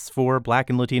paths for Black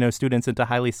and Latino students into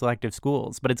highly selective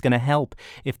schools, but it's going to help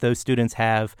if those students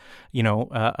have,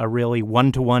 a really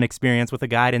one-to-one experience with a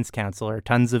guidance counselor,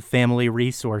 tons of family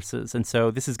resources, and so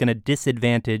this is going to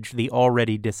disadvantage the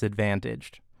already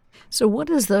disadvantaged. So what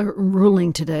does the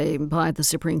ruling today by the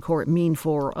Supreme Court mean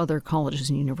for other colleges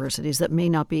and universities that may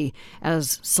not be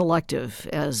as selective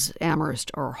as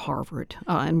Amherst or Harvard?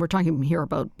 And we're talking here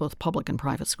about both public and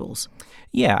private schools.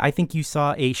 Yeah, I think you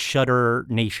saw a shudder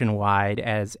nationwide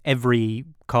as every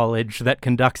college that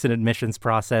conducts an admissions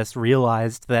process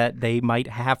realized that they might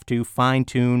have to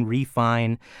fine-tune,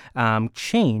 refine,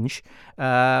 change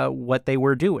what they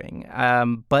were doing.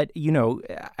 But,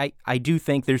 I do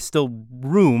think there's still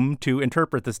room to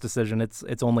interpret this decision.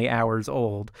 It's only hours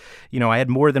old. I had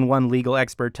more than one legal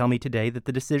expert tell me today that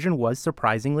the decision was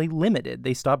surprisingly limited.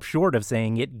 They stopped short of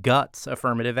saying it guts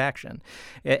affirmative action.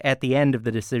 At the end of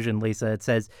the decision, Lisa, it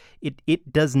says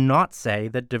it does not say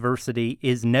that diversity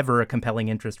is never a compelling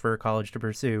interest for a college to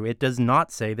pursue. It does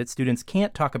not say that students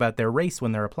can't talk about their race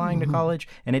when they're applying to college,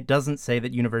 and it doesn't say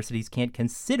that universities can't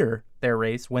consider their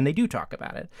race when they do talk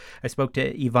about it. I spoke to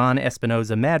Ivan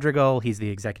Espinoza Madrigal. He's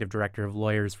the executive director of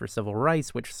Lawyers for Civil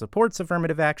Rights, which supports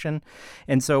affirmative action.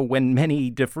 And so when many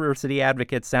diversity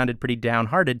advocates sounded pretty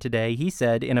downhearted today, he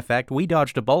said, in effect, we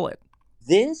dodged a bullet.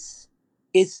 This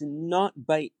is not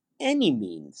by any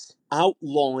means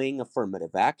outlawing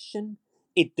affirmative action.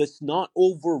 It does not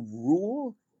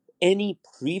overrule any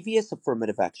previous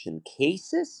affirmative action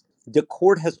cases. The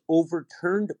court has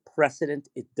overturned precedent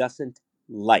it doesn't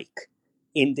like.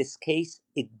 In this case,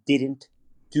 it didn't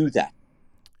do that.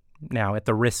 Now, at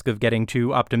the risk of getting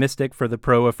too optimistic for the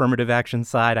pro-affirmative action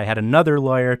side, I had another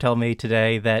lawyer tell me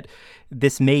today that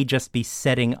this may just be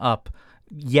setting up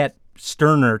yet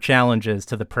sterner challenges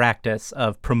to the practice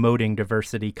of promoting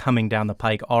diversity coming down the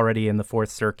pike already in the Fourth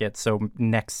Circuit, so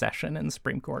next session in the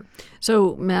Supreme Court.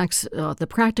 So, Max, the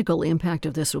practical impact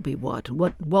of this will be what?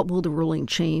 What will the ruling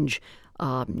change,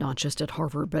 not just at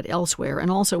Harvard, but elsewhere? And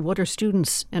also, what are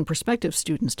students and prospective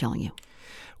students telling you?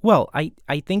 Well, I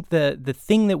think the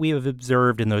thing that we have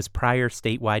observed in those prior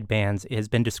statewide bans has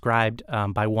been described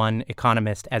by one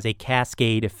economist as a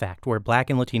cascade effect, where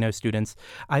Black and Latino students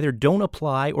either don't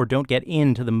apply or don't get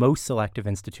into the most selective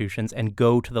institutions and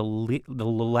go to the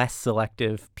less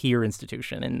selective peer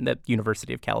institution in the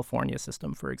University of California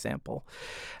system, for example.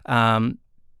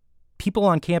 people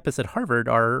on campus at Harvard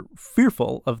are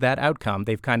fearful of that outcome.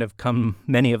 They've kind of come,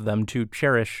 many of them, to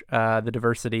cherish the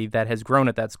diversity that has grown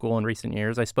at that school in recent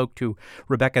years. I spoke to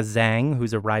Rebecca Zhang,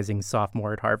 who's a rising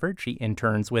sophomore at Harvard. She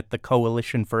interns with the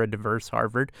Coalition for a Diverse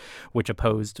Harvard, which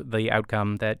opposed the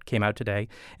outcome that came out today.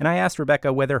 And I asked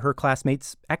Rebecca whether her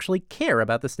classmates actually care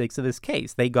about the stakes of this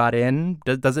case. They got in.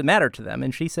 Does it matter to them?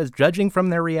 And she says, judging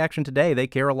from their reaction today, they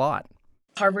care a lot.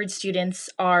 Harvard students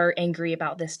are angry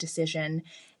about this decision,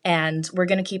 and we're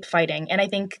going to keep fighting. And I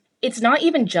think it's not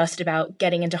even just about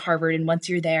getting into Harvard and once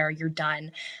you're there, you're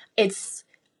done. It's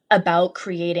about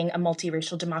creating a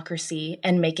multiracial democracy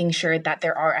and making sure that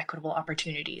there are equitable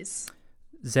opportunities.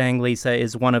 Zhang Lisa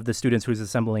is one of the students who's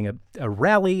assembling a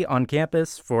rally on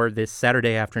campus for this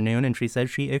Saturday afternoon, and she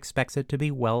says she expects it to be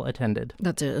well attended.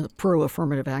 That's a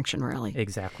pro-affirmative action rally.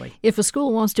 Exactly. If a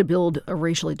school wants to build a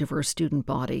racially diverse student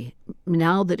body,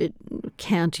 now that it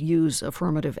can't use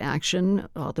affirmative action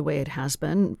the way it has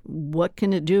been, what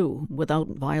can it do without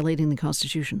violating the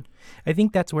Constitution? I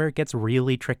think that's where it gets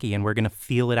really tricky, and we're going to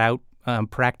feel it out.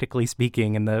 Practically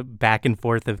speaking, in the back and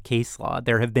forth of case law.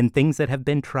 There have been things that have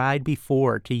been tried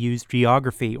before to use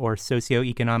geography or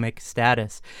socioeconomic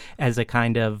status as a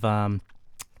kind of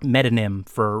metonym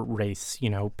for race,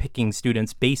 picking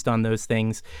students based on those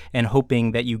things and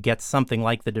hoping that you get something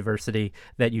like the diversity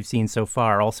that you've seen so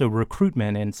far. Also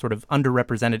recruitment in sort of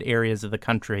underrepresented areas of the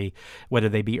country, whether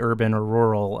they be urban or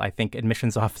rural. I think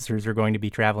admissions officers are going to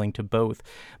be traveling to both.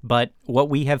 But what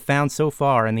we have found so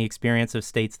far in the experience of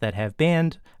states that have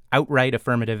banned outright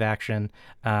affirmative action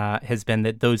has been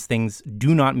that those things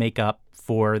do not make up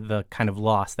for the kind of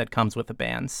loss that comes with the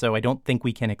ban. So I don't think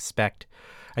we can expect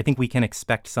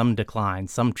some decline,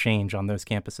 some change on those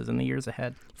campuses in the years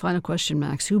ahead. Final question,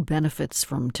 Max. Who benefits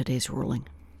from today's ruling?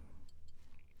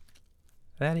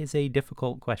 That is a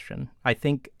difficult question. I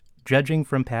think, judging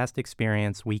from past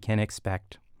experience, we can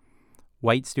expect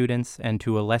white students and,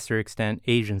 to a lesser extent,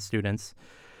 Asian students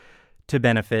to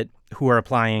benefit who are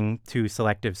applying to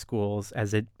selective schools,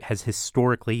 as it has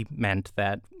historically meant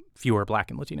that fewer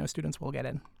Black and Latino students will get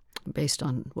in. Based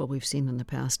on what we've seen in the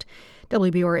past.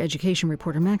 WBUR education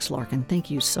reporter Max Larkin, thank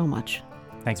you so much.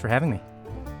 Thanks for having me.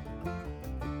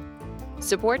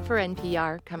 Support for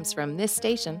NPR comes from this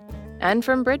station and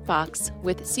from BritBox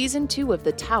with Season 2 of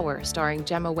The Tower starring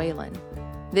Gemma Whalen.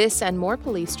 This and more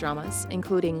police dramas,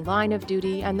 including Line of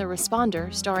Duty and The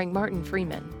Responder starring Martin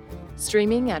Freeman.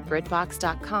 Streaming at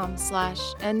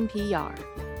BritBox.com/NPR.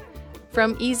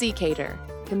 From Easy Cater,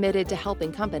 committed to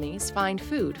helping companies find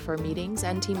food for meetings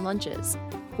and team lunches.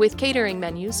 With catering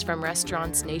menus from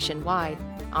restaurants nationwide,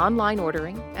 online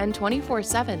ordering, and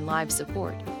 24/7 live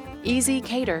support.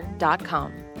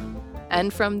 EasyCater.com.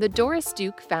 And from the Doris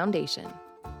Duke Foundation.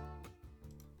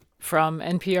 From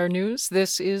NPR News,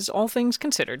 this is All Things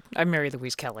Considered. I'm Mary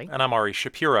Louise Kelly. And I'm Ari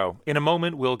Shapiro. In a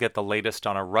moment, we'll get the latest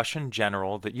on a Russian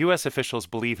general that U.S. officials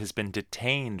believe has been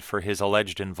detained for his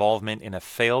alleged involvement in a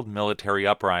failed military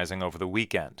uprising over the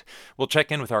weekend. We'll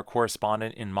check in with our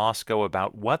correspondent in Moscow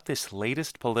about what this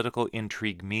latest political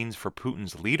intrigue means for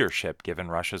Putin's leadership given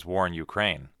Russia's war in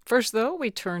Ukraine. First, though,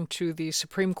 we turn to the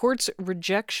Supreme Court's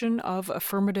rejection of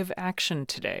affirmative action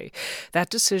today. That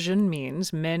decision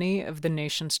means many of the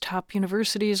nation's top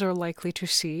universities are likely to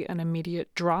see an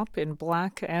immediate drop in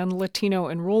Black and Latino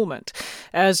enrollment.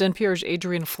 As NPR's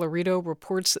Adrian Florido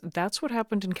reports, that's what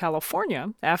happened in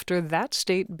California after that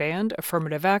state banned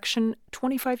affirmative action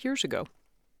 25 years ago.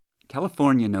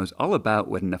 California knows all about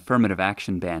what an affirmative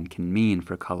action ban can mean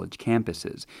for college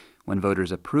campuses. When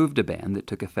voters approved a ban that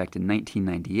took effect in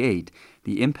 1998,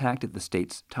 the impact at the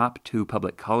state's top two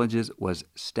public colleges was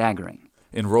staggering.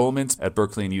 Enrollment at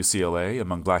Berkeley and UCLA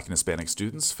among Black and Hispanic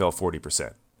students fell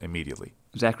 40% immediately.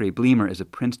 Zachary Bleemer is a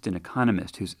Princeton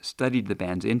economist who's studied the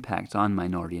ban's impacts on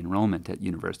minority enrollment at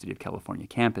University of California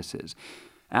campuses.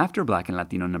 After Black and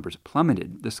Latino numbers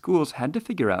plummeted, the schools had to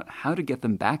figure out how to get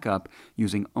them back up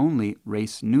using only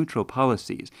race-neutral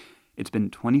policies. It's been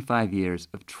 25 years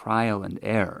of trial and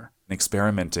error.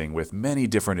 Experimenting with many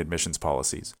different admissions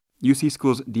policies. UC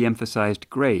schools de-emphasized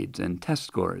grades and test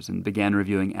scores and began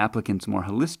reviewing applicants more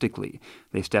holistically.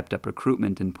 They stepped up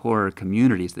recruitment in poorer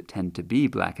communities that tend to be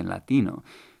Black and Latino.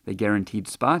 They guaranteed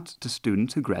spots to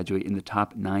students who graduate in the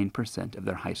top 9% of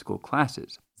their high school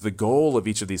classes. The goal of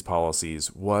each of these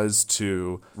policies was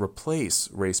to replace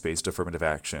race-based affirmative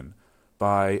action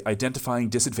by identifying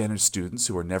disadvantaged students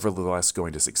who are nevertheless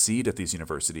going to succeed at these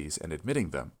universities and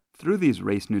admitting them. Through these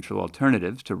race-neutral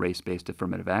alternatives to race-based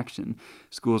affirmative action,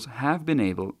 schools have been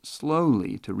able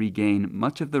slowly to regain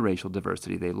much of the racial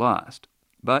diversity they lost.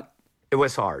 But it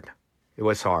was hard. It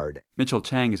was hard. Mitchell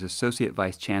Chang is Associate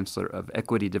Vice Chancellor of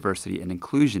Equity, Diversity, and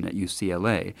Inclusion at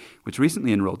UCLA, which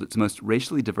recently enrolled its most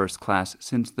racially diverse class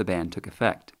since the ban took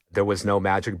effect. There was no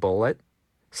magic bullet.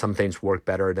 Some things work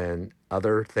better than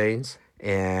other things,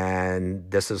 and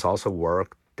this is also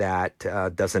work that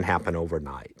doesn't happen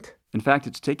overnight. In fact,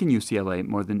 it's taken UCLA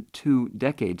more than 2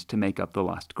 decades to make up the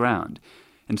lost ground.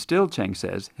 And still, Chang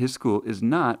says, his school is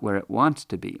not where it wants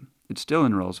to be. It still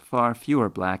enrolls far fewer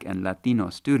Black and Latino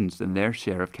students than their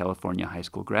share of California high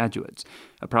school graduates,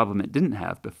 a problem it didn't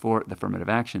have before the affirmative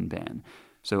action ban.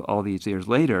 So all these years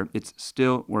later, it's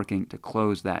still working to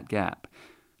close that gap.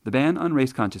 The ban on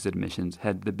race-conscious admissions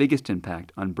had the biggest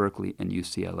impact on Berkeley and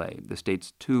UCLA, the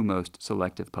state's 2 most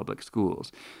selective public schools.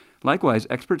 Likewise,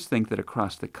 experts think that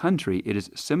across the country, it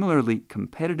is similarly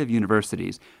competitive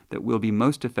universities that will be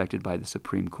most affected by the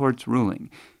Supreme Court's ruling.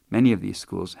 Many of these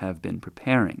schools have been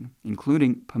preparing,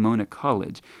 including Pomona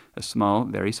College, a small,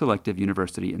 very selective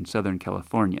university in Southern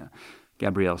California.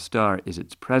 Gabrielle Starr is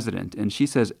its president, and she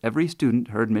says every student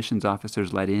her admissions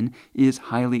officers let in is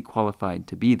highly qualified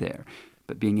to be there.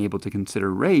 But being able to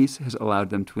consider race has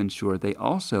allowed them to ensure they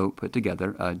also put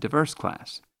together a diverse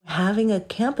class. Having a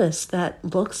campus that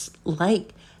looks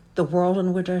like the world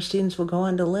in which our students will go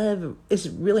on to live is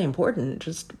really important,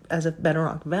 just as a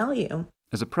bedrock value.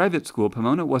 As a private school,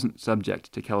 Pomona wasn't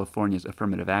subject to California's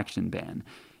affirmative action ban.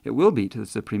 It will be to the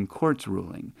Supreme Court's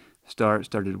ruling. Starr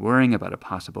started worrying about a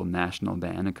possible national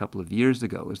ban a couple of years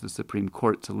ago as the Supreme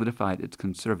Court solidified its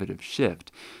conservative shift.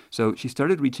 So she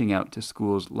started reaching out to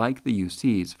schools like the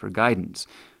UC's for guidance.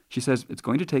 She says it's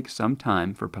going to take some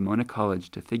time for Pomona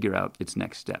College to figure out its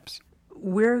next steps.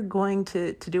 We're going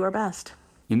to do our best.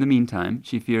 In the meantime,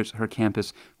 she fears her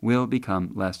campus will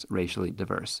become less racially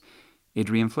diverse.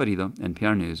 Adrian Florido,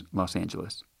 NPR News, Los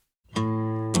Angeles.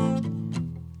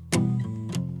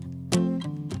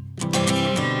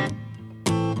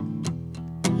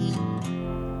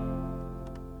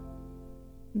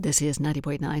 This is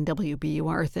 90.9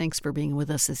 WBUR. Thanks for being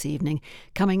with us this evening.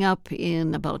 Coming up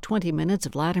in about 20 minutes,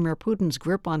 Vladimir Putin's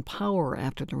grip on power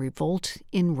after the revolt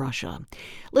in Russia.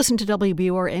 Listen to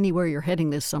WBUR anywhere you're heading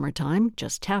this summertime.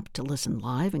 Just tap to listen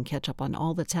live and catch up on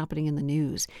all that's happening in the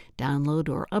news. Download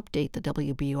or update the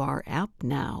WBUR app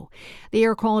now. The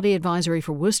air quality advisory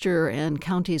for Worcester and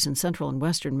counties in central and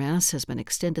western Mass has been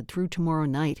extended through tomorrow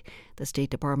night. The State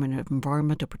Department of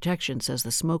Environmental Protection says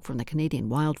the smoke from the Canadian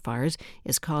wildfires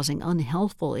is causing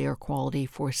unhealthful air quality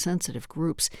for sensitive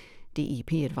groups.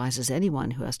 DEP advises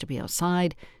anyone who has to be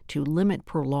outside to limit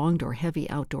prolonged or heavy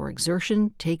outdoor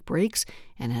exertion, take breaks,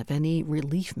 and have any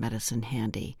relief medicine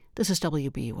handy. This is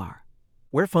WBUR.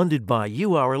 We're funded by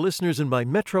you, our listeners, and by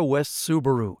Metro West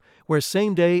Subaru, where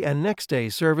same-day and next-day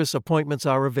service appointments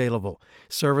are available.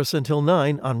 Service until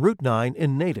 9 on Route 9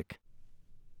 in Natick.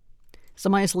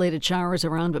 Some isolated showers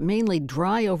around, but mainly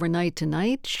dry overnight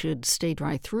tonight. Should stay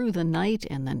dry through the night,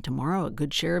 and then tomorrow a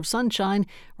good share of sunshine,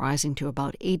 rising to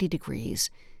about 80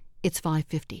 degrees. It's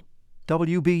 5:50.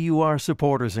 WBUR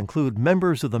supporters include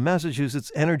members of the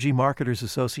Massachusetts Energy Marketers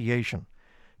Association,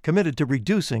 committed to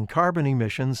reducing carbon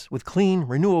emissions with clean,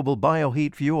 renewable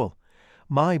bioheat fuel.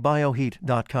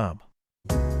 MyBioheat.com.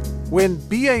 When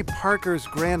B.A. Parker's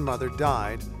grandmother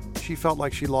died, she felt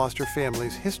like she lost her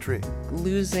family's history.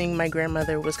 Losing my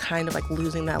grandmother was kind of like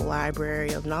losing that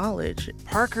library of knowledge.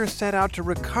 Parker set out to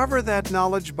recover that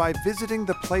knowledge by visiting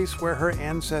the place where her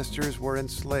ancestors were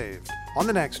enslaved. On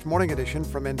the next Morning Edition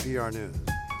from NPR News.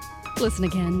 Listen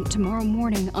again tomorrow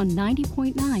morning on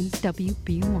 90.9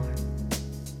 WBUR.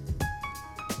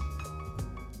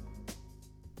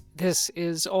 This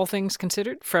is All Things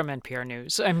Considered from NPR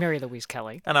News. I'm Mary Louise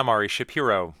Kelly. And I'm Ari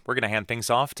Shapiro. We're going to hand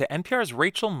things off to NPR's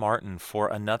Rachel Martin for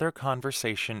another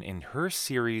conversation in her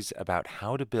series about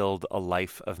how to build a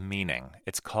life of meaning.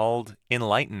 It's called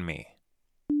Enlighten Me.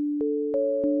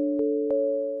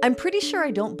 I'm pretty sure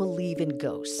I don't believe in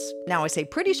ghosts. Now, I say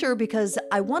pretty sure because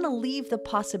I want to leave the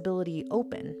possibility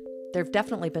open. There have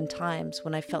definitely been times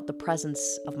when I felt the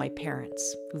presence of my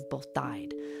parents, who've both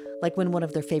died. Like when one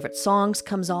of their favorite songs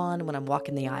comes on when I'm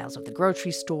walking the aisles of the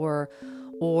grocery store,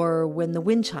 or when the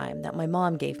wind chime that my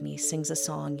mom gave me sings a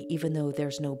song even though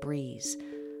there's no breeze.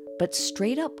 But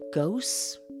straight up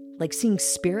ghosts, like seeing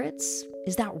spirits,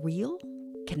 is that real?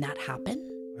 Can that happen?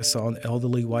 I saw an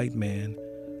elderly white man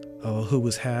who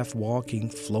was half walking,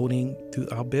 floating through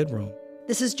our bedroom.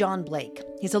 This is John Blake.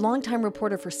 He's a longtime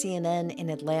reporter for CNN in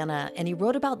Atlanta, and he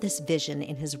wrote about this vision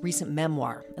in his recent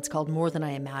memoir. It's called More Than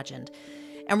I Imagined.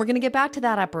 And we're going to get back to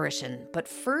that apparition. But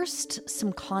first,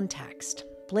 some context.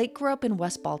 Blake grew up in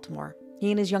West Baltimore. He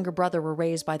and his younger brother were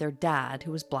raised by their dad,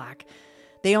 who was black.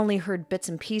 They only heard bits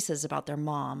and pieces about their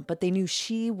mom, but they knew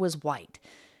she was white.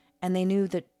 And they knew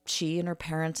that she and her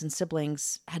parents and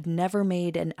siblings had never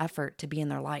made an effort to be in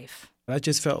their life. I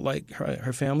just felt like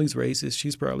her family's racist.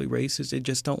 She's probably racist. They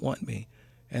just don't want me.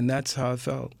 And that's how I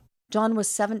felt. John was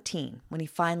 17 when he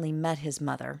finally met his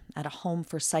mother at a home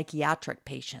for psychiatric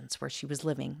patients where she was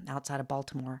living outside of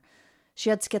Baltimore. She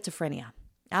had schizophrenia.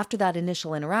 After that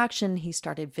initial interaction, he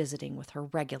started visiting with her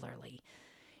regularly.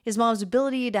 His mom's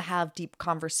ability to have deep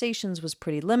conversations was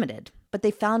pretty limited, but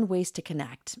they found ways to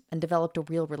connect and developed a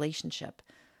real relationship.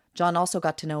 John also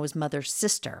got to know his mother's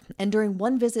sister, and during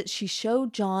one visit, she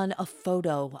showed John a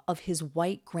photo of his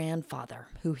white grandfather,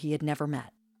 who he had never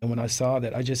met. And when I saw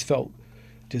that, I just felt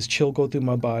this chill go through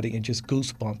my body and just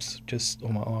goosebumps just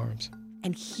on my arms.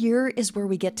 And here is where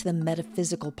we get to the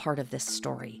metaphysical part of this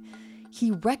story.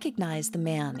 He recognized the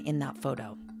man in that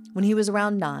photo. When he was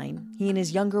around 9, he and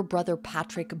his younger brother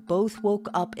Patrick both woke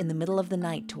up in the middle of the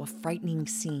night to a frightening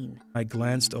scene. I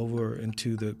glanced over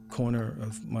into the corner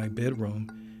of my bedroom,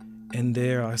 and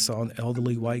there I saw an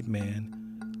elderly white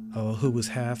man who was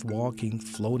half walking,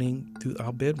 floating through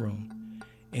our bedroom.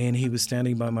 And he was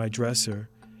standing by my dresser.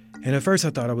 And at first I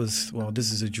thought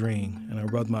this is a dream. And I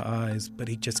rubbed my eyes, but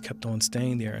he just kept on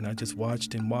staying there. And I just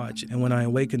watched and watched. And when I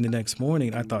awakened the next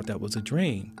morning, I thought that was a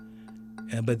dream.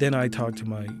 But then I talked to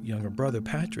my younger brother,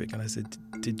 Patrick, and I said,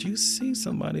 "Did you see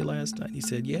somebody last night?" He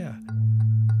said, "Yeah."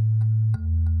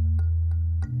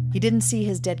 He didn't see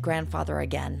his dead grandfather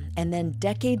again. And then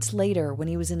decades later, when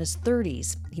he was in his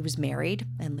 30s, he was married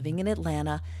and living in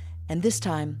Atlanta. And this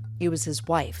time, it was his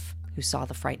wife who saw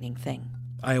the frightening thing.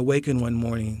 I awakened one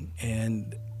morning,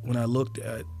 and when I looked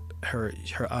at her,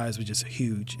 her eyes were just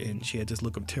huge, and she had this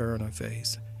look of terror on her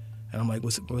face. And I'm like,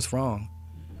 what's wrong?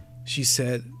 She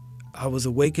said, "I was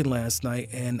awakened last night,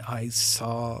 and I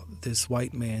saw this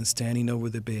white man standing over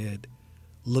the bed,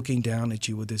 looking down at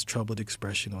you with this troubled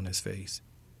expression on his face.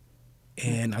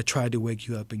 And I tried to wake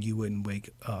you up, and you wouldn't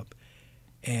wake up."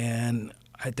 And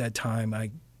at that time,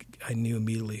 I knew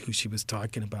immediately who she was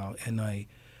talking about, and I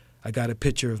got a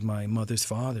picture of my mother's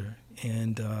father,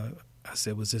 and I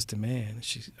said, "Was this the man?"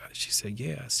 She said,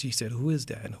 "Yeah." She said, "Who is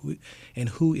that, and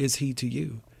who is he to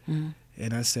you?" Mm.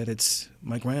 And I said, "It's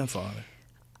my grandfather."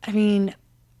 I mean,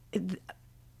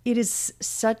 it is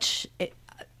such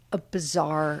a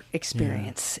bizarre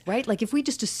experience, right? Like if we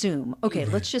just assume, okay,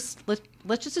 right. let's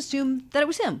just assume that it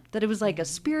was him, that it was like a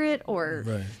spirit or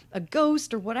right. a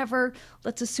ghost or whatever.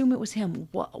 Let's assume it was him.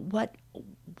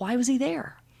 Why was he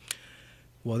there?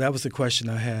 Well, that was the question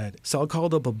I had. So I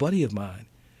called up a buddy of mine.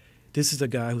 This is a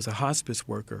guy who's a hospice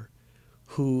worker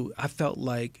who I felt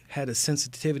like had a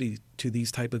sensitivity to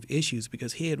these type of issues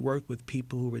because he had worked with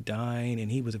people who were dying,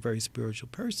 and he was a very spiritual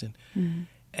person. Mm-hmm.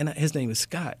 And his name is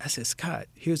Scott. I said, "Scott,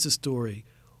 here's the story.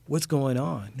 What's going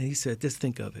on?" And he said, "Just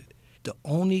think of it. The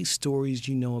only stories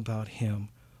you know about him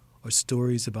are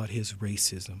stories about his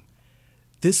racism.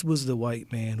 This was the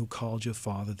white man who called your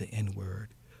father the N-word,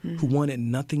 who wanted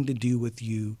nothing to do with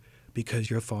you because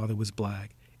your father was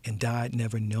black and died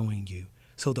never knowing you.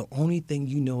 So the only thing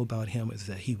you know about him is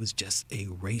that he was just a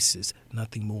racist,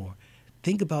 nothing more."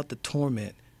 Think about the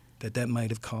torment that might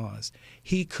have caused.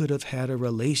 He could have had a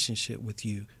relationship with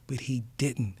you, but he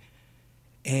didn't.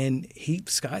 And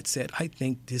Scott said, "I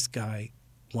think this guy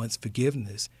wants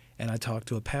forgiveness." And I talked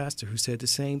to a pastor who said the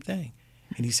same thing.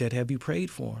 And he said, "Have you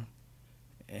prayed for him?"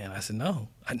 And I said, "No,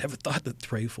 I never thought to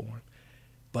pray for him."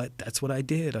 But that's what I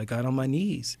did. I got on my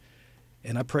knees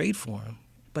and I prayed for him.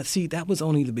 But see, that was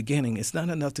only the beginning. It's not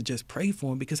enough to just pray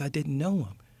for him because I didn't know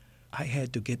him. I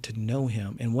had to get to know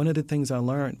him. And one of the things I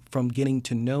learned from getting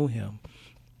to know him,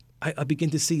 I began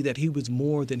to see that he was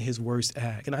more than his worst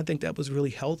act. And I think that was really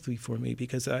healthy for me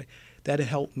because that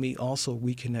helped me also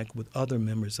reconnect with other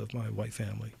members of my white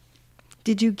family.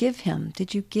 Did you give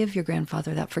your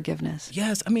grandfather that forgiveness?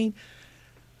 Yes. I mean,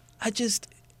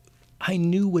 I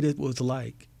knew what it was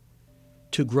like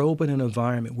to grow up in an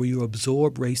environment where you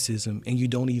absorb racism and you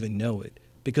don't even know it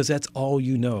because that's all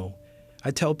you know.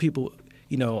 I tell people,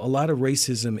 a lot of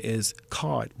racism is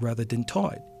caught rather than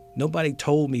taught. Nobody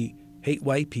told me, hate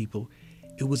white people.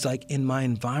 It was like in my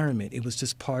environment. It was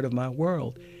just part of my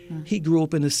world. Mm. He grew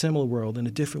up in a similar world in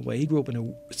a different way. He grew up in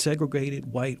a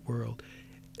segregated white world.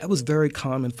 That was very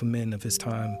common for men of his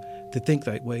time to think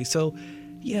that way. So,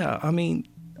 yeah, I mean,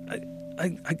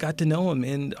 I got to know him,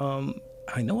 and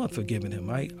I know I've forgiven him.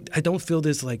 I don't feel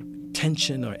this like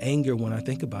tension or anger when I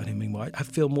think about him anymore. I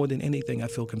feel more than anything, I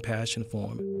feel compassion for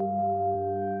him.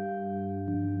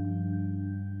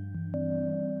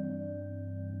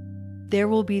 There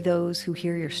will be those who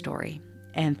hear your story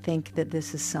and think that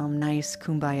this is some nice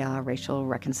kumbaya racial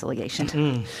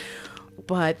reconciliation.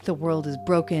 But the world is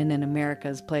broken and America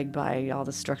is plagued by all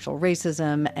the structural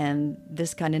racism, and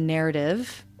this kind of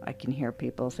narrative, I can hear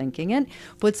people thinking it,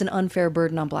 puts an unfair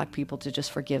burden on Black people to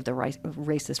just forgive the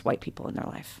racist white people in their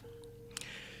life.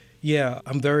 Yeah,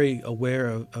 I'm very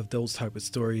aware of those type of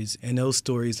stories, and those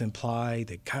stories imply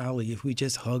that, golly, if we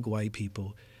just hug white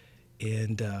people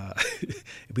and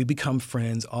if we become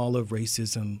friends, all of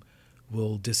racism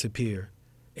will disappear.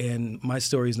 And my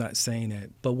story is not saying that.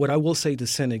 But what I will say to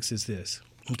cynics is this.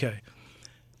 Okay,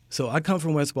 so I come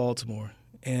from West Baltimore,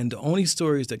 and the only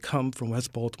stories that come from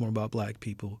West Baltimore about Black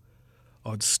people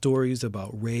are the stories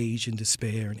about rage and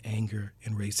despair and anger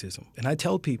and racism. And I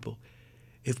tell people,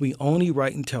 if we only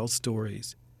write and tell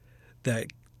stories that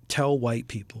tell white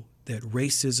people that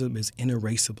racism is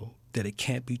inerasable, that it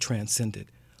can't be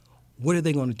transcended, what are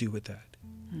they going to do with that?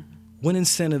 Mm-hmm. What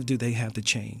incentive do they have to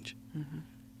change? Mm-hmm.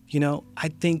 You know, I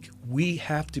think we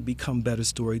have to become better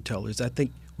storytellers. I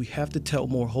think we have to tell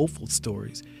more hopeful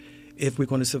stories if we're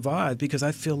going to survive, because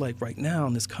I feel like right now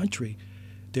in this country,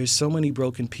 there's so many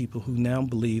broken people who now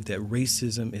believe that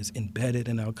racism is embedded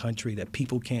in our country, that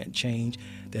people can't change,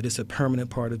 that it's a permanent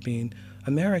part of being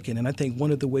American. And I think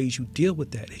one of the ways you deal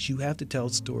with that is you have to tell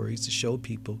stories to show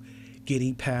people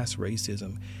getting past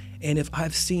racism. And if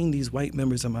I've seen these white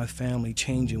members of my family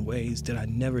change in ways that I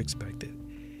never expected,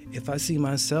 if I see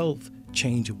myself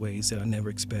change in ways that I never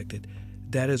expected,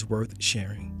 that is worth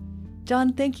sharing.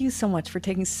 John, thank you so much for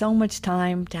taking so much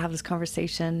time to have this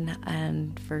conversation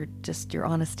and for just your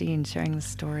honesty and sharing this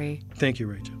story. Thank you,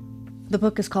 Rachel. The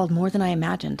book is called More Than I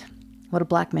Imagined: What a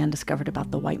Black Man Discovered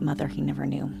About the White Mother He Never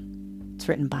Knew. It's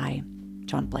written by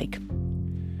John Blake.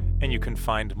 And you can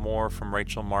find more from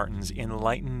Rachel Martin's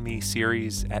Enlighten Me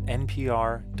series at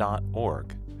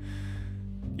npr.org.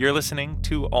 You're listening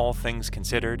to All Things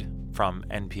Considered from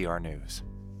NPR News.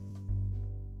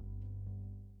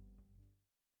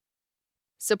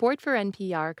 Support for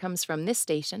NPR comes from this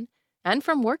station and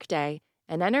from Workday,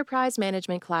 an enterprise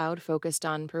management cloud focused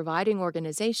on providing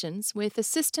organizations with a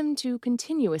system to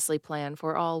continuously plan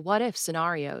for all what-if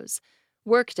scenarios.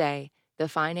 Workday, the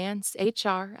finance,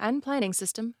 HR, and planning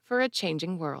system for a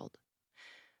changing world.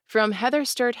 From Heather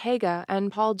Sturt Haga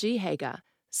and Paul G. Haga,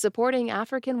 supporting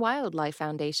African Wildlife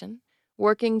Foundation,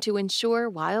 working to ensure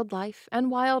wildlife and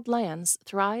wild lands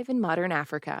thrive in modern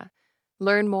Africa.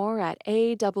 Learn more at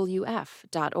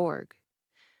awf.org.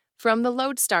 From the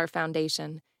Lodestar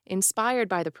Foundation, inspired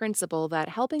by the principle that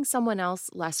helping someone else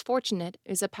less fortunate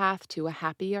is a path to a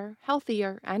happier,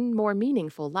 healthier, and more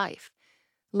meaningful life.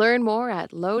 Learn more at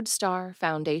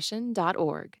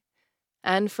lodestarfoundation.org.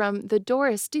 And from the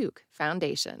Doris Duke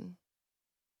Foundation.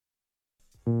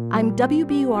 I'm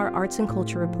WBUR Arts and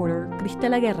Culture reporter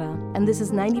Cristela Guerra, and this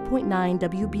is 90.9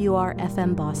 WBUR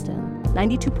FM Boston,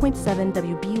 92.7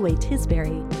 WBUA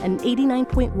Tisbury, and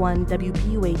 89.1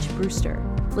 WBUH Brewster.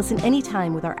 Listen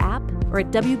anytime with our app or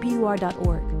at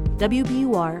WBUR.org.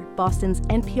 WBUR, Boston's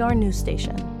NPR news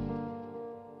station.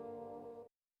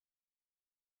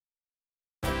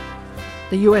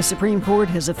 The U.S. Supreme Court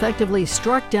has effectively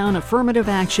struck down affirmative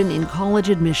action in college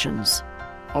admissions.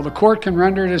 While the court can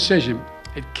render a decision,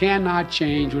 it cannot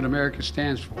change what America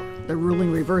stands for. The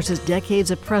ruling reverses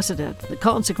decades of precedent. The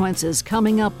consequences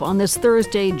coming up on this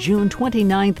Thursday, June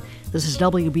 29th. This is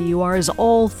WBUR's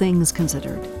All Things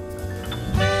Considered.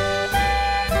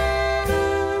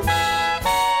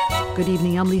 Good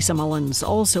evening, I'm Lisa Mullins.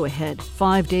 Also ahead,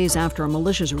 5 days after a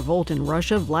malicious revolt in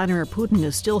Russia, Vladimir Putin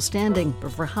is still standing,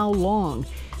 but for how long?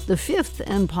 The fifth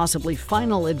and possibly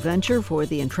final adventure for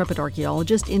the intrepid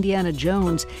archaeologist Indiana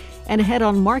Jones. And ahead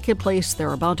on Marketplace, there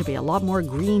are about to be a lot more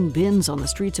green bins on the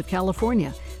streets of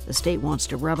California. The state wants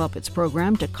to rev up its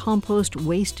program to compost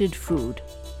wasted food.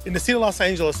 In the city of Los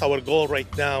Angeles, our goal right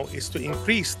now is to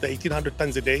increase the 1,800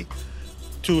 tons a day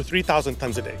to 3,000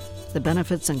 tons a day. The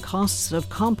benefits and costs of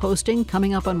composting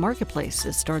coming up on Marketplace.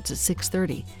 It starts at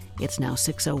 6:30. It's now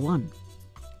 6:01.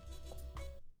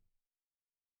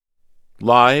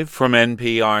 Live from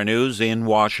NPR News in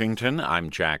Washington,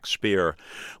 I'm Jack Speer.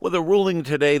 With a ruling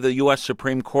today, the U.S.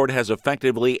 Supreme Court has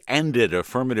effectively ended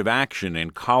affirmative action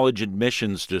in college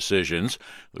admissions decisions.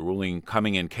 The ruling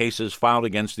coming in cases filed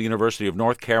against the University of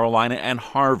North Carolina and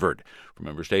Harvard. From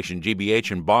member station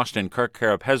GBH in Boston, Kirk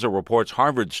Carapezza reports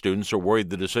Harvard students are worried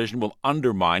the decision will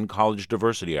undermine college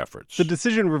diversity efforts. The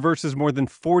decision reverses more than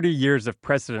 40 years of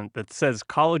precedent that says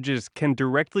colleges can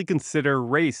directly consider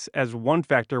race as one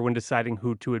factor when deciding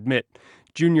who to admit.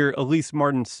 Junior Elise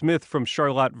Martin Smith from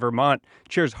Charlotte, Vermont,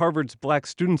 chairs Harvard's Black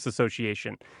Students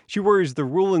Association. She worries the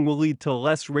ruling will lead to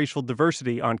less racial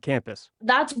diversity on campus.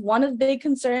 That's one of the big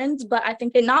concerns, but I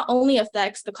think it not only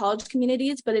affects the college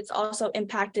communities, but it's also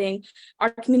impacting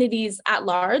our communities at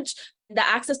large. The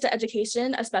access to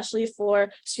education, especially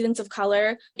for students of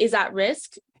color, is at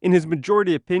risk. In his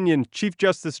majority opinion, Chief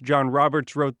Justice John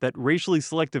Roberts wrote that racially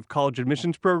selective college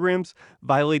admissions programs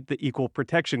violate the Equal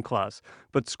Protection Clause,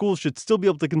 but schools should still be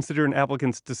able to consider an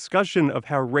applicant's discussion of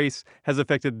how race has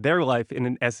affected their life in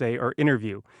an essay or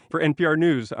interview. For NPR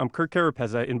News, I'm Kirk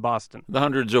Carapeza in Boston. The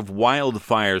hundreds of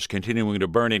wildfires continuing to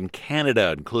burn in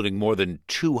Canada, including more than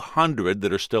 200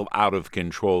 that are still out of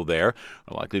control there,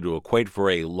 are likely to equate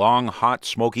for a long, hot,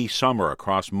 smoky summer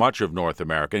across much of North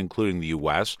America, including the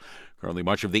U.S. Currently,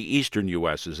 much of the eastern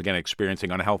U.S. is again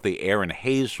experiencing unhealthy air and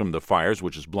haze from the fires,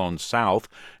 which has blown south,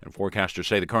 and forecasters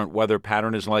say the current weather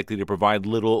pattern is likely to provide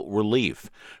little relief.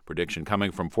 Prediction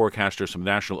coming from forecasters from the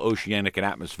National Oceanic and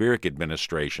Atmospheric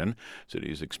Administration.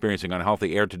 Cities experiencing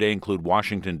unhealthy air today include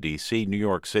Washington, D.C., New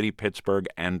York City, Pittsburgh,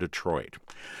 and Detroit.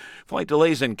 Flight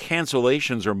delays and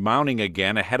cancellations are mounting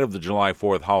again ahead of the July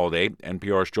 4th holiday.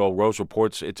 NPR's Joel Rose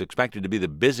reports it's expected to be the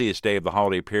busiest day of the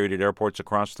holiday period at airports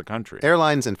across the country.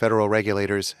 Airlines and federal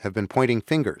regulators have been pointing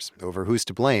fingers over who's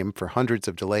to blame for hundreds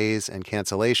of delays and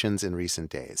cancellations in recent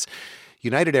days.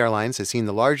 United Airlines has seen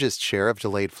the largest share of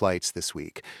delayed flights this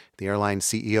week. The airline's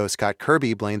CEO, Scott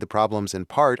Kirby, blamed the problems in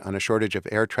part on a shortage of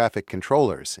air traffic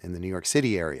controllers in the New York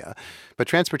City area. But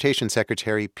Transportation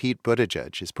Secretary Pete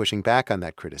Buttigieg is pushing back on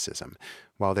that criticism.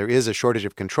 While there is a shortage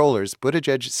of controllers,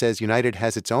 Buttigieg says United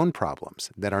has its own problems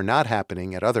that are not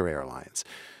happening at other airlines.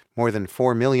 More than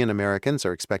 4 million Americans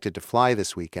are expected to fly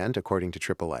this weekend, according to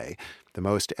AAA, the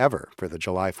most ever for the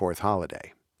July 4th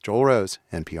holiday. Joel Rose,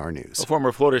 NPR News. A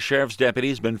former Florida sheriff's deputy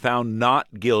has been found not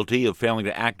guilty of failing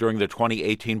to act during the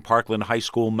 2018 Parkland High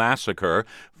School massacre.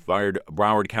 Fired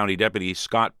Broward County Deputy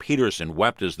Scott Peterson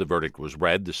wept as the verdict was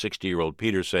read. The 60-year-old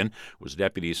Peterson was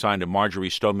deputy assigned to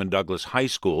Marjorie Stoneman Douglas High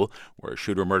School, where a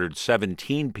shooter murdered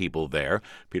 17 people there.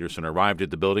 Peterson arrived at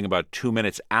the building about 2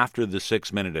 minutes after the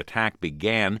 6-minute attack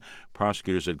began.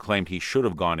 Prosecutors had claimed he should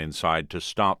have gone inside to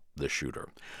stop the shooter.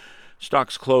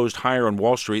 Stocks closed higher on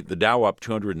Wall Street, the Dow up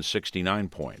 269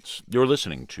 points. You're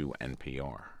listening to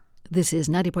NPR. This is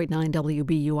 90.9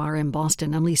 WBUR in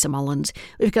Boston. I'm Lisa Mullins.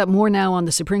 We've got more now on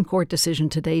the Supreme Court decision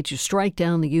today to strike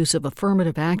down the use of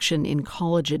affirmative action in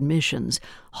college admissions.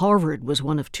 Harvard was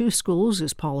one of 2 schools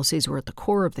whose policies were at the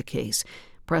core of the case.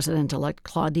 President-elect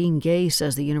Claudine Gay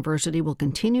says the university will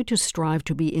continue to strive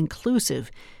to be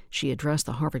inclusive. She addressed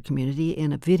the Harvard community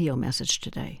in a video message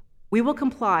today. We will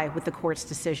comply with the court's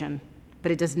decision,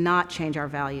 but it does not change our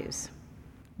values.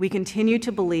 We continue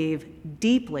to believe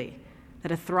deeply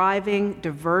that a thriving,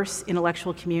 diverse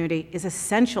intellectual community is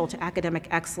essential to academic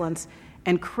excellence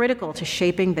and critical to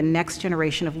shaping the next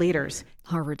generation of leaders.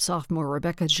 Harvard sophomore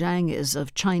Rebecca Zhang is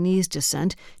of Chinese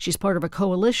descent. She's part of a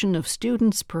coalition of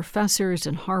students, professors,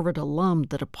 and Harvard alum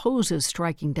that opposes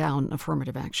striking down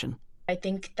affirmative action. I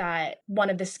think that one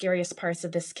of the scariest parts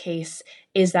of this case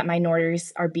is that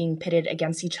minorities are being pitted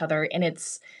against each other, and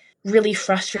it's really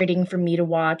frustrating for me to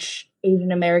watch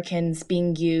Asian Americans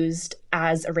being used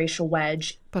as a racial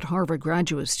wedge. But Harvard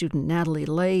graduate student Natalie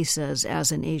Lay says,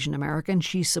 as an Asian American,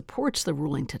 she supports the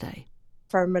ruling today.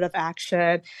 Affirmative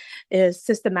action is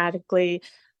systematically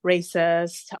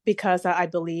racist because I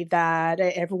believe that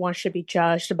everyone should be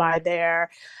judged by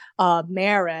their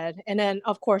merit. And then,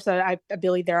 of course, I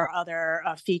believe there are other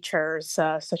features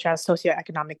such as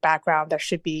socioeconomic background that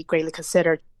should be greatly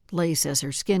considered. Lay says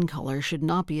her skin color should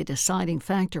not be a deciding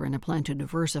factor in a plan to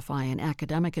diversify an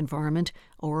academic environment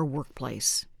or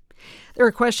workplace. There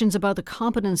are questions about the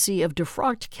competency of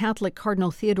defrocked Catholic Cardinal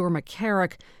Theodore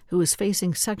McCarrick, who is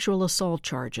facing sexual assault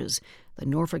charges. The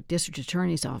Norfolk District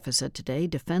Attorney's Office said today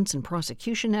defense and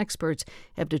prosecution experts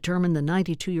have determined the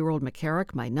 92-year-old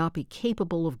McCarrick might not be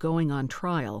capable of going on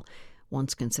trial.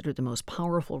 Once considered the most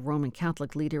powerful Roman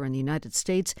Catholic leader in the United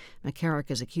States, McCarrick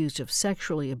is accused of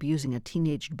sexually abusing a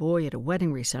teenage boy at a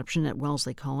wedding reception at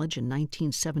Wellesley College in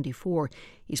 1974.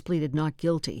 He's pleaded not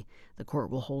guilty. The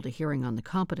court will hold a hearing on the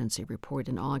competency report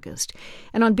in August.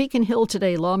 And on Beacon Hill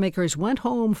today, lawmakers went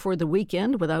home for the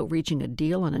weekend without reaching a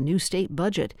deal on a new state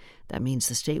budget. That means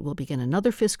the state will begin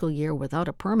another fiscal year without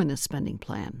a permanent spending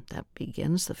plan.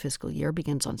 The fiscal year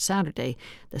begins on Saturday.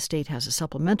 The state has a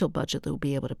supplemental budget that will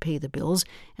be able to pay the bills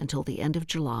until the end of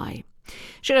July.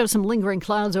 Should have some lingering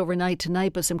clouds overnight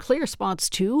tonight, but some clear spots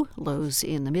too. Lows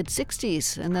in the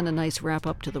mid-60s, and then a nice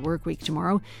wrap-up to the work week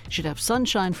tomorrow. Should have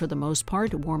sunshine for the most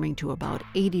part, warming to about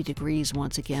 80 degrees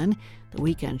once again. The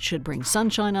weekend should bring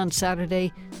sunshine on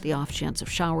Saturday, the off chance of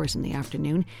showers in the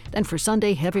afternoon. Then for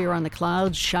Sunday, heavier on the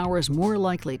clouds, showers more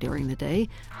likely during the day.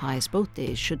 Highs both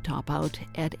days should top out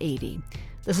at 80.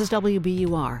 This is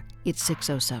WBUR. It's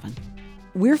 6:07.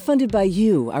 We're funded by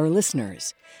you, our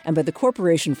listeners, and by the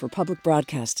Corporation for Public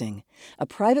Broadcasting, a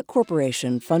private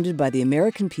corporation funded by the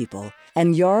American people,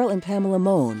 and Jarl and Pamela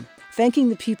Mohn, thanking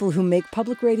the people who make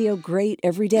public radio great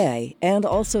every day, and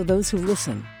also those who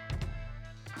listen.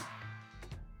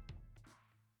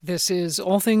 This is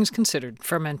All Things Considered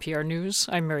from NPR News.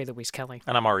 I'm Mary Louise Kelly.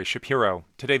 And I'm Ari Shapiro.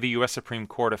 Today, the U.S. Supreme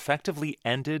Court effectively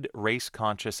ended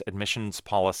race-conscious admissions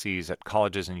policies at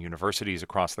colleges and universities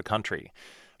across the country.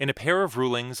 In a pair of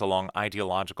rulings along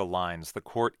ideological lines, the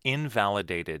court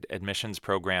invalidated admissions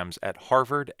programs at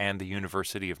Harvard and the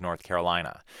University of North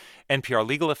Carolina. NPR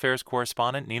legal affairs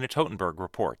correspondent Nina Totenberg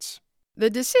reports. The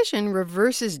decision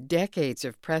reverses decades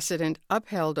of precedent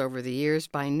upheld over the years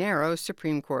by narrow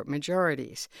Supreme Court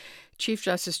majorities. Chief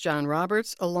Justice John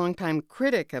Roberts, a longtime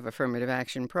critic of affirmative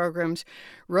action programs,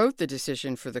 wrote the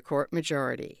decision for the court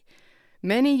majority.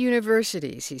 Many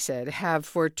universities, he said, have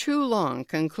for too long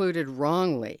concluded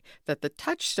wrongly that the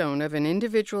touchstone of an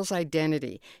individual's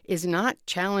identity is not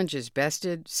challenges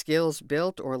bested, skills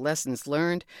built, or lessons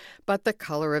learned, but the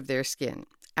color of their skin.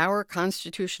 Our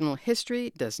constitutional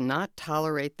history does not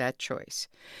tolerate that choice.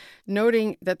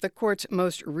 Noting that the court's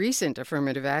most recent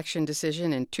affirmative action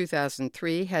decision in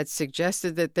 2003 had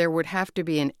suggested that there would have to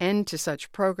be an end to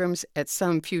such programs at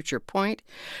some future point,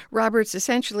 Roberts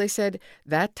essentially said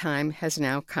that time has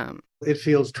now come. It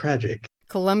feels tragic.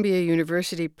 Columbia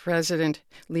University President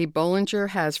Lee Bollinger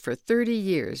has for 30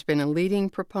 years been a leading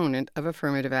proponent of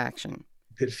affirmative action.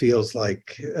 It feels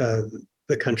like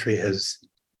the country has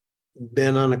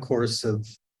been on a course of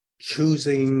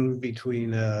choosing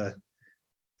between a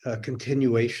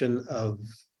continuation of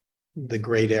the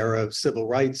great era of civil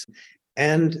rights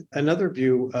and another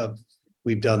view of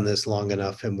we've done this long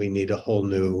enough and we need a whole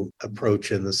new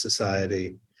approach in the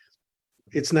society.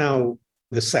 It's now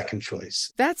the second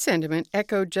choice. That sentiment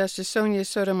echoed Justice Sonia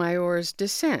Sotomayor's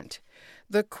dissent.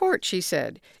 The court, she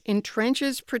said,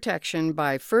 entrenches protection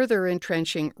by further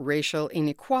entrenching racial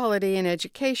inequality in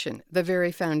education, the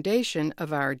very foundation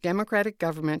of our democratic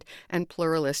government and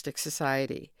pluralistic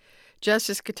society.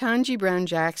 Justice Ketanji Brown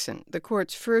Jackson, the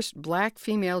court's first black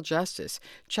female justice,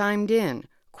 chimed in,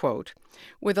 quote,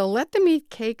 "With a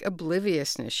let-them-eat-cake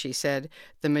obliviousness," she said,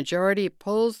 "the majority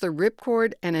pulls the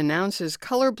ripcord and announces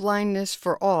colorblindness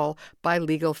for all by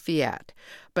legal fiat.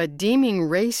 But deeming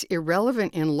race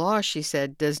irrelevant in law," she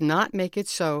said, "does not make it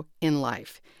so in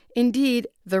life." Indeed,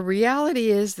 the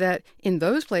reality is that in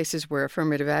those places where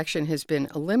affirmative action has been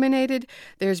eliminated,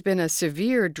 there's been a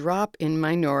severe drop in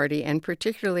minority and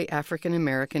particularly African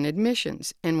American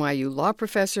admissions. NYU law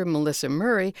professor Melissa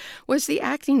Murray was the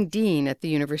acting dean at the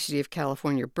University of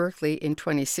California, Berkeley in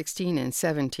 2016 and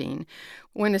 17,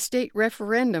 when a state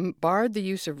referendum barred the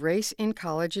use of race in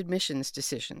college admissions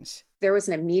decisions. There was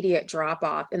an immediate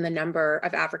drop-off in the number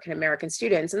of African American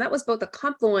students. And that was both a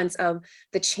confluence of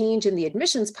the change in the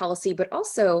admissions policy, but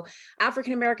also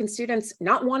African American students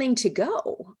not wanting to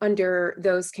go under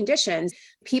those conditions.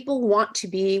 People want to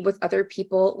be with other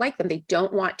people like them. They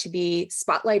don't want to be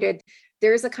spotlighted.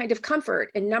 There is a kind of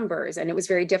comfort in numbers, and it was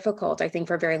very difficult, I think,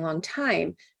 for a very long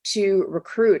time to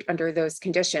recruit under those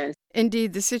conditions.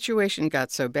 Indeed, the situation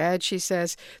got so bad, she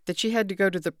says, that she had to go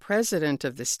to the president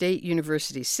of the state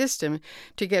university system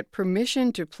to get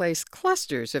permission to place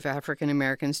clusters of African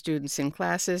American students in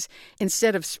classes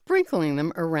instead of sprinkling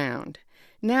them around.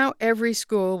 Now every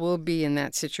school will be in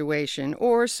that situation,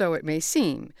 or so it may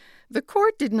seem. The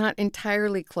court did not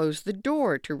entirely close the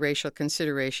door to racial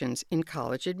considerations in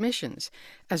college admissions.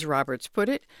 As Roberts put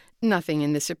it, nothing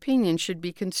in this opinion should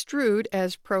be construed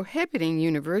as prohibiting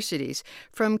universities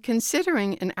from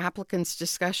considering an applicant's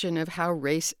discussion of how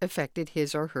race affected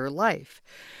his or her life.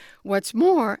 What's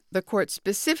more, the court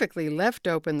specifically left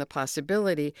open the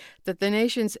possibility that the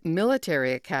nation's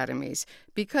military academies,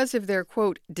 because of their,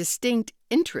 quote, distinct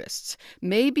interests,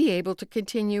 may be able to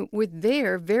continue with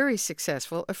their very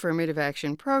successful affirmative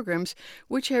action programs,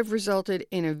 which have resulted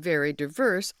in a very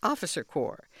diverse officer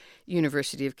corps.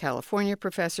 University of California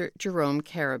professor Jerome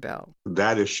Karabell.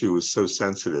 That issue is so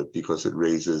sensitive because it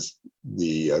raises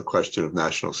the question of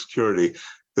national security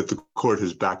that the court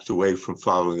has backed away from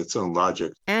following its own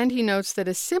logic. And he notes that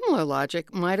a similar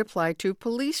logic might apply to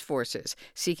police forces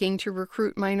seeking to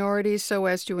recruit minorities so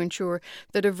as to ensure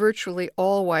that a virtually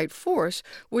all-white force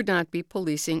would not be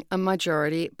policing a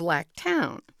majority black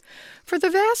town. For the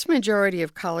vast majority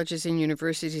of colleges and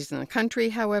universities in the country,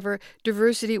 however,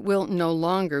 diversity will no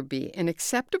longer be an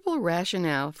acceptable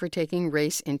rationale for taking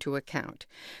race into account.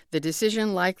 The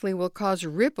decision likely will cause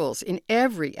ripples in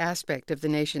every aspect of the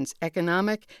nation's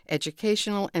economic,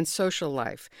 educational, and social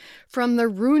life, from the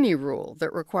Rooney Rule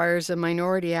that requires a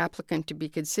minority applicant to be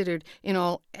considered in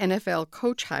all NFL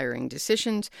coach hiring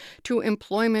decisions to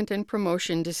employment and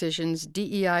promotion decisions,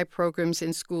 DEI programs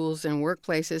in schools and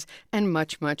workplaces, and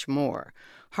much, much more.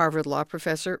 Harvard Law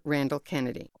professor Randall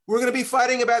Kennedy. We're going to be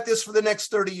fighting about this for the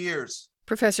next 30 years.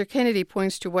 Professor Kennedy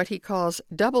points to what he calls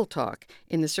double talk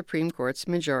in the Supreme Court's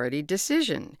majority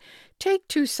decision. Take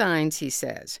two signs, he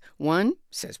says. One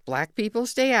says black people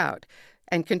stay out,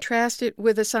 and contrast it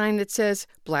with a sign that says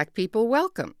black people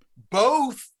welcome.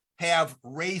 Both have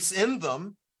race in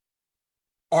them.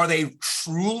 Are they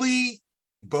truly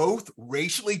both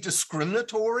racially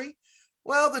discriminatory?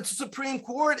 Well, the Supreme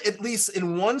Court, at least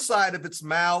in one side of its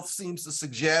mouth, seems to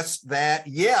suggest that,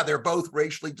 yeah, they're both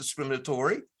racially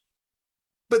discriminatory.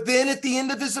 But then at the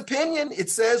end of his opinion, it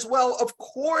says, well, of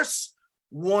course,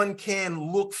 one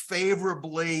can look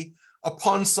favorably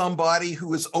upon somebody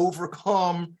who has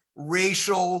overcome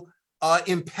racial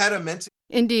impediments.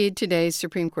 Indeed, today's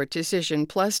Supreme Court decision,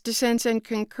 plus dissents and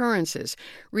concurrences,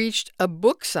 reached a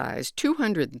book-sized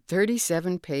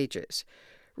 237 pages.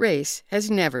 Race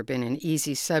has never been an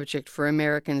easy subject for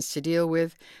Americans to deal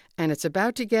with, and it's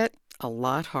about to get a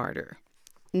lot harder.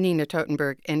 Nina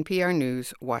Totenberg, NPR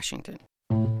News, Washington.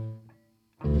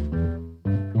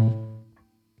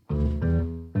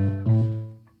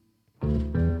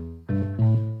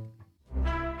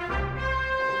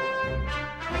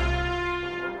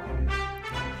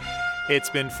 It's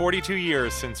been 42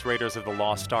 years since Raiders of the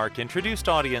Lost Ark introduced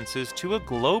audiences to a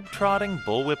globe-trotting,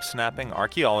 bullwhip-snapping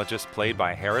archaeologist played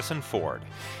by Harrison Ford.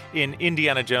 In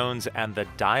Indiana Jones and the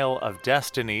Dial of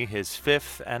Destiny, his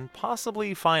fifth and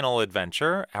possibly final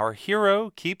adventure, our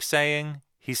hero keeps saying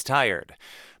he's tired.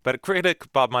 But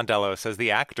critic Bob Mondello says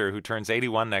the actor, who turns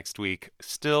 81 next week,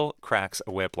 still cracks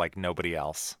a whip like nobody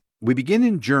else. We begin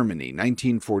in Germany,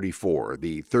 1944.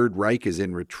 The Third Reich is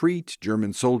in retreat,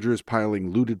 German soldiers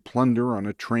piling looted plunder on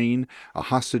a train. A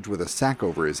hostage with a sack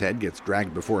over his head gets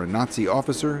dragged before a Nazi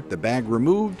officer. The bag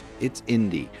removed, it's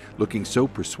Indy. Looking so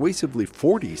persuasively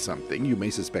 40-something, you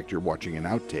may suspect you're watching an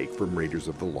outtake from Raiders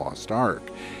of the Lost Ark.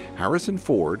 Harrison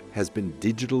Ford has been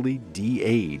digitally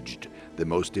de-aged. The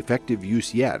most effective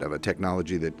use yet of a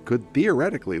technology that could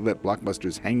theoretically let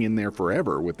blockbusters hang in there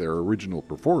forever with their original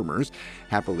performers.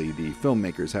 Happily, the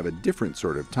filmmakers have a different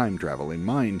sort of time travel in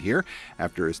mind here.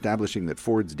 After establishing that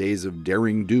Ford's days of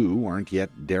daring do aren't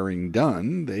yet daring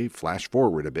done, they flash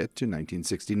forward a bit to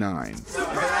 1969.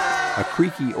 A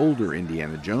creaky older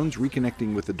Indiana Jones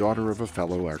reconnecting with the daughter of a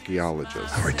fellow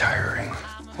archaeologist. I'm retiring.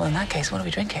 Well, in that case, what are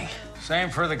we drinking? Same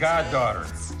for the goddaughter.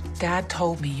 Dad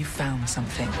told me you found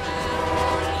something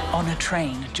on a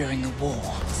train during the war.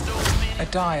 A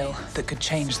dial that could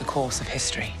change the course of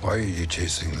history. Why are you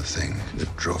chasing the thing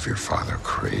that drove your father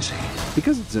crazy?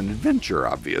 Because it's an adventure,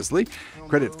 obviously.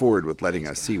 Credit Ford with letting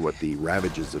us see what the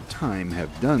ravages of time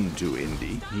have done to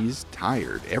Indy. He's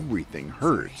tired. Everything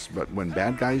hurts. But when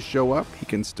bad guys show up, he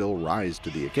can still rise to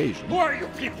the occasion. Who are you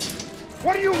people?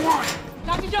 What do you want?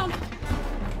 Dr. Jones!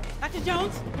 Dr.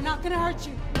 Jones, we're not going to hurt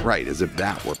you. Right, as if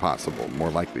that were possible.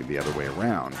 More likely the other way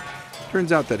around.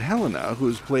 Turns out that Helena,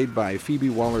 who's played by Phoebe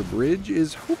Waller-Bridge,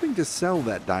 is hoping to sell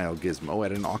that dial gizmo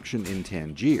at an auction in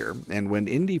Tangier, and when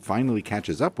Indy finally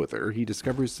catches up with her, he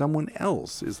discovers someone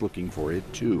else is looking for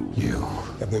it too. You.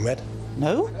 Have we met?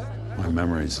 No. My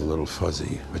memory's a little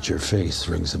fuzzy, but your face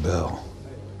rings a bell.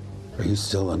 Are you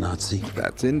still a Nazi?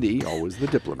 That's Indy, always the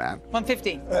diplomat.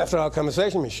 150. After our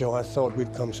conversation, Michelle, I thought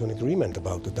we'd come to an agreement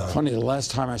about the dial. Funny, the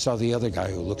last time I saw the other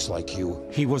guy who looks like you,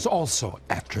 he was also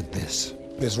after this.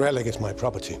 This relic is my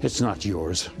property. It's not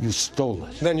yours. You stole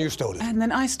it. Then you stole it. And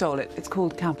then I stole it. It's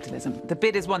called capitalism. The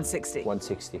bid is 160.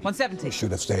 160. 170. You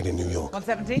should have stayed in New York.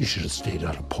 170. You should have stayed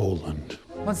out of Poland.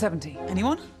 170.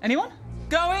 Anyone? Anyone?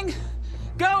 Going!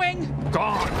 Going!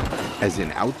 Gone! As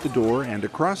in out the door and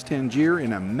across Tangier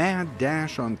in a mad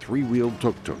dash on three-wheeled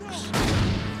tuk-tuks.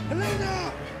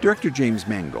 Helena! Director James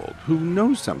Mangold, who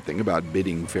knows something about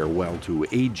bidding farewell to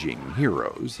aging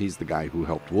heroes, he's the guy who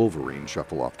helped Wolverine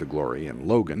shuffle off to glory in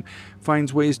Logan,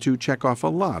 finds ways to check off a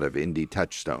lot of indie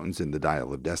touchstones in the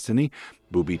Dial of Destiny,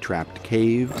 booby-trapped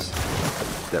caves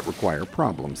that require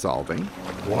problem-solving.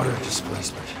 Water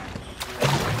displacement.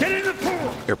 Get in the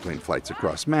pool! Airplane flights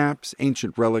across maps,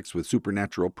 ancient relics with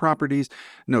supernatural properties,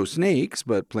 no snakes,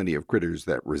 but plenty of critters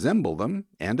that resemble them,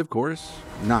 and, of course,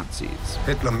 Nazis.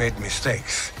 Hitler made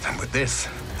mistakes, and with this,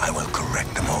 I will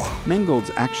correct them all. Mangold's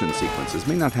action sequences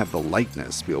may not have the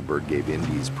lightness Spielberg gave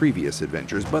Indy's previous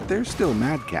adventures, but they're still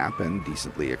madcap and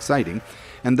decently exciting.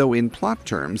 And though in plot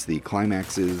terms the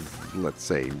climax is, let's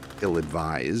say,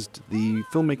 ill-advised, the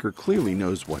filmmaker clearly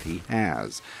knows what he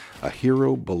has. A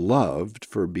hero beloved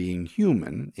for being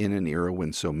human in an era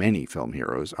when so many film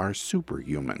heroes are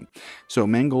superhuman. So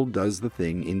Mangold does the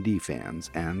thing Indy fans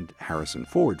and Harrison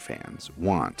Ford fans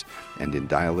want. And in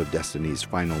Dial of Destiny's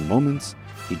final moments,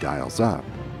 he dials up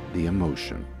the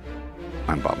emotion.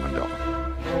 I'm Bob Mondola.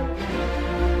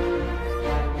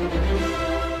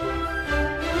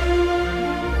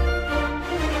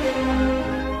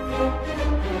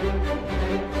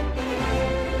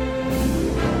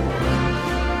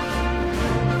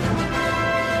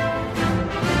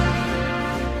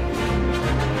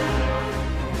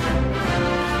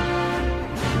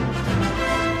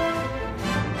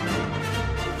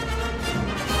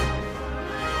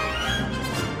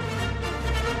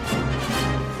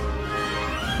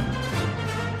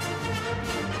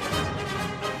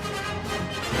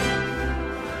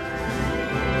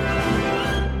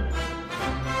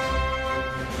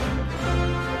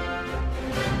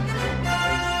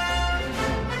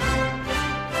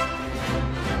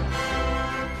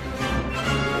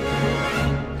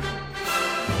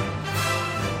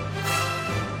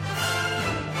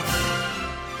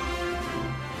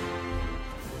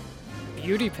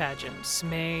 Beauty pageants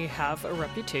may have a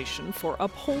reputation for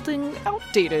upholding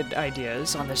outdated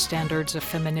ideas on the standards of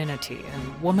femininity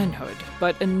and womanhood,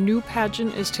 but a new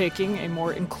pageant is taking a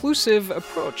more inclusive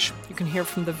approach. You can hear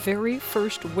from the very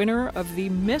first winner of the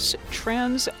Miss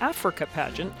Trans Africa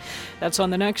pageant. That's on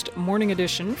the next morning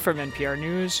edition from NPR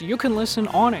News. You can listen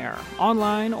on air,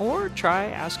 online, or try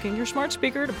asking your smart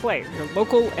speaker to play your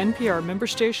local NPR member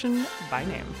station by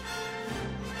name.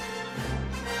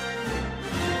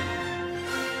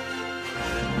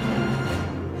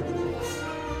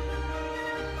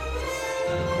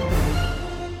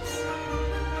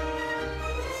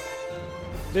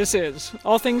 This is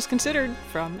All Things Considered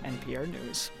from NPR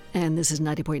News. And this is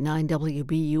 90.9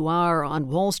 WBUR. On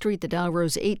Wall Street, the Dow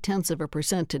rose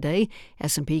 0.8% today.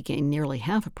 S&P gained nearly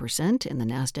 0.5%, and the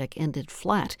Nasdaq ended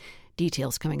flat.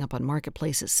 Details coming up on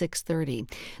Marketplace at 6:30.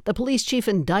 The police chief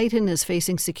in Dighton is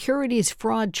facing securities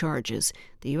fraud charges.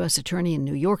 The U.S. attorney in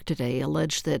New York today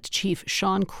alleged that Chief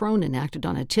Sean Cronin acted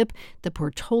on a tip that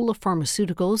Portola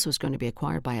Pharmaceuticals was going to be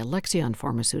acquired by Alexion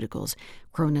Pharmaceuticals.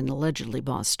 Cronin allegedly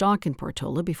bought stock in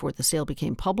Portola before the sale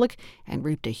became public and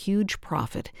reaped a huge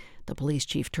profit. The police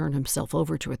chief turned himself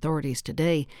over to authorities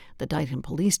today. The Dighton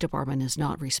Police Department has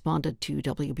not responded to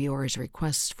WBUR's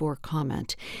requests for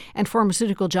comment. And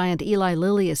pharmaceutical giant Eli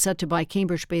Lilly is set to buy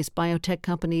Cambridge-based biotech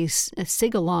company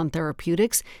Sigilon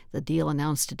Therapeutics. The deal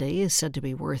announced today is said to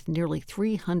be worth nearly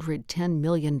 $310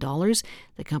 million.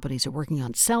 The companies are working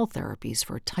on cell therapies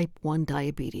for type 1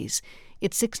 diabetes.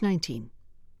 It's 6:19.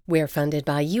 We're funded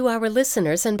by you, our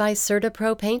listeners, and by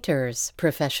CertaPro Painters,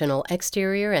 professional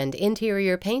exterior and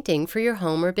interior painting for your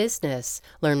home or business.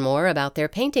 Learn more about their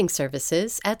painting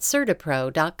services at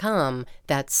CertaPro.com.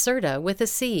 That's Certa with a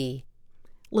C.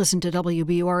 Listen to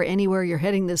WBUR anywhere you're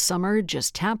heading this summer.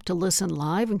 Just tap to listen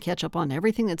live and catch up on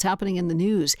everything that's happening in the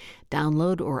news.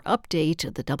 Download or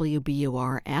update the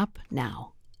WBUR app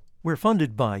now. We're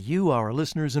funded by you, our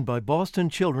listeners, and by Boston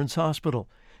Children's Hospital,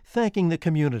 thanking the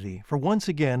community for once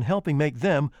again helping make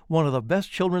them one of the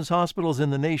best children's hospitals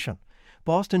in the nation.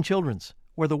 Boston Children's,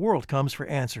 where the world comes for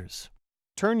answers.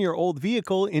 Turn your old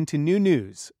vehicle into new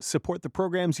news. Support the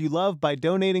programs you love by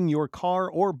donating your car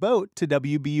or boat to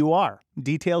WBUR.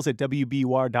 Details at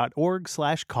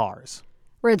wbur.org/cars.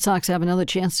 Red Sox have another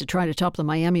chance to try to top the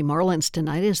Miami Marlins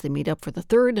tonight as they meet up for the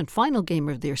third and final game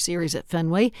of their series at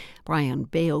Fenway. Brian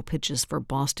Bayo pitches for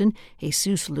Boston,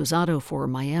 Jesus Luzado for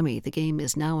Miami. The game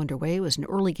is now underway. It was an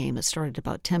early game that started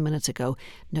about 10 minutes ago.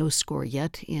 No score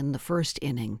yet in the first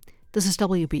inning. This is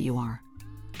WBUR.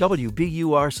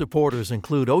 WBUR supporters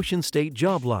include Ocean State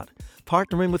Job Lot,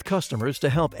 partnering with customers to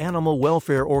help animal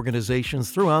welfare organizations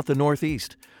throughout the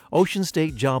Northeast.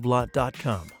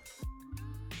 OceanStateJobLot.com.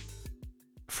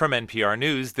 From NPR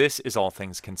News, this is All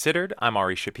Things Considered. I'm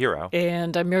Ari Shapiro.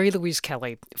 And I'm Mary Louise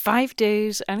Kelly. 5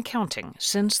 days and counting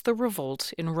since the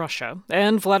revolt in Russia,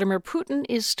 and Vladimir Putin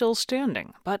is still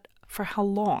standing. But for how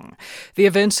long? The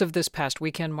events of this past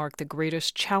weekend mark the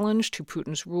greatest challenge to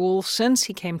Putin's rule since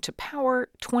he came to power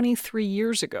 23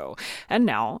 years ago. And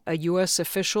now, a U.S.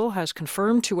 official has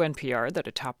confirmed to NPR that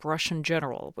a top Russian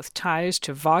general with ties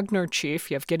to Wagner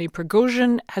chief Yevgeny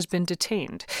Prigozhin has been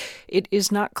detained. It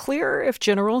is not clear if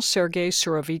General Sergei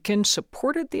Surovikin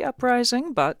supported the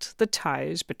uprising, but the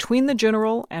ties between the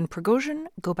general and Prigozhin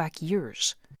go back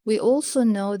years. We also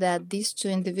know that these two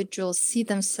individuals see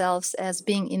themselves as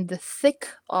being in the thick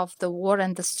of the war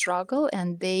and the struggle,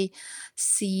 and they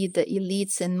see the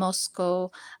elites in Moscow,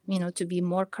 to be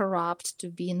more corrupt, to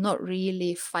be not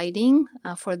really fighting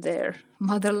for their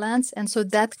motherlands. And so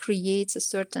that creates a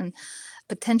certain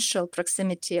potential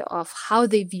proximity of how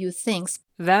they view things.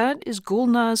 That is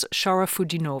Gulnaz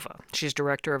Sharafudinova. She's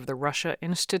director of the Russia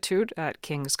Institute at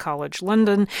King's College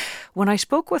London. When I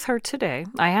spoke with her today,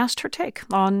 I asked her take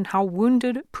on how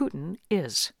wounded Putin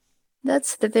is.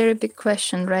 That's the very big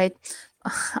question, right?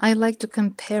 I like to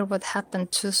compare what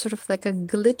happened to sort of like a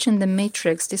glitch in the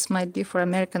matrix. This might be for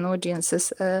American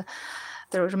audiences.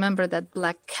 They remember that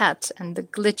black cat and the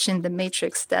glitch in the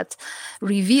matrix that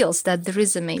reveals that there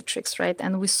is a matrix, right?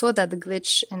 And we saw that the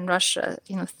glitch in Russia,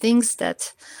 things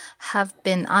that have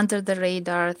been under the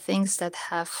radar, things that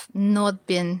have not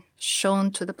been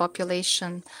shown to the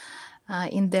population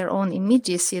in their own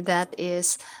immediacy, that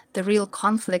is the real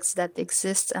conflicts that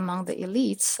exist among the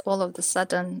elites, all of a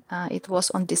sudden it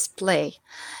was on display.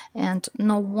 And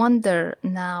no wonder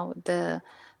now the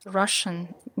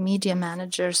Russian media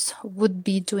managers would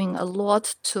be doing a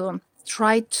lot to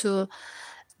try to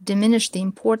diminish the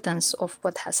importance of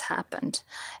what has happened.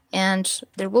 And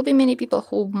there will be many people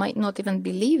who might not even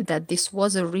believe that this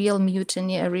was a real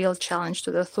mutiny, a real challenge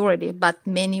to the authority, but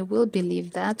many will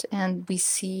believe that. And we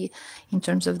see in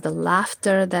terms of the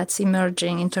laughter that's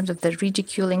emerging, in terms of the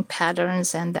ridiculing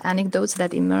patterns and the anecdotes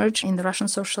that emerge in the Russian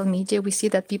social media, we see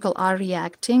that people are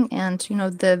reacting. And,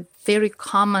 the very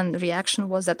common reaction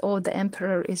was that, oh, the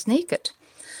emperor is naked.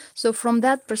 So from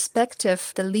that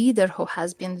perspective, the leader who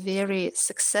has been very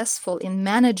successful in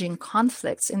managing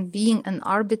conflicts, in being an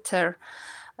arbiter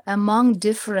among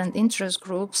different interest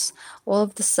groups, all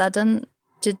of a sudden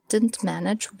didn't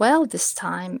manage well this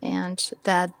time. And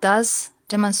that does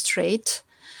demonstrate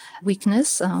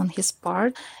weakness on his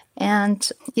part. And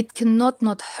it cannot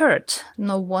not hurt.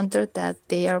 No wonder that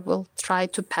they will try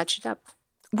to patch it up.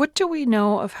 What do we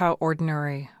know of how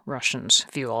ordinary Russians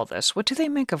view all this? What do they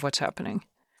make of what's happening?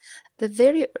 The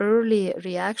very early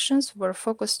reactions were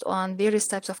focused on various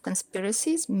types of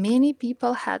conspiracies. Many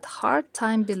people had hard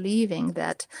time believing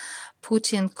that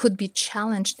Putin could be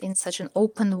challenged in such an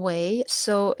open way.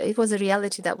 So it was a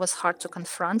reality that was hard to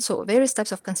confront. So various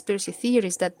types of conspiracy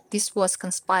theories that this was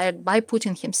conspired by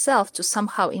Putin himself to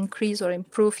somehow increase or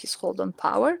improve his hold on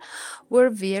power were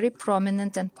very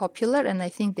prominent and popular, and I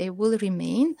think they will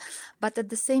remain. But at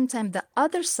the same time, the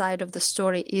other side of the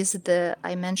story is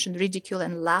I mentioned ridicule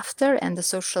and laughter and the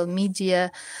social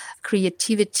media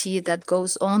creativity that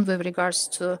goes on with regards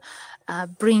to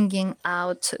bringing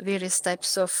out various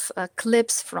types of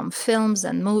clips from films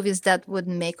and movies that would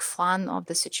make fun of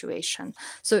the situation.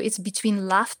 So it's between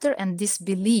laughter and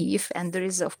disbelief, and there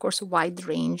is, of course, a wide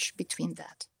range between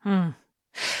that.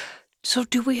 So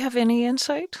do we have any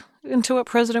insight into what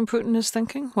President Putin is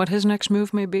thinking, what his next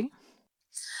move may be?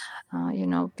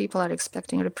 People are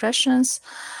expecting repressions.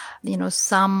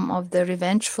 Some of the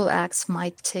revengeful acts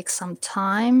might take some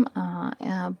time,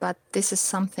 but this is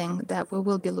something that we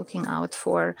will be looking out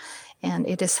for. And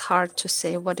it is hard to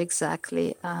say what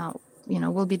exactly,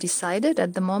 will be decided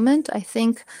at the moment. I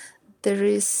think there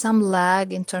is some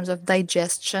lag in terms of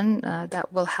digestion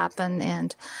that will happen,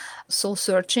 and soul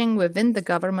searching within the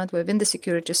government, within the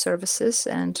security services,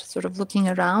 and sort of looking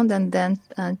around and then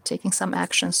taking some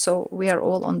action. So we are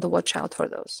all on the watch out for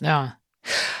those. Yeah.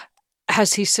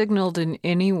 Has he signaled in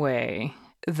any way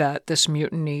that this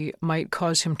mutiny might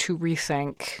cause him to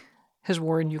rethink his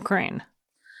war in Ukraine?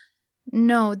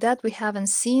 No, that we haven't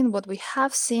seen. What we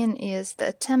have seen is the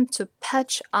attempt to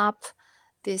patch up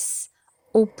this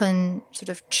open sort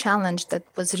of challenge that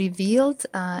was revealed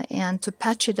and to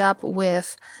patch it up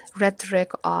with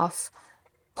rhetoric of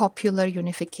popular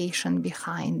unification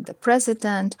behind the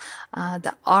president,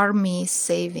 the army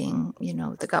saving,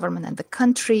 the government and the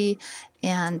country,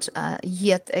 and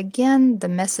yet again, the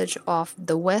message of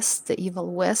the West, the evil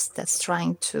West that's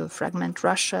trying to fragment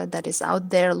Russia, that is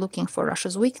out there looking for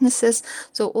Russia's weaknesses.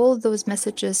 So all those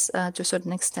messages, to a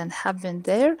certain extent, have been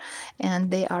there,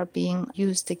 and they are being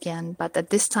used again. But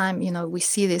at this time, we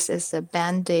see this as a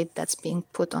Band-Aid that's being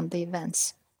put on the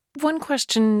events. One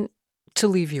question to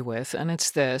leave you with, and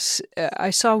it's this.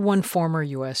 I saw one former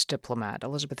U.S. diplomat,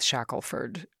 Elizabeth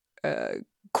Shackelford,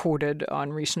 quoted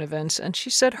on recent events, and she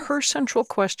said her central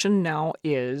question now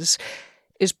is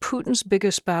Putin's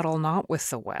biggest battle not with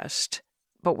the West,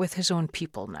 but with his own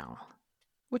people now?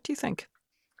 What do you think?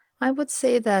 I would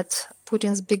say that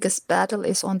Putin's biggest battle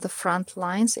is on the front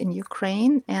lines in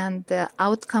Ukraine, and the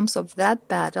outcomes of that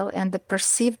battle and the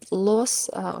perceived loss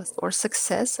or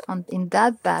success in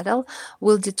that battle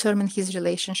will determine his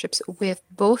relationships with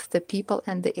both the people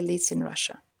and the elites in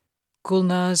Russia.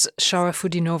 Gulnaz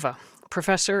Sharafudinova,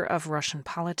 professor of Russian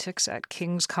politics at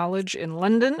King's College in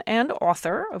London and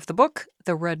author of the book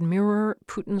The Red Mirror: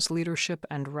 Putin's Leadership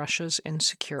and Russia's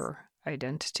Insecure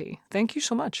Identity. Thank you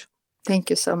so much.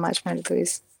 Thank you so much,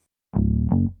 Marie-Louise.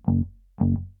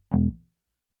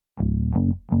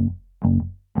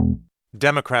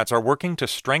 Democrats are working to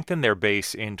strengthen their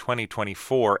base in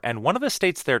 2024, and one of the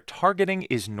states they're targeting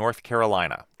is North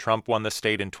Carolina. Trump won the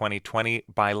state in 2020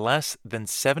 by less than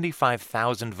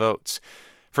 75,000 votes.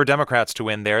 For Democrats to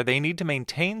win there, they need to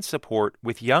maintain support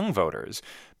with young voters.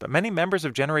 But many members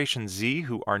of Generation Z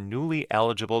who are newly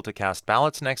eligible to cast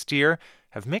ballots next year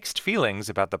have mixed feelings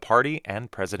about the party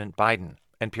and President Biden.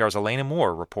 NPR's Elena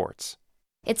Moore reports.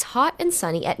 It's hot and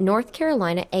sunny at North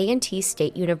Carolina A&T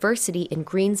State University in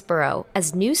Greensboro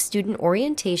as new student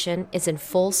orientation is in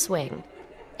full swing.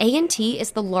 A&T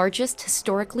is the largest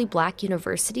historically black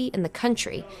university in the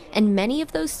country, and many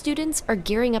of those students are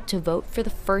gearing up to vote for the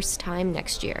first time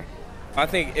next year. I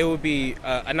think it would be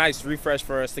a nice refresh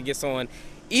for us to get someone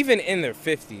even in their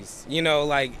 50s.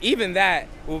 Even that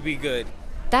will be good.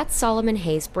 That's Solomon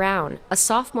Hayes Brown, a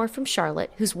sophomore from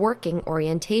Charlotte who's working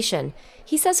orientation.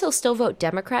 He says he'll still vote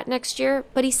Democrat next year,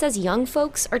 but he says young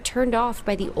folks are turned off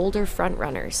by the older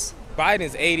frontrunners.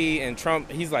 Biden's 80 and Trump,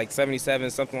 he's like 77,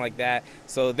 something like that.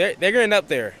 So they're getting up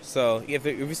there. So if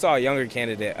we saw a younger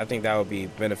candidate, I think that would be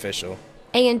beneficial.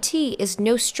 A&T is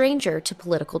no stranger to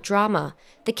political drama.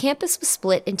 The campus was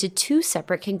split into two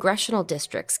separate congressional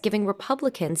districts, giving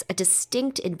Republicans a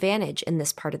distinct advantage in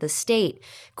this part of the state.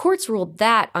 Courts ruled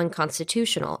that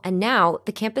unconstitutional, and now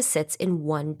the campus sits in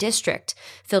one district,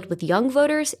 filled with young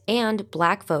voters and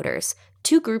black voters,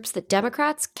 two groups that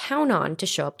Democrats count on to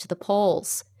show up to the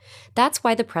polls. That's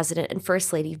why the president and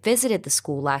first lady visited the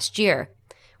school last year.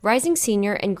 Rising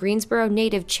senior and Greensboro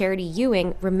native Charity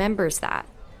Ewing remembers that.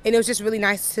 And it was just really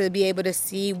nice to be able to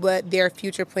see what their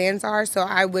future plans are, so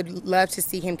I would love to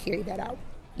see him carry that out.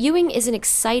 Ewing isn't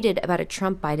excited about a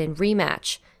Trump-Biden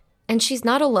rematch, and she's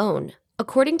not alone.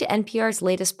 According to NPR's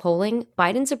latest polling,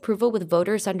 Biden's approval with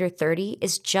voters under 30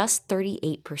 is just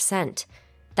 38%.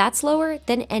 That's lower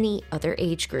than any other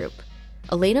age group.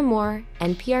 Elena Moore,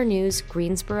 NPR News,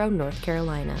 Greensboro, North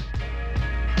Carolina.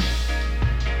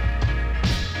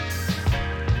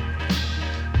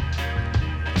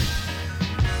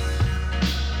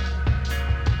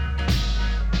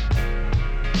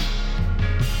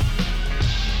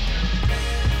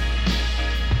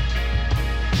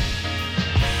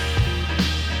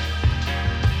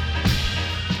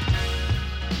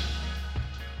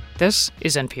 This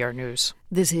is NPR News.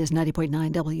 This is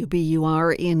 90.9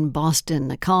 WBUR in Boston.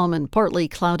 A calm and partly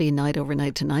cloudy night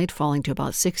overnight tonight, falling to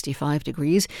about 65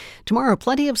 degrees. Tomorrow,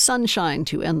 plenty of sunshine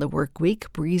to end the work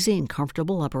week. Breezy and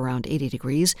comfortable, up around 80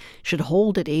 degrees. Should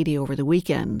hold at 80 over the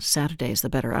weekend. Saturday is the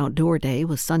better outdoor day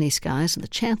with sunny skies and the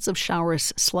chance of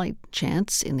showers, slight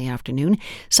chance in the afternoon.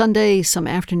 Sunday, some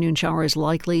afternoon showers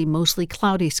likely, mostly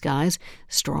cloudy skies.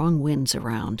 Strong winds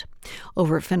around.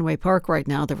 Over at Fenway Park right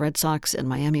now, the Red Sox and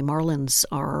Miami Marlins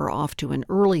are off to an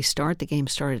early start. The game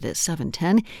started at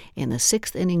 7:10. In the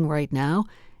sixth inning right now,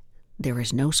 there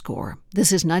is no score.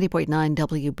 This is 90.9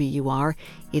 WBUR.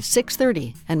 It's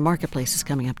 6:30, and Marketplace is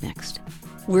coming up next.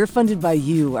 We're funded by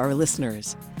you, our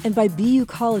listeners, and by BU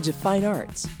College of Fine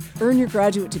Arts. Earn your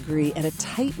graduate degree at a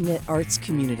tight-knit arts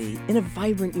community in a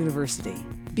vibrant university.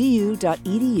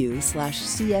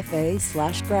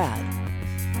 bu.edu/CFA/grad.